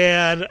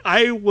 And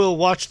I will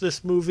watch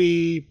this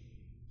movie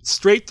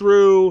straight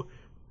through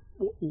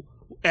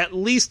at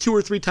least 2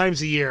 or 3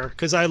 times a year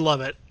because I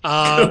love it.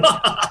 I'm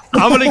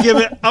gonna give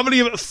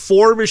it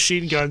 4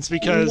 machine guns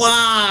because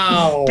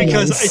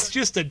it's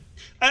just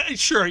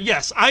sure,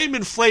 yes, I am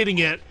inflating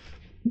it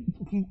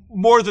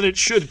more than it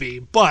should be,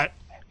 but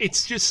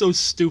it's just so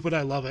stupid.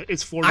 I love it.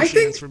 It's 4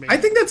 machine guns for me. I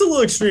think that's a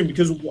little extreme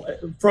because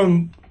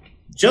from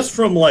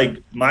like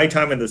my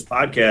time in this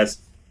podcast,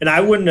 and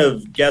I wouldn't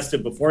have guessed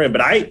it beforehand,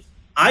 but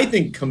I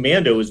think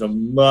Commando is a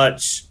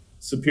much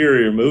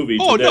superior movie.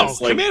 Oh, to no,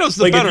 this. Like, Commando's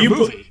the better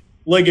movie.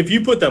 If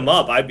you put them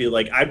up, I'd be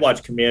like, I'd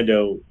watch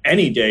Commando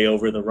any day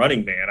over The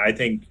Running Man. I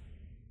think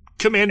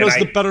Commando's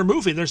the better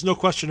movie. There's no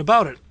question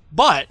about it.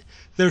 But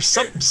there's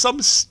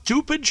some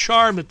stupid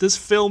charm that this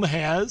film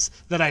has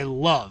that I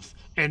love.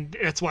 And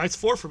that's why it's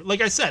 4 for me.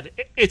 Like I said,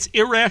 it's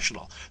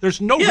irrational.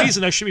 There's no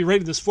reason I should be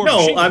rating this 4.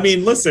 No, I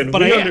mean, listen,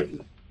 but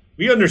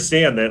we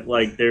understand that,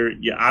 like,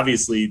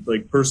 obviously,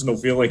 like, personal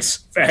feelings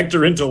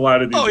factor into a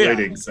lot of these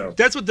ratings. So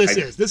that's what this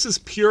is. This is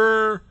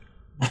pure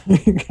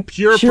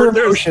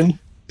emotion.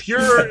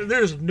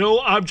 There's no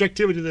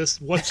objectivity to this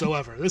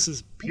whatsoever. This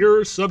is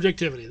pure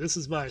subjectivity. This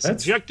is my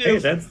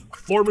subjective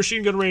 4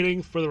 machine gun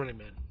rating for The Running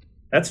Man.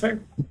 That's fair.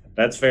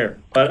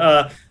 But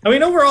I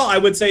mean, overall, I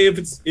would say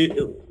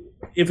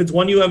if it's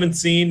one you haven't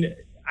seen,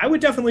 I would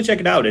definitely check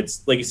it out.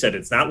 It's like you said,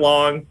 it's not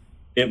long.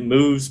 It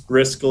moves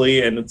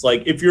briskly, and it's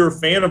like if you're a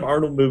fan of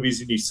Arnold movies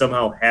and you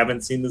somehow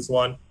haven't seen this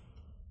one,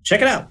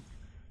 check it out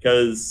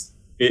because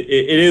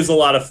it is a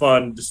lot of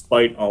fun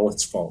despite all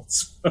its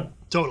faults.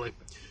 Totally.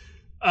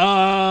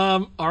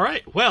 All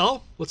right.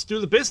 Well, let's do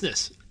the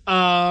business.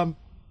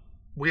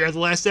 We are the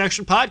Last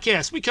Action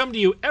Podcast. We come to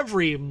you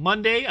every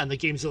Monday on the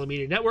Gamezilla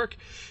Media Network,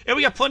 and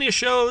we got plenty of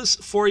shows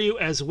for you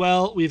as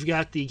well. We've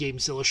got the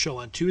Gamezilla show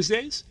on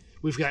Tuesdays.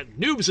 We've got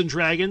Noobs and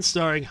Dragons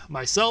starring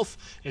myself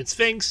and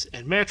Sphinx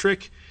and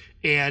Matrick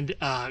and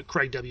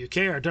Craig WK,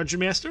 our Dungeon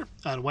Master,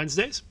 on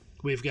Wednesdays.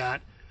 We've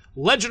got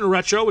Legend of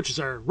Retro, which is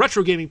our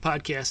retro gaming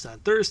podcast, on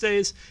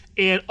Thursdays,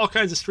 and all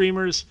kinds of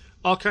streamers,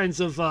 all kinds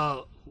of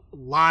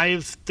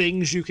live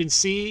things you can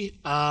see.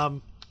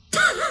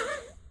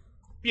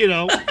 You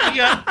know,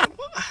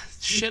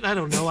 shit, I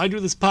don't know. I do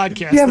this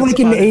podcast. You have like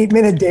an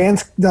 8-minute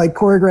dance, like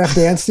choreographed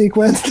dance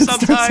sequence that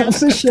sometimes starts off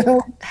the show.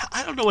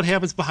 I don't know what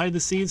happens behind the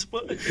scenes,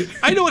 but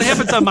I know what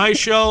happens on my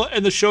show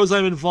and the shows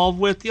I'm involved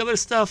with. The other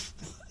stuff,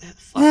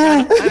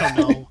 I don't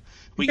know.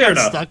 We got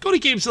stuck. Go to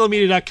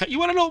GameZillaMedia.com. You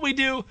want to know what we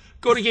do?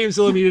 Go to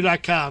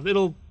GameZillaMedia.com.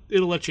 It'll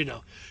let you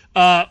know.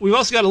 We've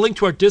also got a link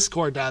to our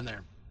Discord down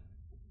there.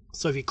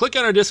 So if you click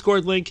on our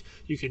Discord link,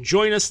 you can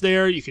join us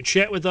there. You can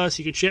chat with us.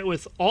 You can chat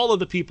with all of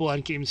the people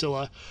on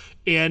Gamezilla.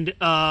 And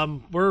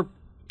we're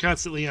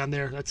constantly on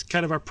there. That's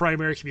kind of our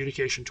primary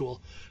communication tool.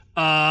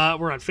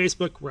 We're on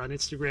Facebook. We're on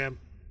Instagram.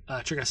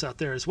 Check us out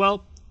there as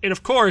well. And,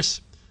 of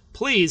course,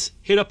 please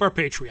hit up our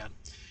Patreon.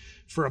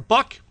 For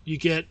 $1, you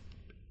get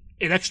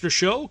an extra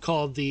show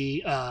called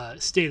the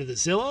State of the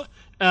Zilla.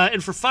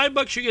 And for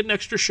 $5, you get an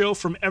extra show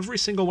from every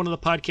single one of the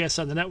podcasts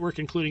on the network,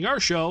 including our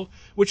show,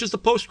 which is the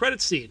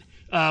post-credits scene.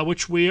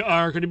 Which we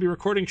are going to be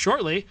recording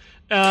shortly,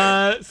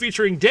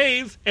 featuring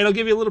Dave, and I'll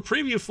give you a little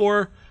preview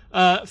for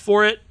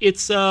it.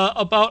 It's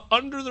about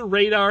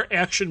under-the-radar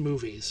action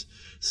movies.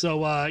 So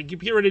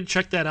get ready to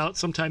check that out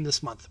sometime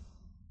this month.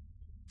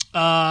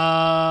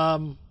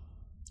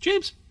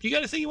 James, you got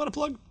anything you want to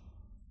plug?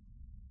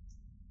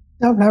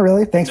 No, not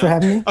really. Thanks for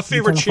having me. A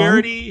favorite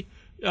charity?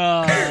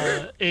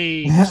 Your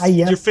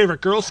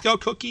favorite Girl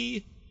Scout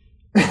cookie?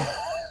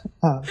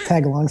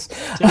 Tag-alongs.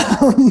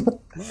 All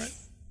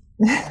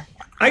right.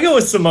 I go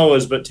with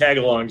Samoas, but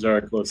tag-alongs are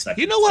a close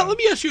second. You know what? Let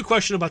me ask you a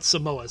question about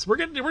Samoas. We're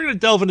gonna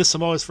delve into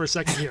Samoas for a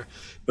second here.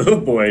 Oh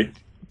boy!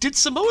 Did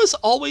Samoas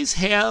always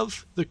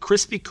have the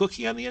crispy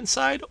cookie on the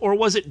inside, or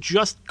was it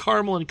just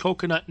caramel and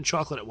coconut and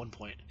chocolate at one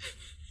point?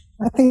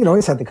 I think it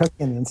always had the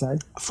cookie on the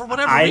inside. For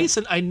whatever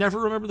reason, I never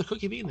remember the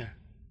cookie being there.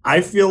 I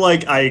feel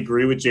like I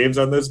agree with James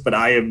on this, but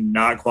I am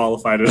not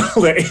qualified at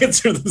all to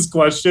answer this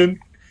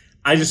question.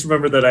 I just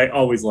remember that I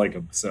always like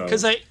them. So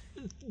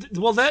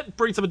Well, that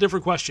brings up a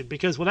different question,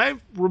 because when I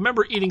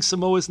remember eating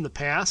Samoas in the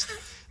past,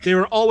 they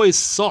were always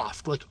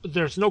soft, like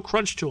there's no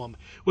crunch to them,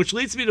 which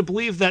leads me to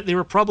believe that they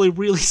were probably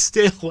really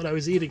stale when I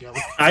was eating them.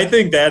 I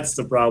think that's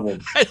the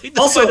problem. I think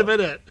that might have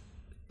been it.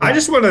 I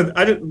just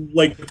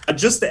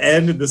to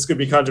end, and this could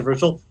be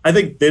controversial, I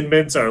think Thin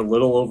Mints are a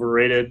little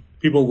overrated.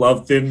 People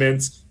love Thin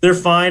Mints. They're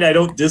fine. I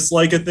don't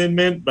dislike a Thin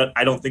Mint, but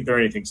I don't think they're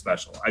anything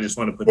special. I just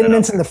want to put Thin that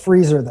Mints out. in the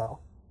freezer, though.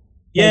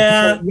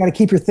 Yeah. You got to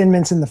keep your Thin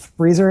Mints in the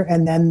freezer,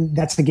 and then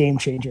that's the game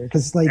changer.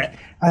 Because, like,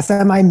 a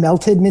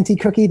semi-melted minty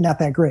cookie, not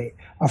that great.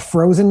 a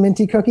frozen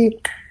minty cookie,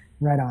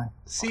 right on.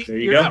 See, There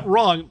you you're go. not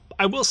wrong.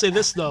 I will say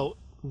this, though.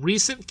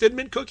 Recent Thin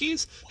Mint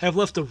cookies have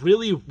left a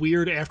really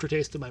weird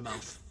aftertaste in my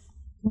mouth.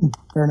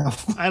 Fair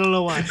enough. I don't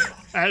know why.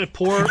 I had to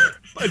pour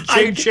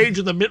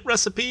changing the mint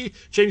recipe,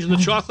 changing the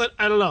chocolate.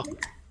 I don't know.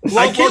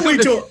 I can't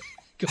wait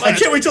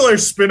till our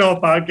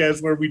spin-off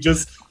podcast where we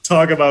just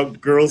talk about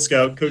Girl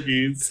Scout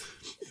cookies.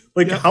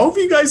 Like, how have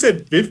you guys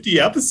had 50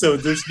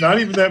 episodes? There's not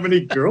even that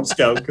many Girl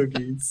Scout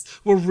cookies.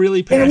 We're really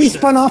And passionate. we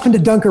spun off into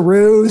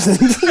Dunkaroos.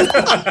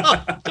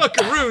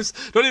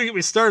 Dunkaroos. Don't even get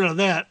me started on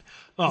that.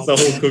 Oh, It's the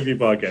whole cookie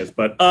podcast.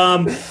 But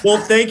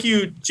well, thank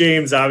you,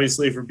 James,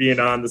 obviously, for being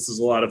on. This was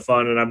a lot of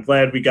fun, and I'm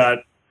glad we got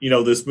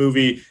this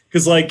movie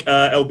because, like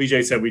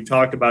LBJ said, we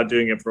talked about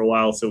doing it for a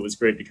while, so it was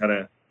great to kind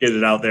of get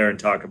it out there and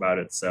talk about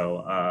it.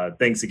 So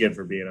thanks again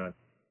for being on.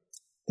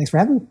 Thanks for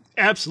having me.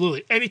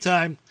 absolutely.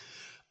 Anytime.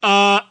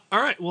 All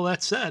right. Well,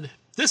 that said,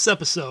 this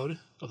episode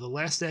of the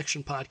Last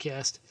Action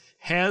Podcast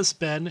has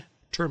been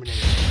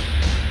terminated.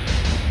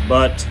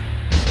 But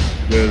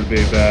we'll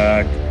be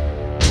back.